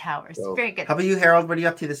 With the towers. So, very good. How about you, Harold? What are you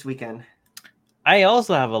up to this weekend? I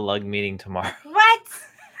also have a lug meeting tomorrow. What?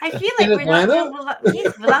 I feel like we belong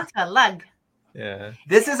to a lug. Yeah.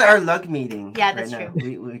 This is our lug meeting. Yeah, that's right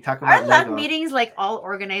true. We talk about our lug meetings like all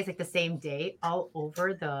organized like the same day, all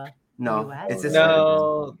over the US? It's just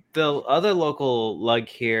no. The other local lug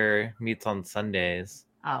here meets on Sundays.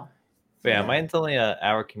 Oh. But yeah, mine's only an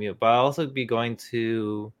hour commute, but I'll also be going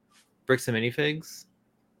to Bricks and Minifigs.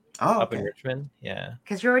 Up in Richmond. Yeah.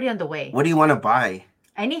 Because you're already on the way. What do you want to buy?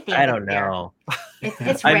 Anything. I don't know.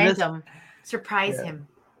 It's random. Surprise him.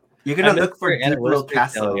 You're gonna look for Duplo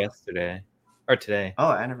Castle yesterday or today.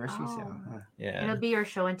 Oh, anniversary sale. Huh. Yeah. It'll be your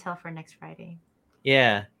show and tell for next Friday.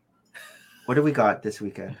 Yeah. What do we got this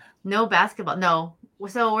weekend? No basketball. No.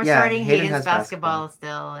 So we're starting Hayden's basketball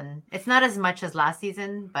still, and it's not as much as last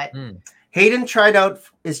season, but Hayden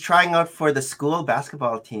is trying out for the school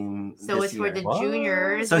basketball team. So it's for the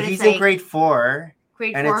juniors. So he's in grade 4.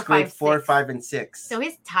 And it's grade 4, 5, and 6. So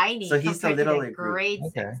he's tiny. So he's the little grade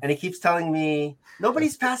 6. And he keeps telling me,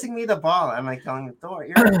 nobody's passing me the ball. I'm like telling him, don't worry,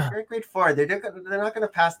 you're in grade 4. They're not going to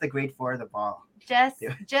pass the grade 4 the ball. Just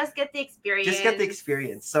get the experience. Just get the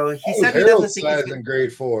experience. So he said he doesn't think he's in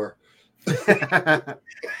grade 4.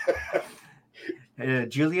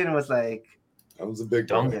 Julian was like, that was a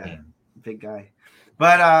big big guy.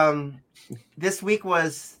 But this week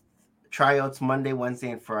was tryouts Monday,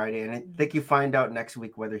 Wednesday, and Friday, and I think you find out next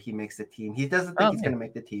week whether he makes the team. He doesn't think he's going to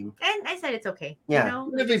make the team. And I said it's okay. Yeah. You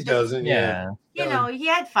know? If he doesn't, you know, he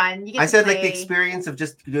had fun. I said like the experience of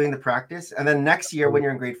just doing the practice, and then next year when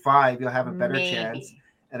you're in grade 5, you'll have a better chance.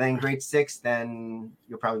 And then in grade 6, then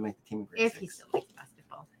you'll probably make the team in grade 6. If he still likes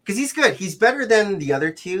basketball. Because he's good. He's better than the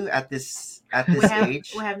other two at this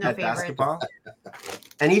age we have no at basketball.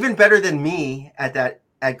 And even better than me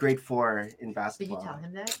at grade 4 in basketball. Did you tell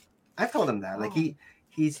him that? I told him that. Like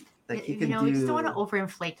he's like he can do. You just don't want to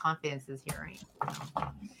overinflate confidences here, right?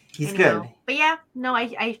 He's good. But yeah, no,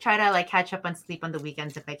 I try to like catch up on sleep on the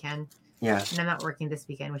weekends if I can. Yeah. And I'm not working this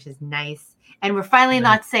weekend, which is nice. And we're finally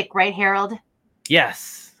not sick, right, Harold?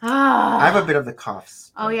 Yes. I have a bit of the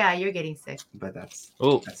coughs. Oh yeah, you're getting sick. But that's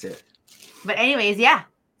it. But anyways, yeah.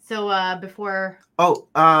 So before.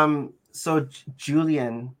 So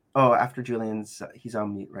Julian. Oh, after Julian's, he's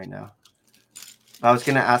on mute right now. I was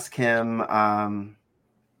gonna ask him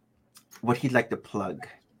what he'd like to plug.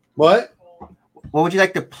 What would you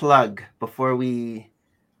like to plug before we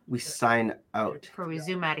sign out? Before we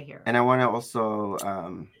zoom out of here. And I want to also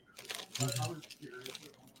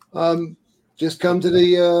just come to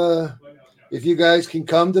the if you guys can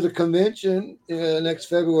come to the convention next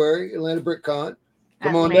February, Atlanta BrickCon.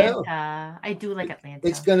 Come on down. I do like Atlanta.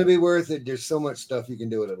 It's gonna be worth it. There's so much stuff you can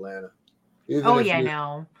do in Atlanta. I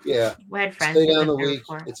know. Yeah. We had friends. Stay down the week.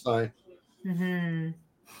 It's fine. Mm-hmm.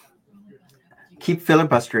 Keep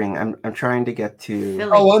filibustering. I'm trying to get to.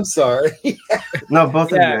 Philly. Oh, I'm sorry. No,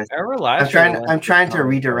 both of you guys. I'm trying to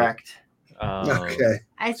redirect. Okay.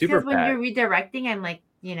 I because when you're redirecting, I'm like,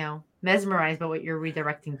 mesmerized by what you're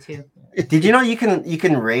redirecting to. Did you know you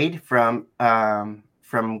can raid from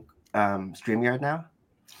StreamYard now?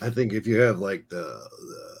 I think if you have like the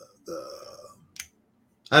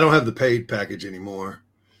I don't have the paid package anymore.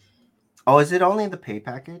 Oh, is it only the pay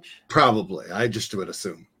package? Probably. I just would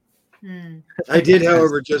assume. I did,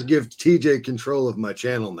 however, just give TJ control of my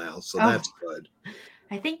channel now, so that's good.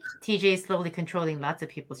 I think TJ is slowly controlling lots of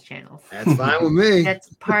people's channels. That's fine with me.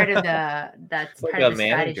 That's part of the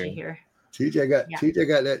strategy here. TJ got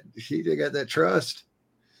that trust.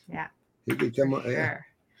 Yeah. He could come up. Sure. Yeah.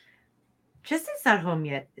 Tristan's not home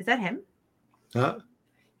yet. Is that him? Huh?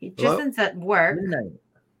 Tristan's at work.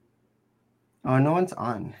 Oh, no one's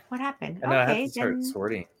on. What happened? I have to start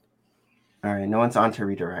sorting. All right, no one's on to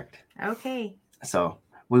redirect. Okay. So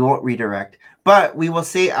we won't redirect, but we will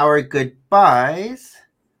say our goodbyes.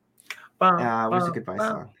 Where's the goodbye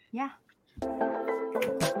song? Yeah.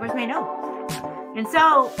 Where's my note? And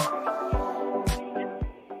so,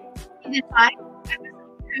 season 5,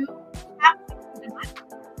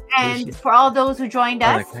 and for all those who joined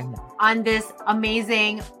us on this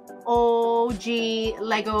amazing OG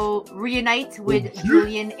Lego reunite with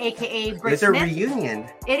Julian, aka BrickSmith. It's a reunion.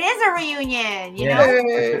 It is a reunion, you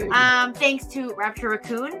know. Thanks to Rapture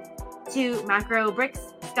Raccoon, to Macro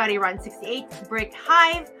Bricks, Scotty Rotten 68, Brick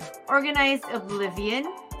Hive, Organized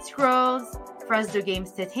Oblivion, Scrolls, Fresno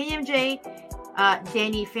Games Titanium J,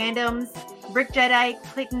 Danny Fandoms, Brick Jedi,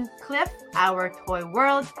 Clayton Cliff, Our Toy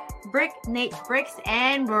World, Brick Nate Bricks,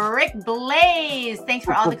 and Brick Blaze. Thanks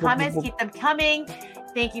for all the comments. Keep them coming.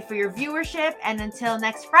 Thank you for your viewership. And until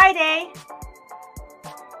next Friday.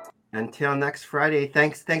 Until next Friday.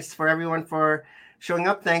 Thanks for everyone for showing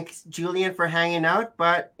up. Thanks, Julian, for hanging out.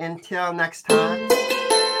 But until next time.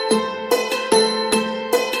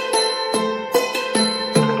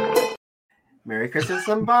 Merry Christmas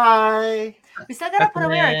and bye. We still gotta put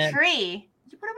away our tree.